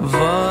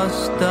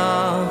 was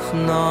darf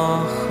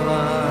noch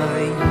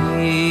Chayim?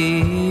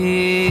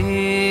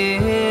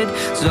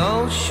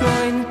 Soll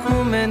schon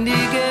kommen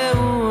die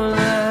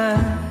Geule,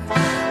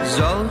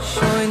 soll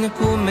schon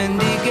kommen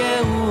die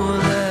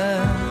Geule,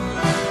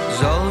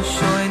 soll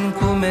schon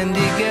kommen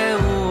die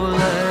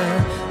Geule,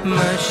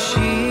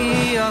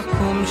 Mashiach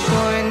kommt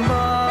schon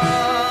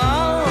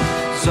bald,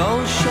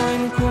 soll schon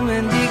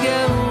kommen die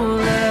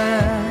Geule,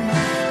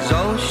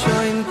 soll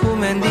schon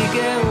kommen die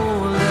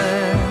Geule,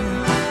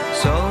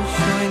 soll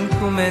schon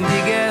kommen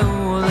die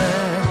Geule,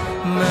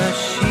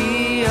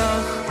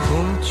 Mashiach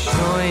kommt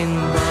schon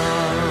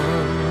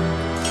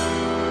bald.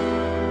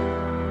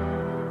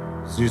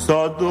 Sie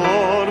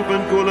sador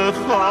ben kule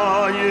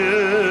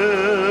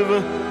chayev,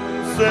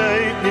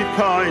 seid nicht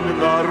kein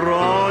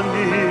Aranim,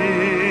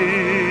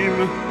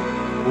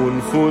 und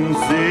von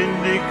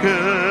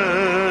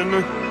Sindiken,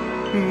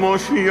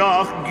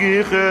 Moschiach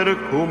gicher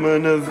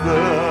kommen wird.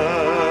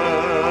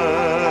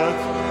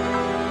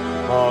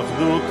 Ach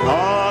du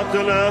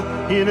Tatele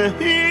in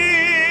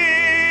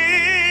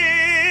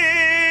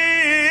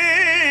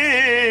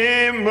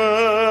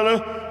Himmel,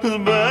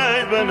 bei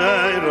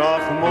Benei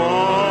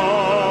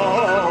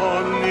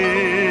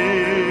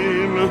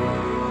Rachmanim.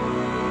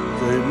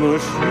 Der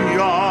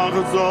Moschiach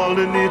soll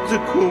nicht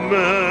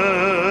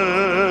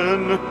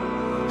kommen,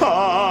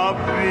 a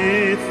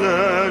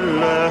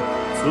bissele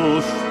zu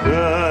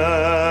spät.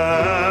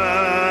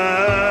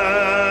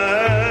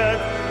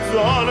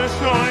 Soll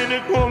scheine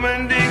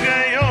kommen die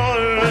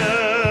Gejolle,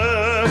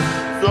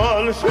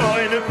 soll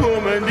scheine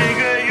kommen die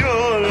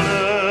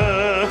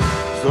Gejolle,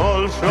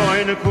 soll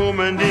scheine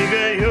kommen die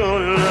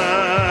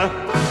Gejolle,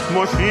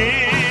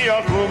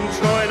 Moschiach kommt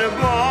scheine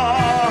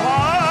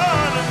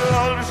bald,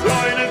 soll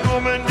scheine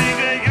kommen die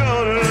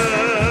Gejolle,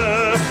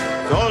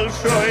 soll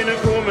scheine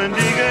kommen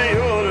die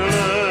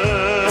Gejolle,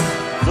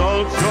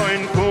 soll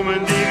scheine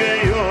kommen die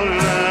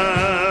Gejolle,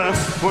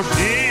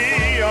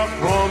 Moschiach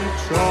kommt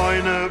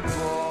scheine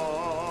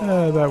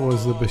bald. That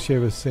was the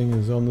Besheva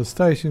Singers on the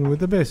station with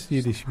the best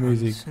Yiddish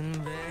music.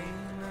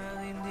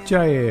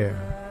 J-Air,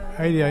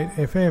 88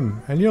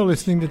 FM. And you're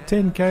listening to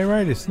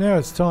TenKradius. Now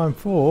it's time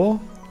for...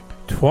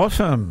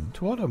 Twat'em.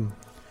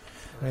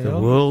 The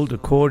world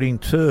according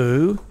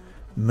to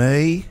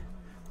me,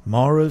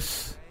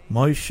 Morris,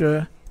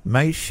 Moshe,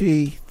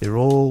 Maishi. They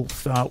all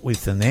start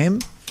with an M.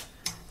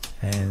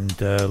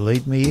 And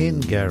lead me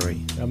in,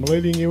 Gary. I'm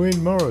leading you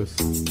in, Morris.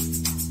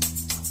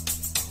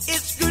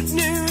 It's Good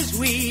News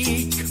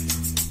Week.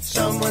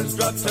 Someone's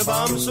dropped a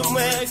bomb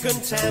somewhere,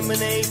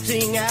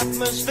 contaminating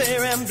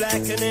atmosphere and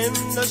blackening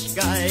the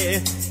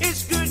sky.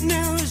 It's Good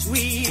News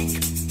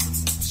Week.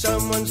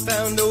 Someone's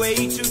found a way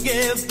to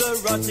give the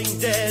rotting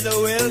dead a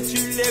will to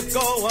live,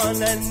 go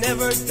on and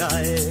never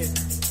die.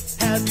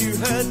 Have you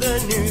heard the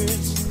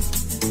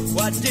news?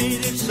 What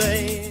did it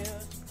say?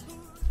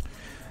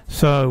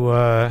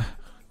 So,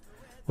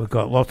 we've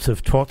got lots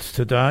of twats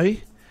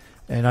today,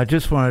 and I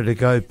just wanted to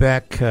go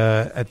back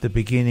at the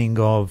beginning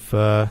of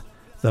the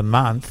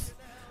month,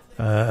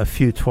 a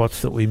few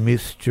twats that we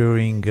missed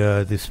during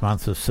this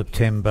month of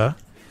September.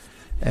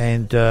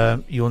 And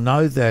you'll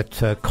know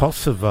that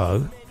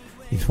Kosovo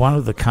is one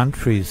of the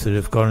countries that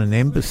have got an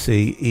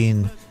embassy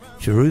in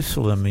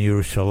Jerusalem,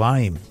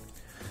 Yerushalayim.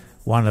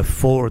 One of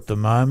 4 at the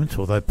moment,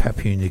 although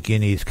Papua New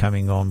Guinea is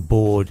coming on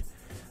board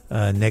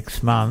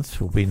next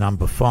month, will be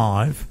number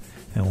 5.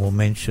 And we'll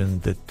mention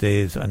that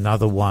there's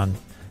another one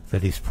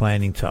that is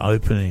planning to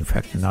open, in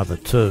fact another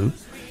 2.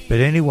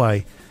 But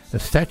anyway, a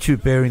statue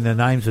bearing the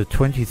names of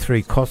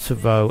 23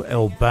 Kosovo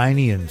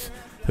Albanians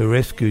who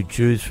rescued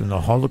Jews from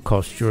the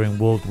Holocaust during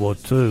World War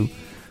II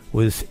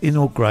was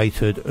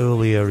inaugurated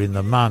earlier in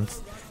the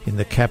month in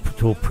the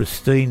capital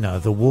Pristina.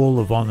 The Wall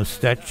of Honour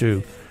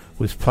statue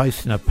was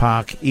placed in a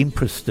park in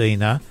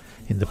Pristina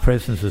in the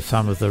presence of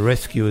some of the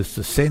rescuers'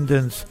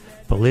 descendants,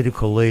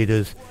 political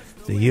leaders,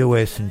 the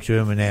US and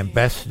German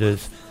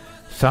ambassadors.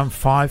 Some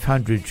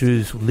 500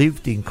 Jews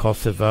lived in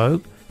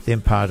Kosovo,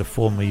 then part of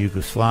former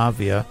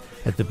Yugoslavia,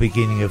 at the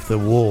beginning of the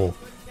war.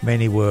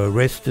 Many were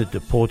arrested,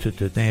 deported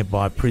to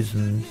nearby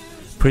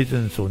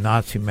prisons or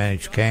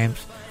Nazi-managed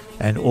camps,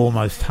 and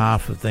almost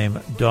half of them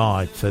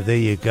died. So there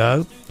you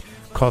go.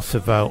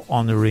 Kosovo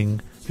honouring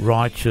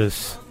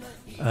righteous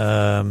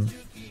Kosovo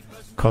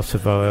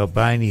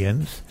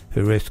Albanians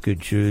who rescued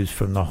Jews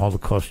from the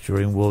Holocaust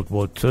during World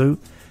War II.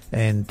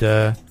 And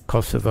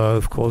Kosovo,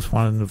 of course,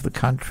 one of the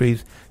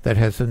countries that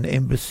has an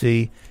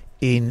embassy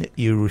in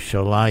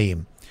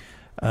Yerushalayim.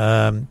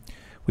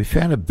 We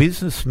found a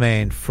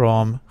businessman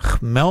from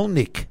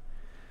Khmelnik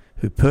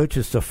who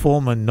purchased a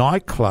former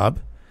nightclub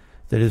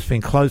that has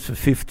been closed for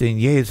 15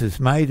 years, has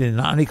made an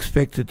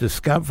unexpected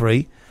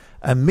discovery,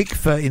 a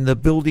mikveh in the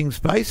building's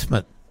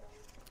basement.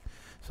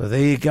 So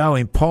there you go,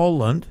 in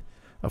Poland,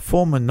 a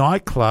former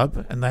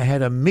nightclub, and they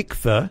had a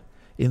mikveh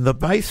in the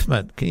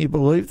basement. Can you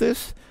believe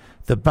this?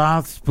 The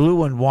bath's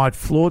blue and white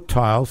floor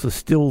tiles are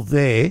still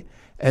there,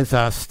 as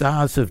are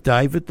Stars of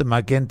David, the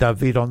Magen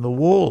David on the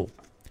wall.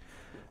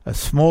 A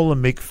smaller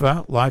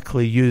mikveh,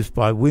 likely used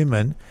by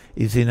women,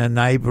 is in a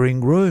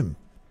neighbouring room.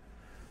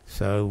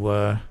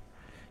 So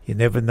you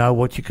never know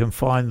what you can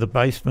find in the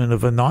basement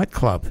of a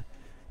nightclub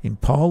in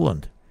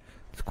Poland.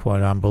 It's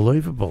quite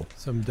unbelievable.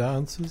 Some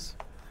dances?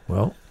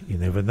 Well, you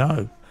never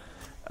know.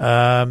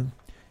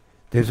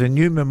 There's a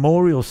new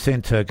memorial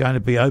centre going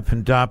to be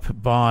opened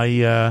up by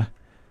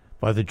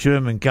the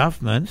German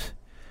government.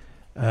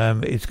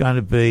 It's going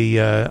to be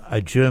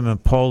a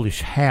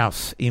German-Polish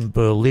house in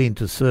Berlin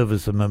to serve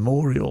as a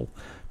memorial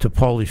to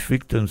Polish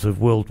victims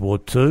of World War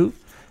II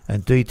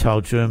and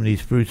detail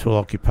Germany's brutal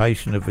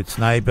occupation of its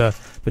neighbour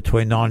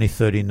between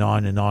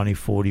 1939 and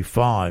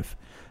 1945.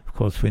 Of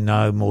course, we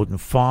know more than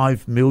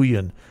 5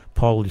 million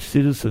Polish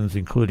citizens,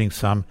 including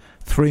some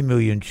 3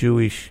 million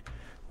Jewish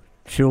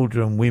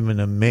children, women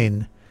and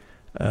men,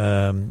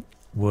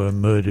 were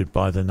murdered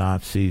by the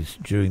Nazis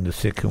during the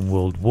Second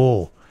World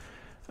War.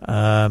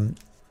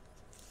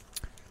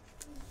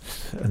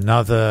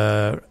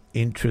 Another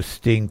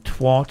interesting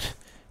twat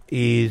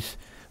is,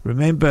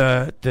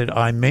 remember that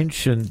I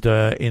mentioned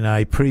in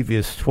a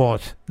previous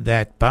twat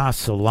that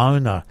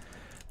Barcelona,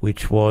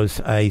 which was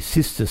a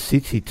sister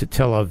city to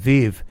Tel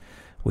Aviv,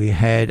 we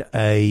had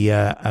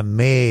a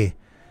mayor,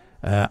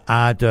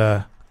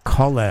 Ada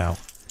Colau.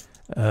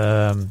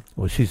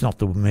 Well, she's not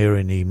the mayor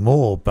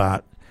anymore,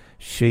 but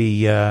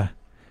she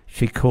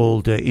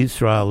called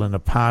Israel an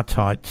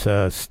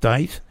apartheid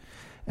state,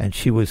 and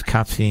she was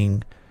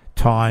cutting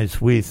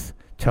ties with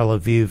Tel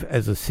Aviv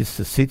as a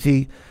sister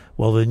city.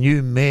 Well, the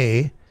new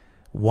mayor,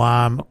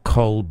 Wam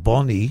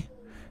Kolboni,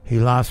 he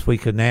last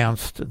week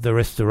announced the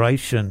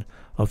restoration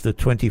of the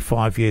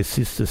 25-year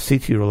sister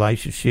city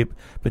relationship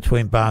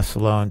between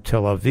Barcelona and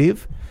Tel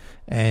Aviv,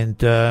 and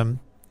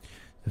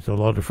there's a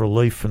lot of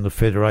relief from the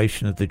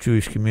Federation of the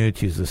Jewish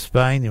Communities of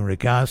Spain in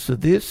regards to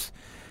this,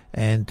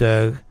 and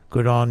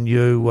good on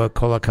you,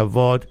 kol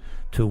hakavod,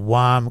 to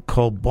Wam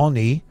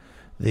Kolboni,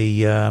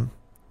 the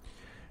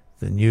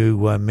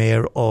new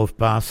mayor of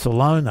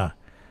Barcelona.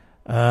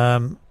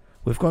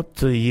 We've got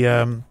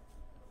the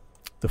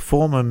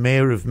former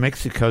mayor of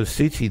Mexico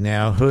City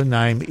now. Her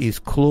name is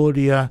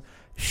Claudia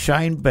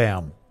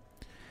Sheinbaum.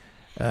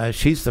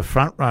 She's the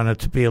front runner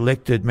to be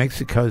elected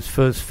Mexico's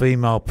first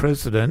female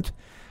president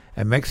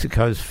and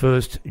Mexico's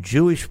first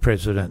Jewish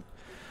president.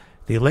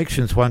 The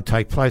elections won't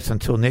take place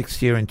until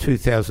next year in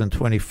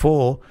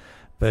 2024,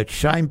 but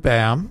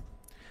Sheinbaum,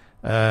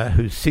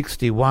 who's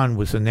 61,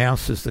 was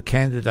announced as the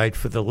candidate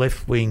for the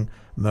left-wing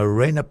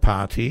Morena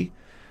party,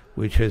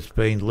 which has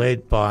been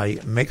led by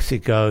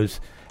Mexico's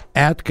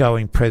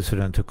outgoing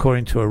president.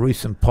 According to a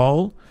recent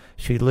poll,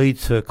 she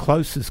leads her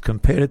closest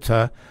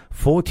competitor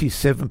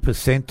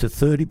 47% to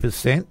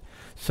 30%.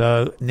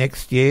 So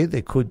next year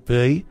there could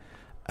be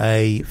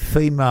a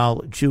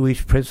female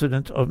Jewish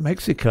president of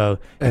Mexico.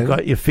 You've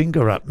got your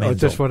finger up, Mendel. I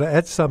just want to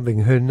add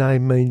something. Her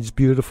name means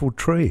beautiful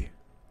tree.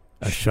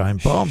 A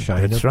Sheinbaum.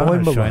 That's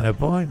right,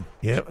 Sheinbaum.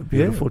 Yeah, a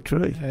beautiful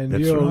tree. And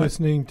That's you're right.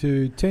 listening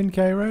to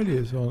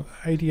TenKradius on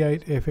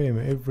 88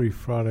 FM every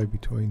Friday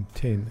between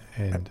 10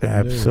 and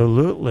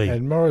Absolutely. noon.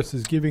 And Morris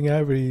is giving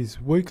over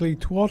his weekly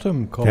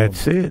Twattum column.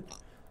 That's it.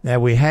 Now,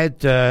 we had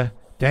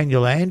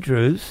Daniel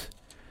Andrews,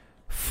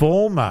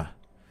 former,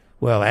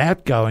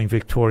 outgoing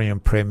Victorian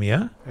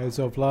Premier. As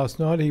of last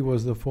night, he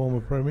was the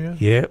former Premier.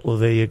 Yeah, well,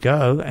 there you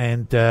go.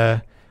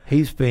 And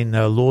he's been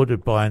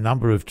lauded by a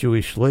number of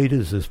Jewish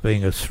leaders as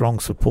being a strong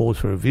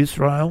supporter of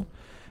Israel,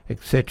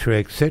 etc.,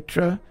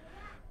 etc.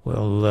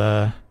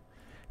 Well,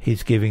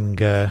 he's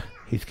giving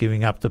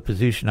up the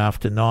position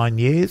after 9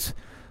 years,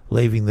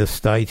 leaving the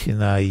state in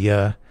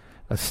a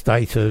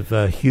state of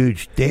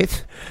huge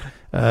debt.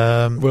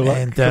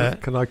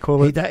 Can I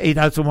call it? He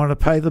doesn't want to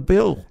pay the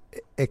bill.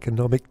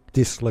 Economic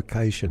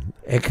dislocation.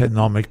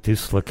 Economic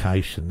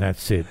dislocation,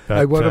 that's it. But,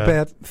 hey, what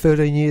about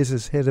 13 years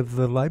as head of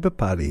the Labor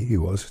Party? He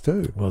was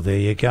too. Well, there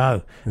you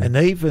go. Yeah. And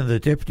even the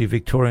Deputy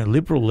Victorian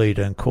Liberal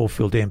leader and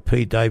Caulfield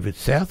MP David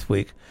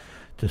Southwick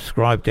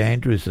described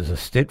Andrews as a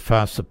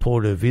steadfast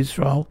supporter of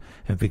Israel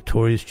and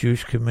Victoria's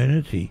Jewish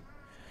community,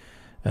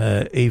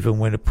 even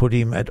when it put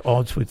him at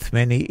odds with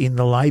many in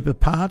the Labor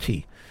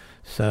Party.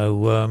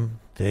 So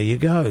there you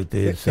go.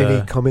 There's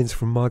any comments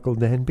from Michael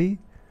Danby?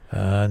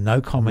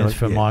 No comments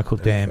from Michael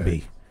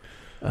Danby.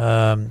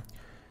 Okay.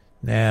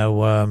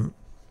 Now,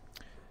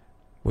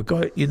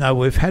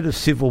 we've had a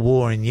civil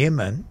war in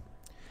Yemen,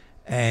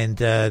 and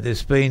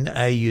there's been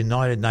a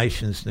United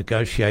Nations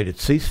negotiated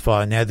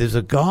ceasefire. Now, there's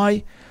a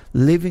guy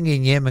living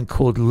in Yemen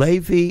called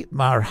Levi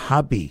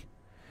Marhabi,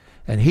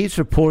 and he's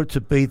reported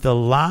to be the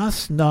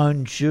last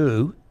known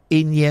Jew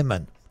in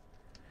Yemen,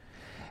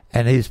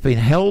 and he's been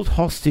held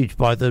hostage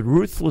by the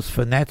ruthless,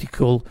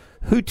 fanatical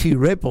Houthi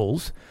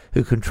rebels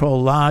who control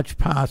large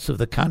parts of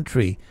the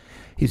country.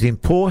 He's in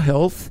poor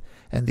health,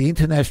 and the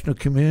international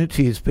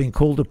community is being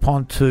called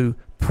upon to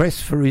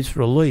pressed for his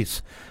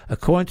release.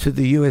 According to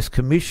the US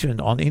Commission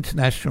on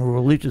International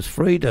Religious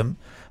Freedom,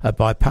 a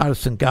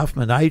bipartisan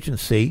government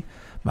agency,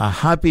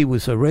 Marhabi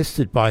was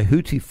arrested by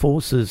Houthi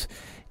forces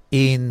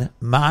in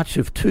March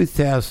of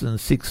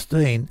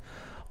 2016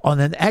 on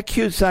an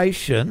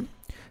accusation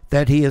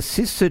that he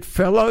assisted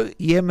fellow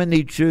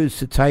Yemeni Jews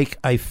to take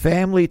a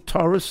family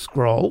Torah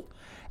scroll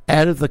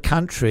out of the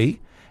country,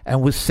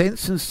 and was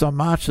sentenced on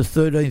March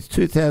 13,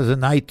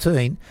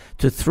 2018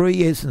 to 3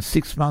 years and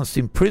 6 months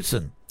in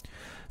prison.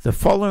 The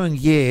following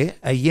year,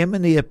 a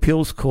Yemeni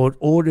appeals court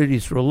ordered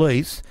his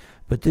release,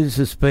 but this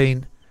has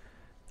been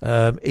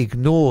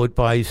ignored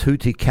by his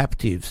Houthi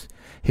captives.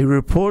 He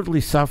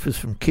reportedly suffers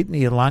from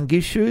kidney and lung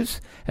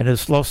issues and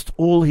has lost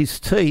all his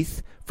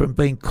teeth from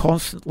being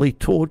constantly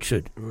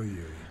tortured.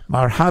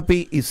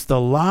 Marhabi is the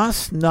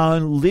last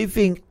known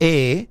living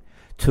heir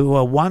to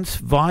a once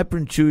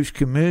vibrant Jewish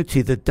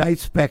community that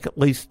dates back at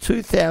least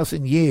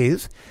 2,000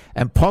 years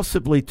and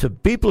possibly to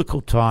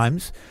biblical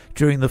times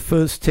during the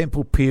First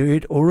Temple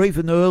period or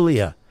even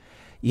earlier.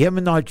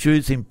 Yemenite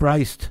Jews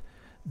embraced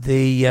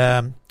the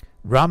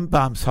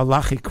Rambam's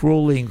halachic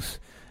rulings,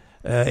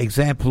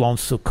 example on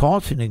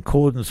Sukkot. In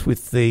accordance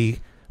with the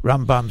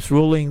Rambam's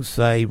rulings,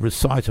 they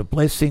recite a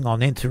blessing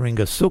on entering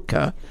a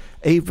sukkah,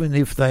 even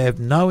if they have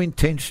no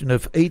intention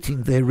of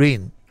eating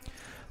therein.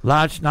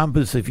 Large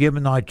numbers of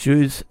Yemenite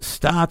Jews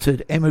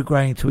started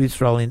emigrating to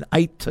Israel in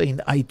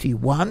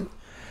 1881,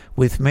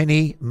 with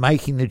many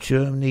making the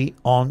journey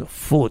on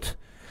foot.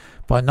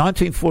 By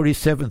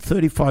 1947,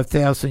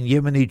 35,000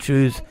 Yemeni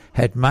Jews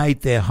had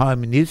made their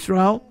home in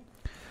Israel.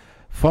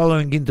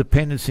 Following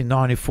independence in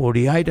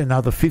 1948,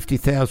 another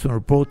 50,000 were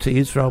brought to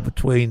Israel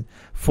between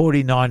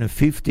 49 and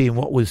 50 in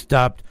what was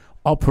dubbed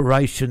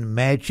Operation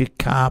Magic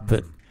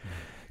Carpet.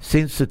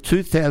 Since the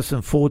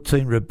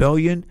 2014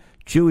 rebellion,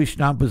 Jewish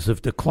numbers have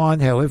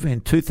declined. However,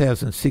 in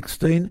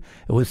 2016,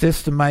 it was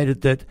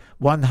estimated that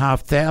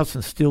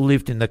 1,500 still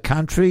lived in the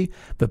country,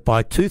 but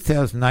by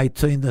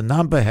 2018, the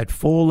number had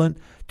fallen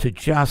to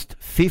just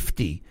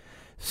 50.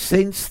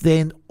 Since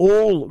then,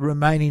 all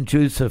remaining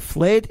Jews have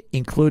fled,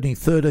 including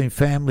 13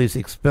 families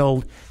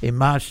expelled in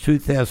March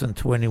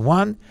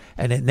 2021,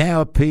 and it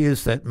now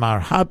appears that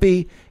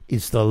Marhabi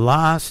is the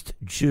last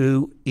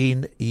Jew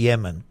in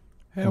Yemen.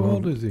 How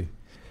old is he?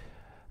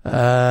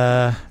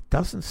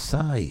 Doesn't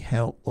say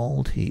how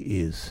old he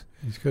is.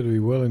 He's got to be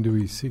well into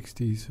his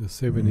 60s or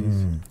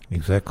 70s.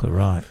 Exactly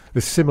right.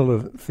 A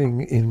similar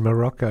thing in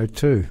Morocco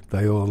too.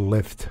 They all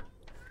left.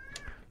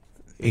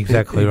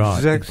 Exactly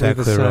right.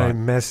 Exactly the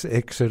same mass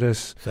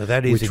exodus. So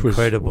that is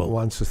incredible.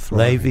 Once a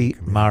thriving Levi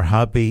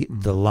Marhabi,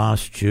 the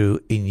last Jew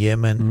in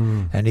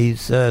Yemen, and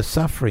he's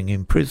suffering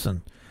in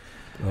prison.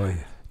 Oh,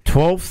 yeah.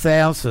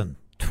 12,000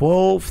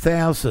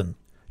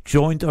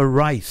 joined a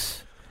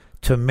race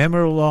to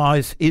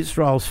memorialise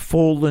Israel's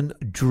fallen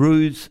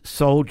Druze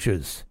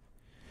soldiers.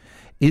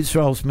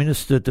 Israel's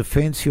Minister of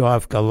Defence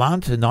Yoav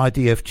Gallant and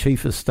IDF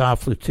Chief of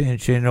Staff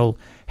Lieutenant General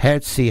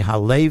Herzi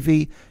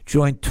Halevi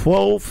joined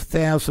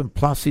 12,000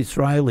 plus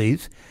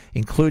Israelis,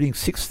 including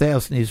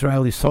 6,000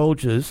 Israeli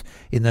soldiers,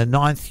 in the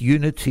 9th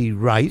Unity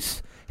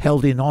race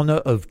held in honour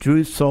of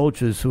Druze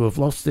soldiers who have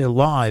lost their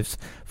lives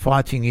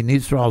fighting in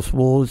Israel's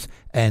wars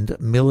and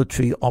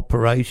military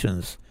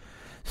operations.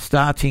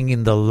 Starting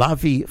in the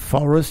Lavi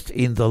forest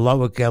in the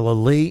Lower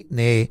Galilee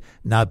near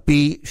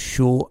Nabi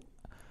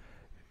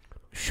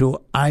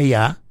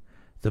Shu'aya,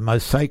 the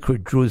most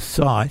sacred Druze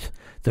site,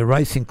 the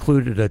race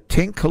included a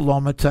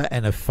 10-kilometre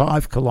and a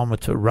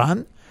 5-kilometre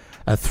run,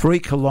 a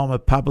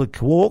 3-kilometre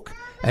public walk,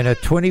 and a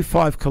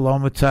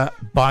 25-kilometre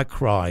bike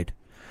ride.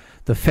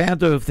 The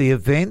founder of the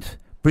event,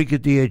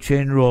 Brigadier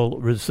General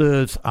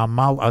Reserves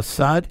Amal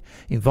Assad,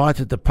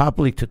 invited the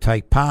public to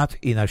take part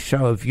in a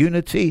show of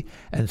unity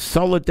and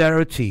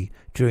solidarity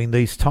during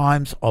these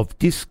times of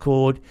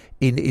discord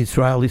in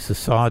Israeli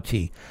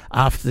society.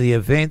 After the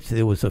event,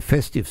 there was a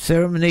festive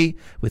ceremony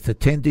with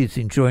attendees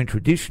enjoying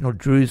traditional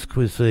Druze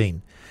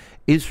cuisine.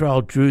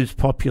 Israel Druze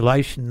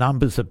population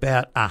numbers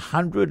about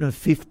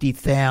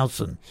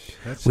 150,000,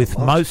 with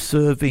most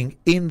serving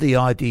in the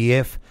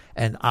IDF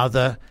and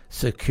other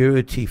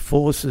security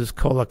forces.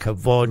 Kol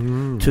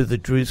hakavod to the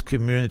Druze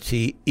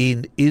community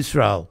in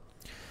Israel.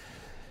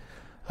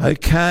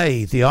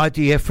 Okay, the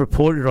IDF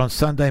reported on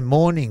Sunday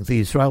morning the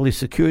Israeli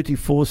security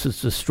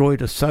forces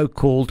destroyed a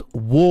so-called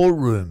war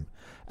room,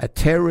 a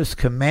terrorist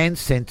command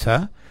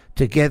centre,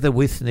 together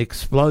with an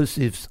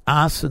explosives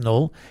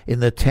arsenal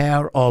in the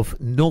tower of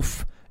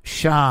Nuf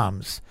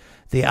Shams.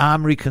 The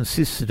armoury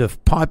consisted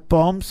of pipe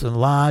bombs and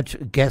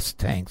large gas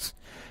tanks.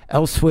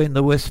 Elsewhere in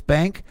the West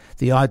Bank,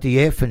 the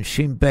IDF and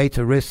Shin Bet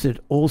arrested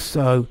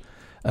also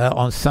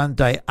on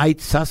Sunday 8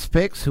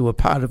 suspects who were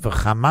part of a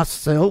Hamas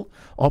cell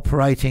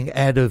operating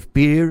out of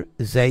Bir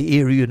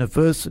Zaire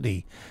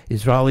University.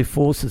 Israeli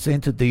forces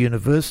entered the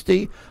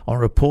university on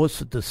reports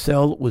that the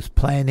cell was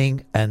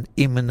planning an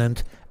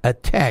imminent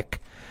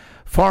attack.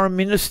 Foreign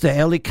Minister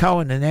Eli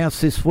Cohen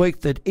announced this week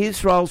that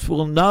Israel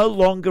will no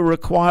longer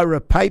require a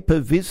paper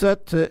visa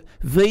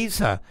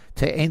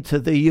to enter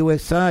the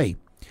USA.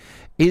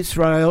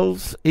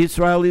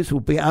 Israelis will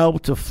be able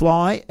to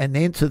fly and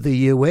enter the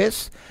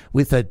US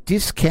with a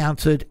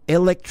discounted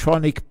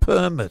electronic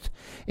permit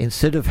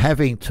instead of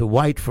having to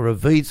wait for a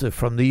visa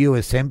from the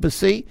US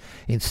Embassy.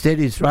 Instead,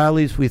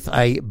 Israelis with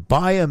a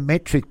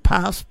biometric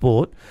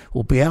passport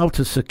will be able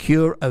to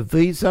secure a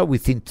visa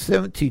within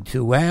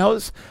 72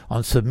 hours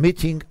on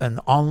submitting an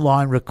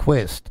online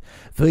request.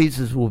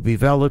 Visas will be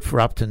valid for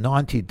up to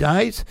 90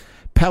 days.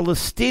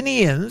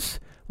 Palestinians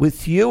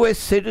with US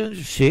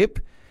citizenship,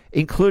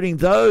 including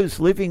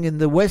those living in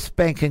the West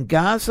Bank and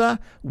Gaza,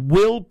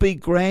 will be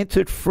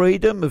granted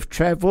freedom of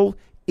travel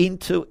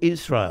into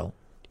Israel.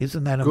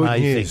 Isn't that good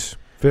amazing? News.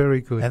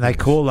 Very good. And news. they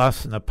call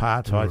us an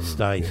apartheid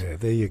state. Yeah,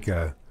 there you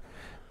go.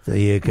 There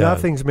you go.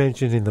 Nothing's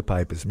mentioned in the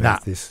papers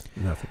about this.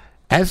 Nothing.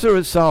 As a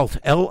result,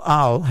 El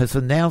Al has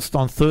announced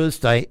on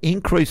Thursday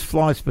increased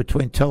flights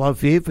between Tel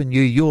Aviv and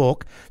New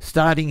York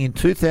starting in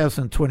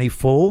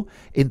 2024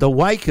 in the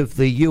wake of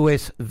the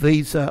US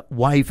visa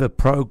waiver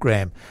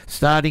program.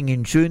 Starting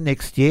in June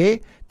next year,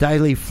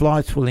 daily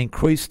flights will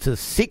increase to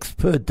 6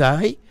 per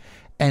day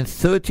and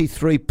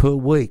 33 per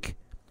week.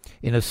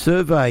 In a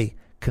survey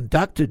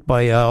conducted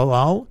by El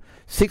Al,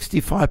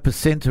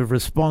 65% of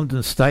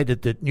respondents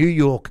stated that New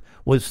York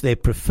was their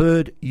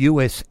preferred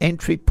US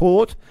entry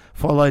port,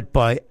 followed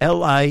by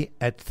LA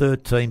at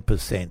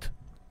 13%.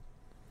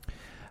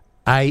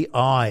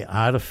 AI,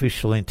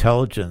 artificial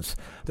intelligence.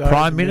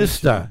 Prime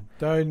Minister.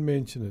 Don't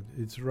mention it.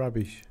 It's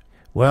rubbish.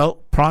 Well,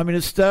 Prime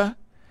Minister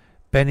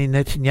Benny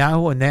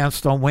Netanyahu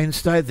announced on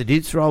Wednesday that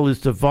Israel is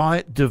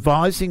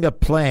devising a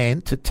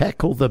plan to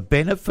tackle the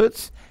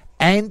benefits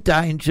and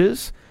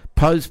dangers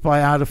posed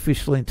by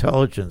artificial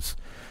intelligence.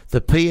 The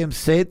PM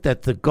said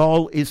that the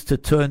goal is to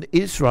turn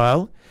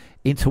Israel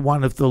into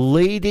one of the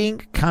leading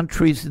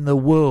countries in the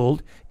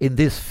world in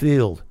this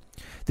field.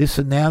 This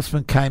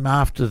announcement came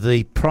after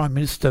the Prime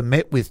Minister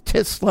met with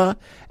Tesla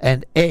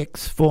and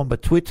X, former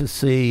Twitter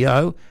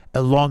CEO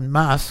Elon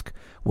Musk,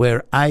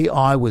 where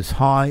AI was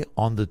high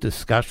on the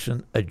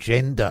discussion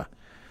agenda.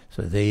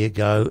 So there you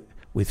go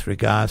with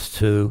regards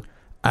to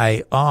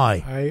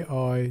AI.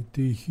 AI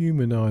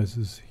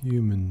dehumanises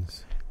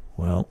humans.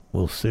 Well,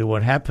 we'll see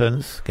what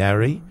happens,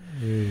 Gary.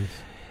 Yes.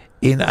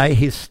 In a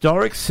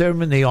historic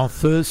ceremony on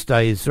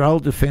Thursday, Israel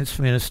Defense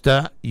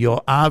Minister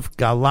Yoav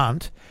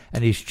Gallant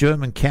and his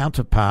German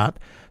counterpart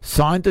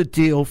signed a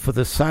deal for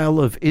the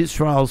sale of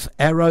Israel's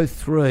Arrow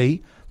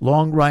 3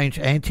 long-range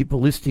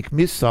anti-ballistic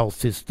missile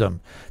system.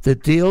 The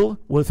deal,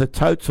 worth a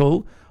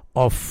total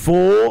of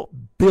 $4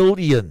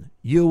 billion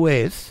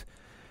US,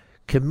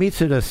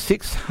 committed a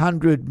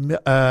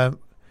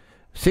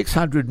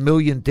 $600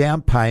 million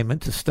down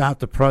payment to start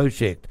the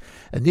project.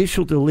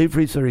 Initial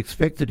deliveries are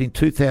expected in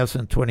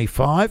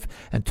 2025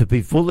 and to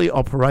be fully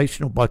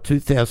operational by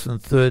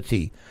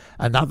 2030.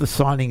 Another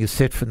signing is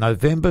set for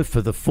November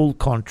for the full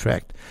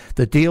contract.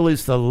 The deal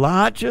is the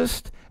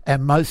largest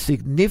and most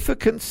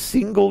significant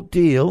single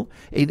deal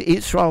in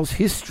Israel's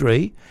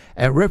history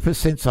and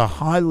represents a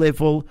high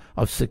level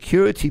of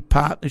security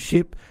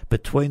partnership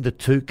between the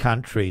two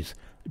countries,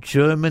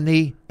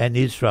 Germany and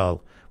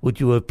Israel. Would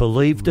you have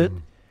believed it?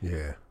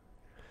 Yeah.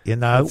 You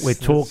know, we're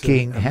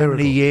talking how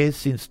many years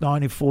since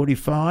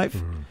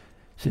 1945,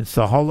 since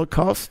the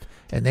Holocaust,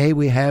 and there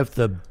we have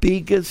the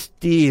biggest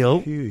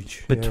deal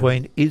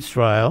between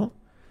Israel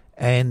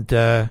and,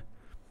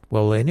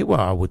 well, anyway,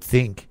 I would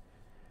think,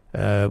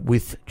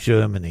 with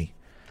Germany.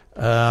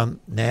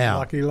 Now,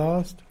 lucky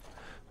last?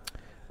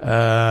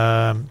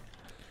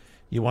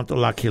 You want the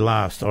lucky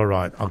last? All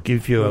right, I'll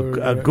give you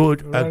a good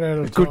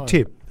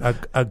tip,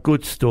 a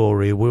good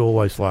story. We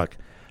always like.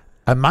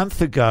 A month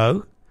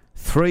ago,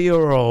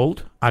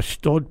 3-year-old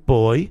Ashdod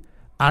boy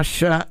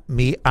Asher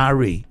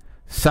Mi'ari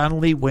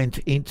suddenly went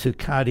into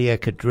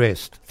cardiac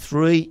arrest.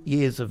 3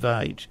 years of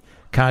age,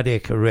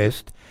 cardiac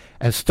arrest,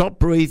 and stopped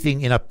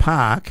breathing in a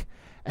park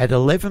at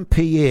 11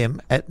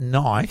 p.m. at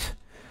night.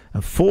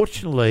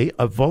 Unfortunately,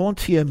 a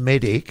volunteer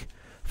medic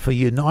for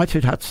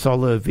United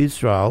Hatzalah of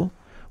Israel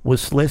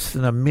was less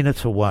than a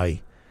minute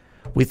away.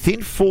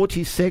 Within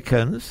 40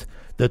 seconds,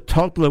 the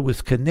toddler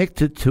was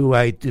connected to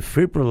a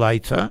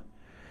defibrillator,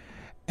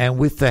 and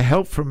with the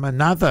help from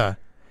another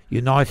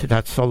United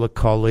Hatzalah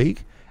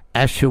colleague,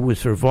 Asher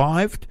was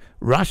revived,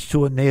 rushed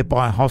to a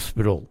nearby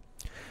hospital.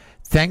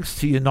 Thanks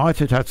to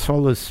United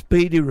Hatzalah's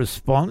speedy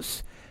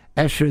response,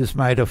 Asher has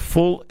made a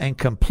full and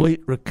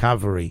complete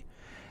recovery.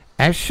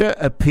 Asher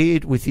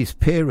appeared with his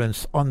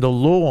parents on the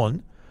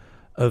lawn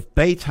of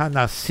Beit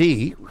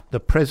HaNasi,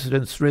 the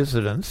president's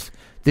residence,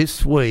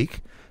 this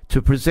week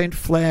to present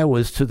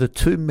flowers to the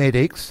two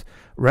medics,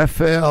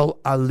 Raphael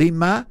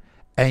Alima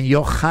and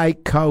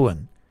Yochai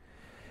Cohen.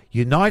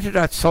 United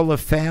Hatzalah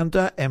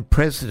founder and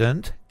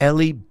president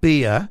Eli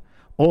Beer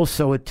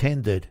also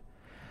attended.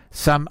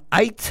 Some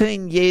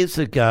 18 years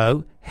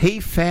ago, he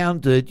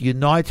founded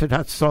United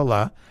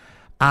Hatzalah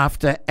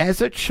after, as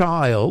a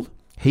child,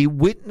 he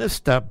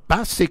witnessed a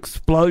bus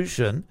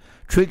explosion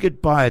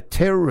triggered by a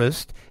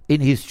terrorist in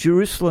his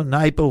Jerusalem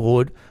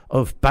neighborhood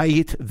of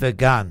Beit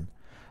Vegan.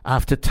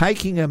 After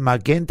taking a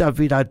Magen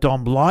David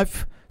Adom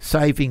life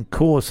life-saving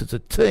course as a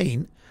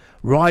teen,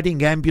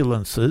 riding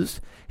ambulances,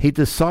 he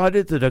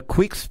decided that a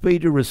quick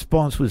speedy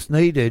response was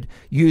needed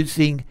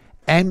using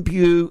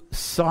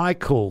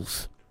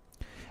ambu-cycles.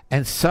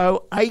 And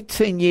so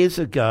 18 years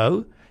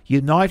ago,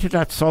 United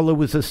Hatzolah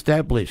was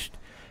established.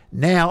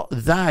 Now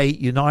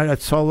United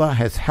Hatzolah,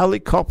 has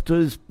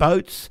helicopters,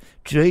 boats,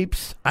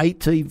 jeeps,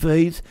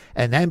 ATVs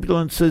and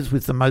ambulances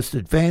with the most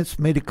advanced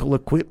medical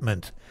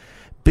equipment.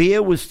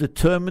 Beer was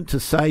determined to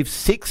save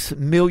 6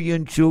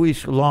 million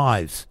Jewish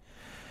lives.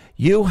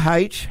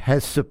 UH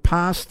has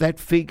surpassed that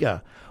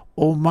figure.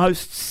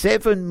 Almost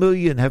 7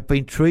 million have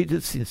been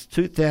treated since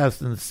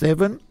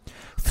 2007,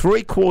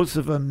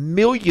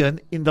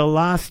 750,000 in the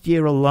last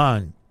year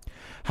alone.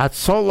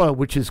 Hatzolah,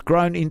 which has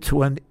grown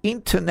into an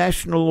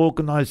international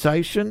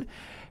organisation,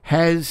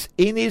 has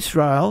in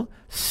Israel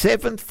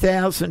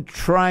 7,000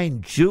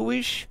 trained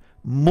Jewish,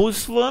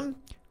 Muslim,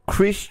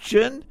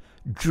 Christian,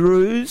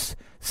 Druze,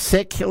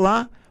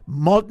 secular,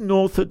 modern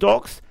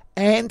Orthodox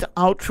and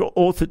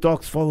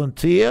ultra-Orthodox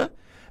volunteer,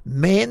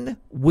 men,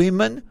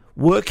 women,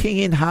 working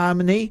in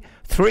harmony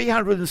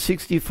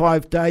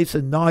 365 days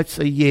and nights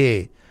a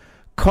year.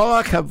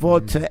 Kol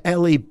hakavod to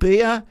Eli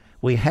Beer.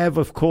 We have,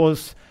 of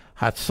course,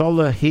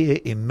 Hatzolah here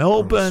in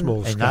Melbourne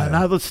and in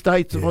other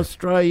states of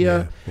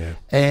Australia,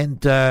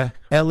 and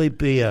Eli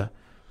Beer.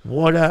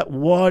 What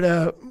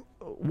a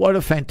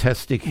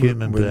fantastic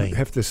human being. We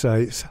have to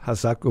say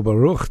Hazak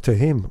Ubaruch to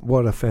him.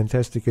 What a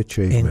fantastic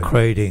achievement.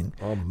 Incredible.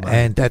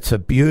 And that's a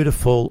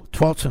beautiful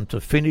Twatzim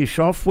to finish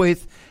off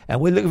with.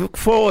 And we look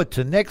forward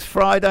to next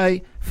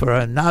Friday for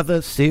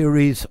another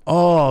series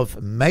of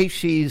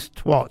Maishi's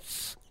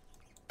Twats.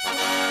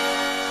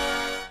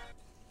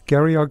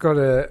 Gary, I got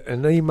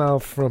an email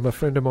from a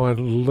friend of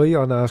mine,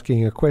 Leon,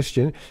 asking a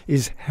question.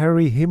 Is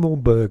Harry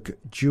Himmelberg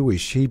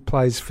Jewish? He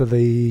plays for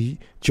the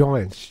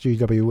Giants,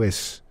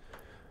 GWS.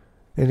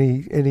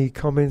 Any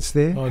comments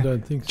there? I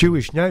don't think so.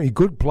 Jewish name,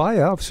 good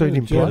player. I've seen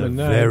him play.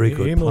 Very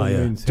good Himmel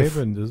player. Means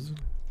heaven, does it?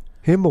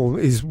 Himmel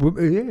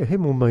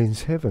Himmel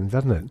means heaven,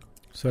 doesn't it?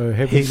 So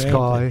heaven,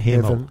 sky,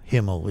 heaven.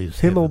 Himmel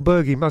is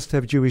Himmelberg. He must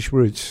have Jewish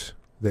roots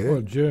there.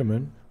 Well,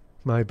 German.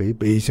 Maybe,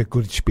 but he's a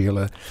good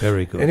spieler.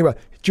 Very good. Anyway,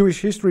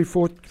 Jewish history,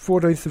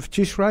 14th of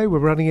Tishrei. We're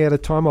running out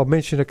of time. I'll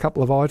mention a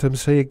couple of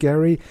items here,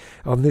 Gary.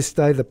 On this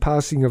day, the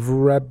passing of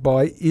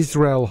Rabbi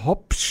Israel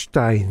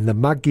Hopstein, the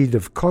Maggid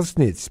of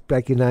Koznitz,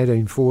 back in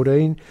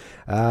 1814.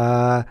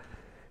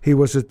 He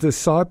was a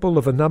disciple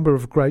of a number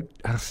of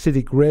great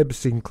Hasidic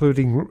Rebs,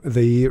 including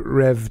the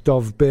Rev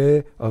Dov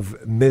Ber of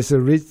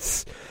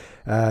Meseritz.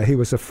 He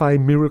was a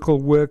famed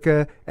miracle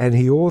worker, and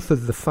he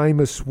authored the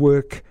famous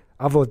work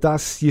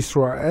Avodas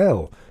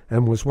Yisrael,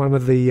 and was one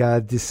of the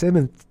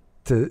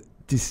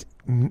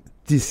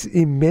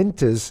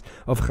dissementers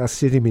of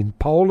Hasidim in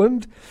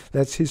Poland.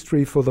 That's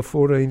history for the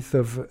 14th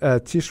of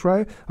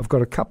Tishrei. I've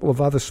got a couple of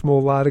other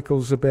small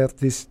articles about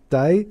this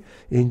day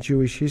in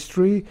Jewish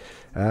history.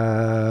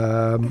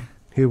 Here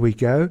we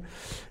go.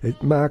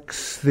 It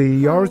marks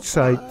the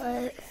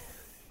Yortzeit,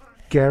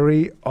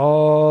 Gary,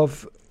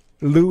 of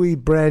Louis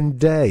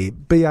Brandeis,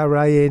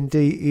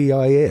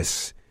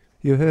 Brandeis.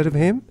 You heard of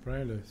him?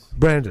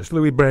 Brandeis,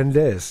 Louis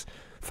Brandeis,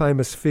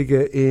 famous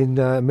figure in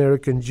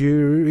American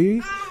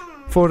Jewry.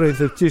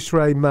 14th of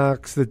Tishrei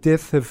marks the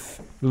death of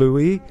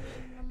Louis.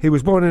 He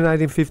was born in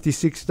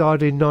 1856,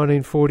 died in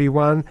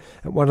 1941,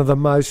 and one of the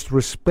most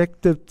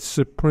respected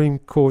Supreme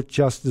Court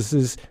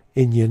justices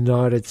in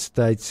United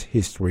States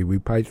history. We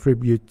pay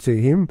tribute to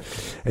him,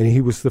 and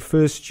he was the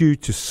first Jew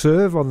to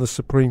serve on the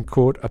Supreme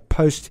Court, a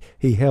post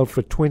he held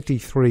for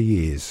 23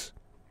 years.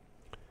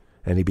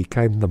 And he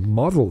became the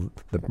model,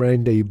 the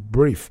Brandeis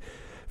brief,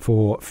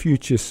 for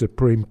future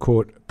Supreme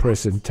Court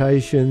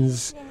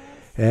presentations.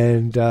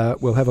 And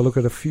we'll have a look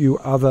at a few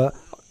other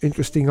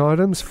interesting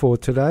items for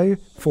today.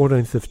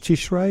 14th of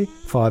Tishrei,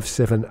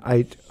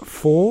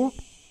 5784.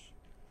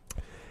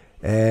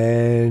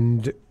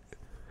 And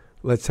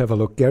let's have a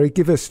look. Gary,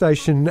 give a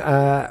station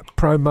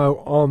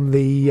promo on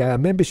the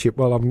membership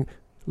while I'm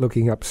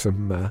looking up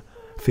some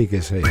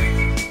figures here.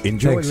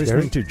 Enjoy Thanks,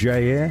 listening Gary. to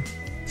J-Air?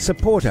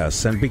 Support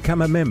us and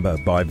become a member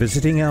by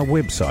visiting our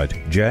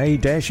website, j-air.com.au.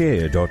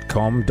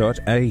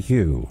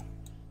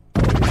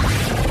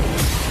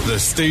 The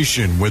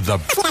station with the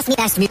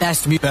best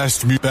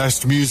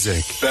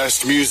music.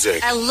 Best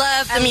music. I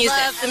love the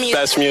music.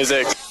 Best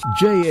music.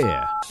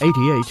 J-Air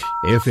 88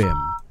 FM.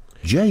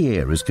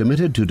 J-Air is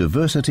committed to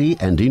diversity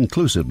and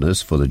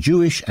inclusiveness for the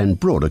Jewish and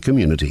broader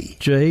community.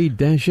 j-air.com.au.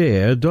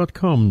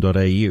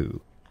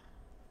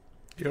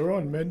 You're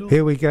on, Mendel.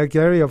 Here we go,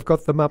 Gary. I've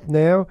got them up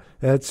now.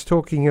 It's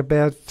talking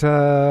about,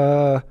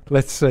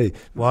 let's see.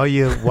 While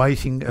you're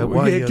waiting,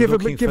 while you're give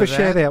looking a for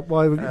shout that, out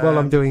while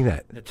I'm doing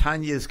that.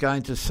 Natanya's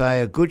going to say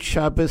a good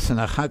Shabbos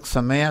and a Chag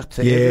Sameach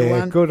to Yeah,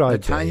 everyone. good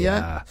idea.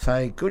 Natanya,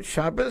 say good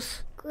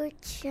Shabbos. Good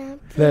Shabbos.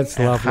 That's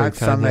lovely, Chag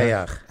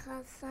Tanya.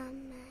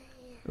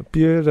 Sameach.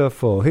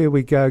 Beautiful. Here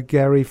we go,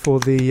 Gary, for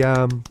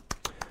the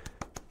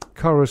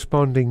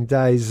corresponding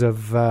days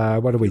of,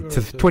 what are we,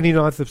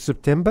 29th of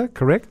September,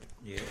 correct?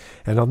 Yeah.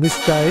 And on this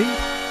day,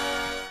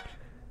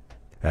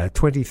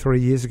 23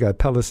 years ago,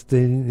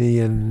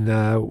 Palestinian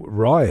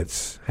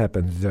riots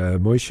happened,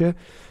 Moishe.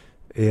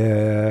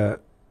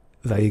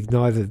 They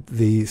ignited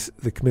the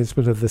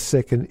commencement of the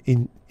second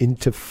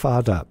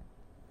Intifada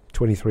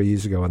 23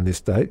 years ago on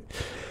this date.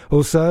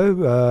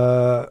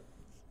 Also,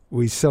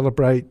 we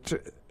celebrate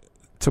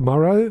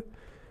tomorrow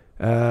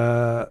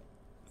the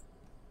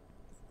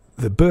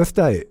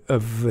birthday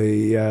of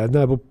the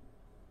Nobel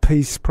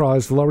Peace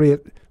Prize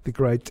laureate, the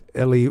great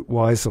Elie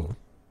Wiesel.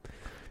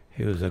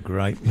 He was a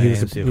great man. He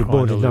was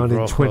born in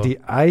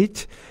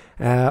 1928.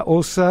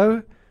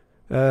 Also,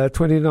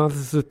 29th of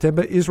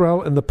September,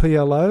 Israel and the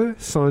PLO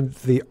signed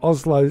the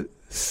Oslo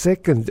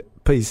Second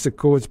Peace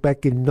Accords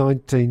back in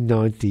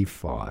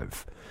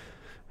 1995.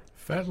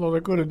 Fat lot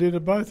of good it did to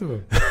both of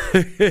them.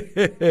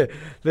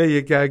 There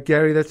you go,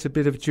 Gary. That's a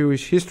bit of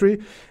Jewish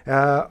history.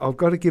 I've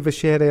got to give a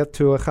shout out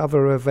to a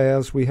cover of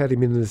ours. We had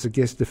him in as a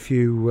guest a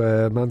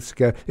few months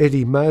ago.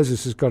 Eddie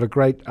Moses has got a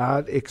great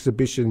art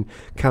exhibition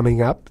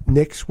coming up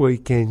next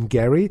weekend,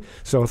 Gary.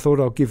 So I thought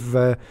I'll give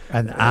an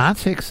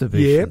art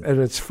exhibition. Yeah,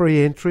 and it's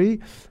free entry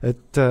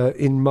at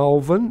in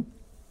Malvern.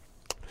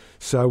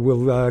 So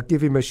we'll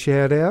give him a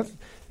shout out,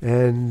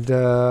 and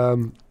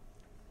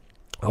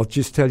I'll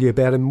just tell you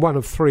about him. One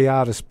of three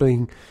artists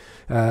being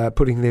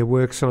putting their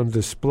works on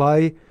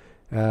display,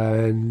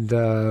 and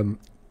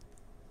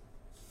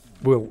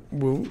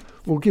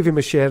we'll give him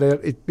a shout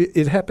out.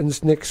 It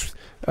happens next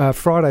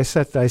Friday,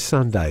 Saturday,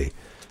 Sunday,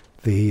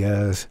 the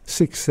 6th,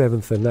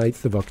 7th, and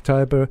 8th of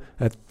October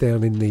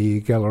down in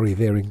the gallery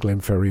there in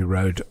Glenferrie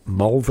Road,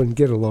 Malvern.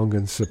 Get along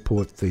and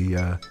support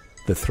the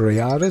three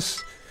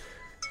artists.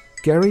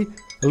 Gary,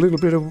 a little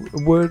bit of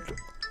a word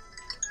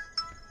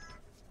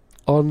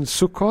on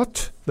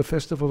Sukkot, the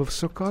festival of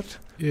Sukkot.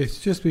 Yes,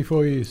 just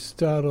before you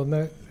start on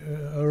that,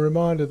 a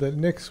reminder that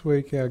next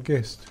week our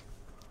guest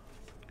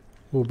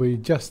will be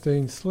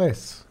Justine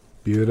Sless.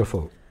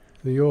 Beautiful.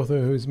 The author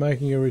who's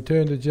making a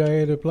return to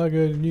JA to plug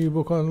her new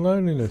book on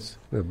loneliness.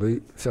 There'll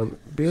be some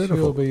beautiful.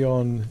 She'll be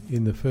on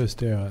in the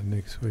first hour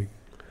next week.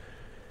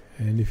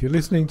 And if you're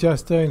listening,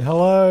 Justine,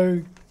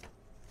 hello,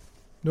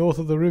 north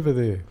of the river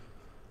there.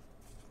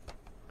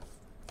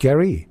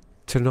 Gary,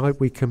 tonight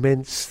we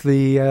commence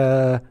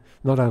the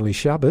not only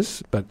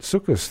Shabbos, but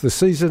Sukkot, the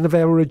season of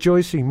our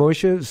rejoicing,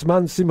 Moshe.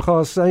 Zman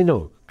Simcha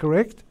Seino,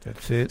 correct?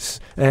 That's it.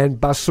 And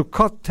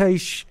Basukot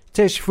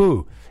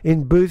Teshvu,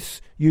 in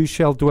booths you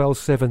shall dwell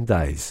 7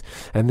 days.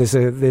 And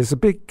there's a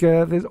big,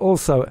 there's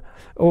also,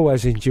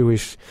 always in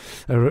Jewish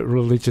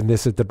religion,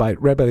 there's a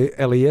debate. Rabbi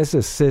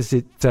Eliezer says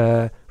it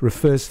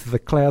refers to the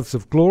clouds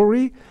of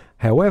glory.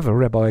 However,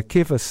 Rabbi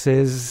Akiva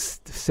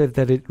said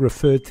that it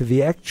referred to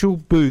the actual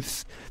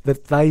booths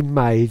that they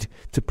made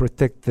to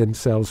protect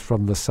themselves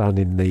from the sun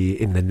in the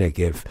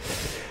Negev.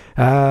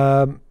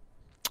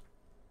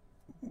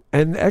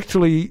 And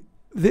actually,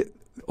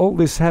 all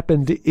this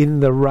happened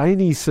in the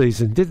rainy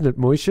season, didn't it,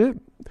 Moshe?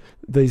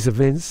 These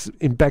events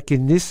back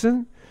in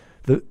Nisan.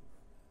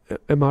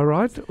 Am I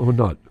right or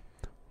not?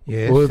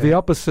 Yes. Or the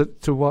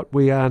opposite to what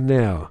we are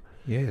now?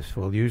 Yes,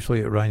 well,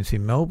 usually it rains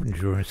in Melbourne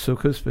during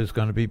Sukkot, but it's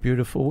going to be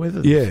beautiful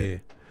weather this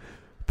year.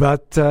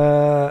 But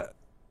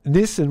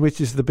Nisan,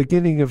 which is the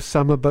beginning of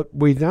summer, but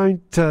we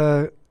don't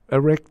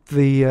erect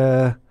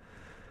the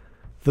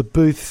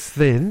booths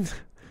then.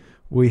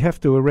 We have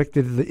to erect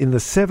it in the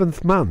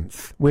 7th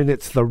month when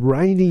it's the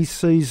rainy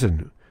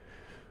season.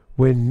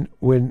 When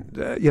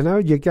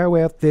you go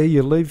out there,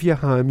 you leave your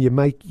home, you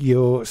make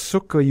your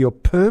sukkah your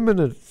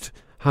permanent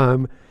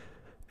home,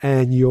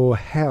 and your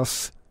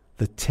house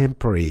the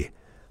temporary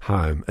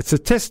home. It's a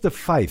test of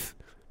faith,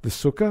 the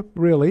sukkah,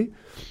 really.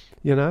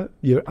 You know,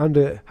 you're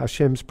under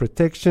Hashem's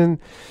protection.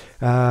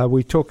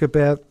 We talk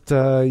about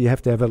you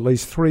have to have at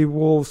least 3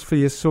 walls for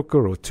your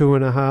sukkah, or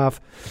 2.5.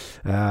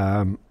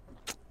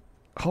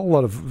 A whole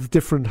lot of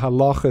different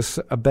halachas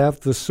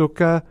about the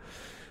sukkah.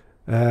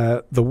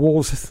 The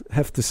walls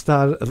have to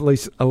start at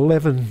least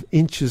 11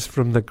 inches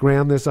from the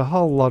ground. There's a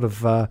whole lot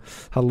of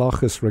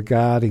halachas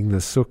regarding the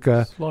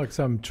sukkah. It's like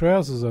some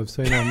trousers I've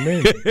seen on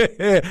men.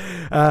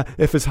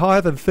 If it's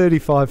higher than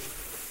 35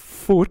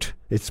 foot,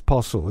 it's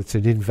possible. It's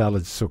an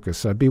invalid sukkah,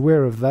 so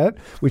beware of that.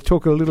 We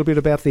talk a little bit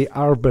about the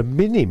Arba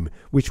Minim,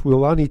 which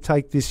we'll only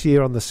take this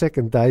year on the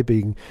second day,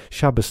 being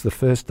Shabbos, the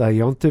first day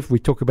Yontif. We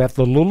talk about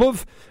the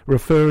Lulav,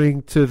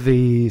 referring to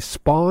the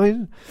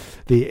spine,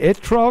 the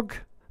Etrog,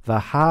 the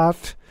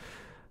heart,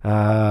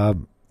 the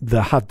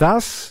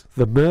Hadass,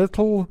 the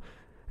myrtle,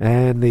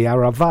 and the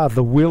Arava,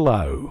 the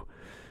willow.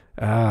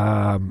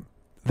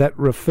 That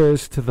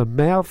refers to the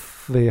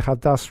mouth. The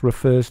Hadass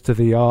refers to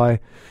the eye.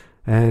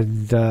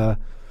 And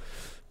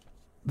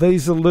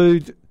these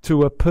allude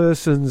to a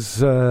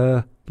person's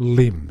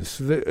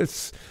limbs.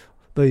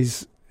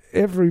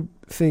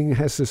 Everything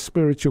has a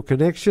spiritual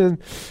connection.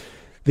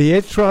 The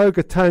Etrog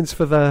atones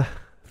for the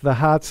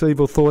heart's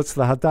evil thoughts.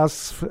 The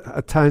Hadass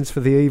atones for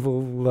the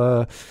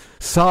evil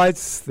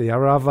sides. The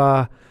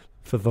Arava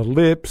for the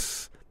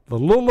lips. The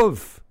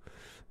Lulav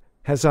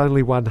has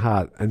only one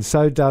heart, and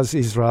so does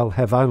Israel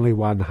have only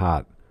one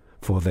heart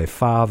for their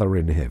Father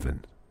in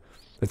heaven.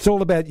 It's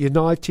all about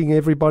uniting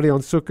everybody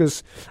on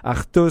Sukkot,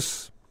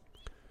 Achdus.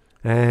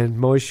 And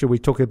Moshe, we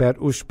talk about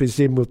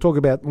Ushpizim. We'll talk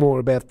about more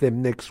about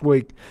them next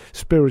week.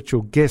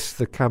 Spiritual guests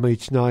that come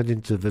each night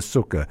into the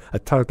Sukkah, a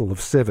total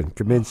of 7,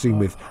 commencing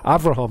with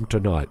Avraham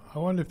tonight. I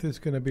wonder if there's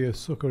going to be a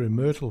Sukkah in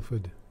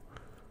Myrtleford.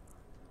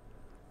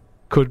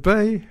 Could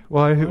be.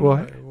 Why?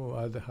 Well,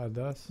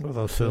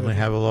 they'll certainly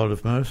have a lot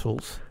of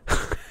morsels.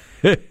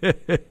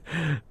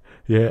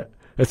 Yeah.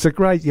 It's a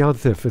great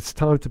Yontif. It's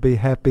time to be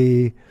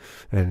happy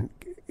and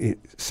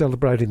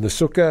celebrating the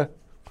Sukkah.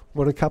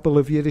 Want a couple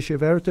of Yiddish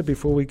Verita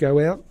before we go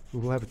out?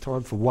 We'll have a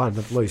time for one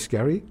at least,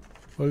 Gary.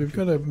 Well, you've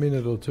got a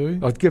minute or two.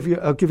 I'll give you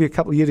a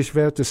couple of Yiddish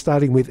Verita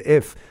starting with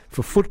F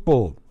for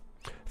football.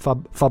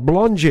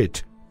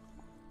 Verblonget.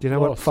 Do you know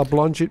what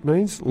verblonget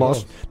means?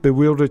 Lost,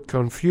 bewildered,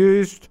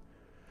 confused.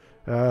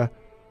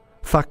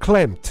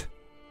 Verklempt.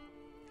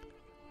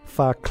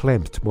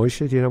 Verklempt.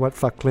 Moshe, do you know what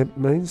verklempt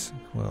means?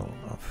 Well,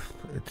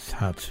 it's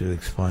hard to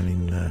explain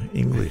in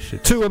English.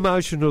 Too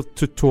emotional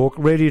to talk,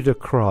 ready to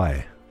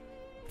cry.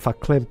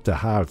 Verklemmte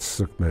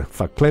Herz,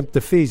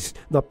 verklemmte Fies,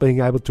 not being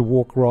able to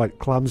walk right,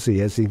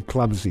 clumsy, as in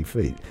clumsy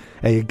feet.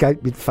 Je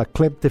geht mit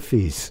verklemmte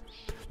Fies.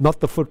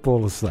 Not the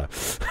footballers, though.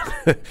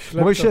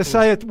 Moshe,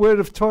 say a word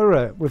of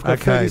Torah. We've got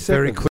 30 seconds. Very quick.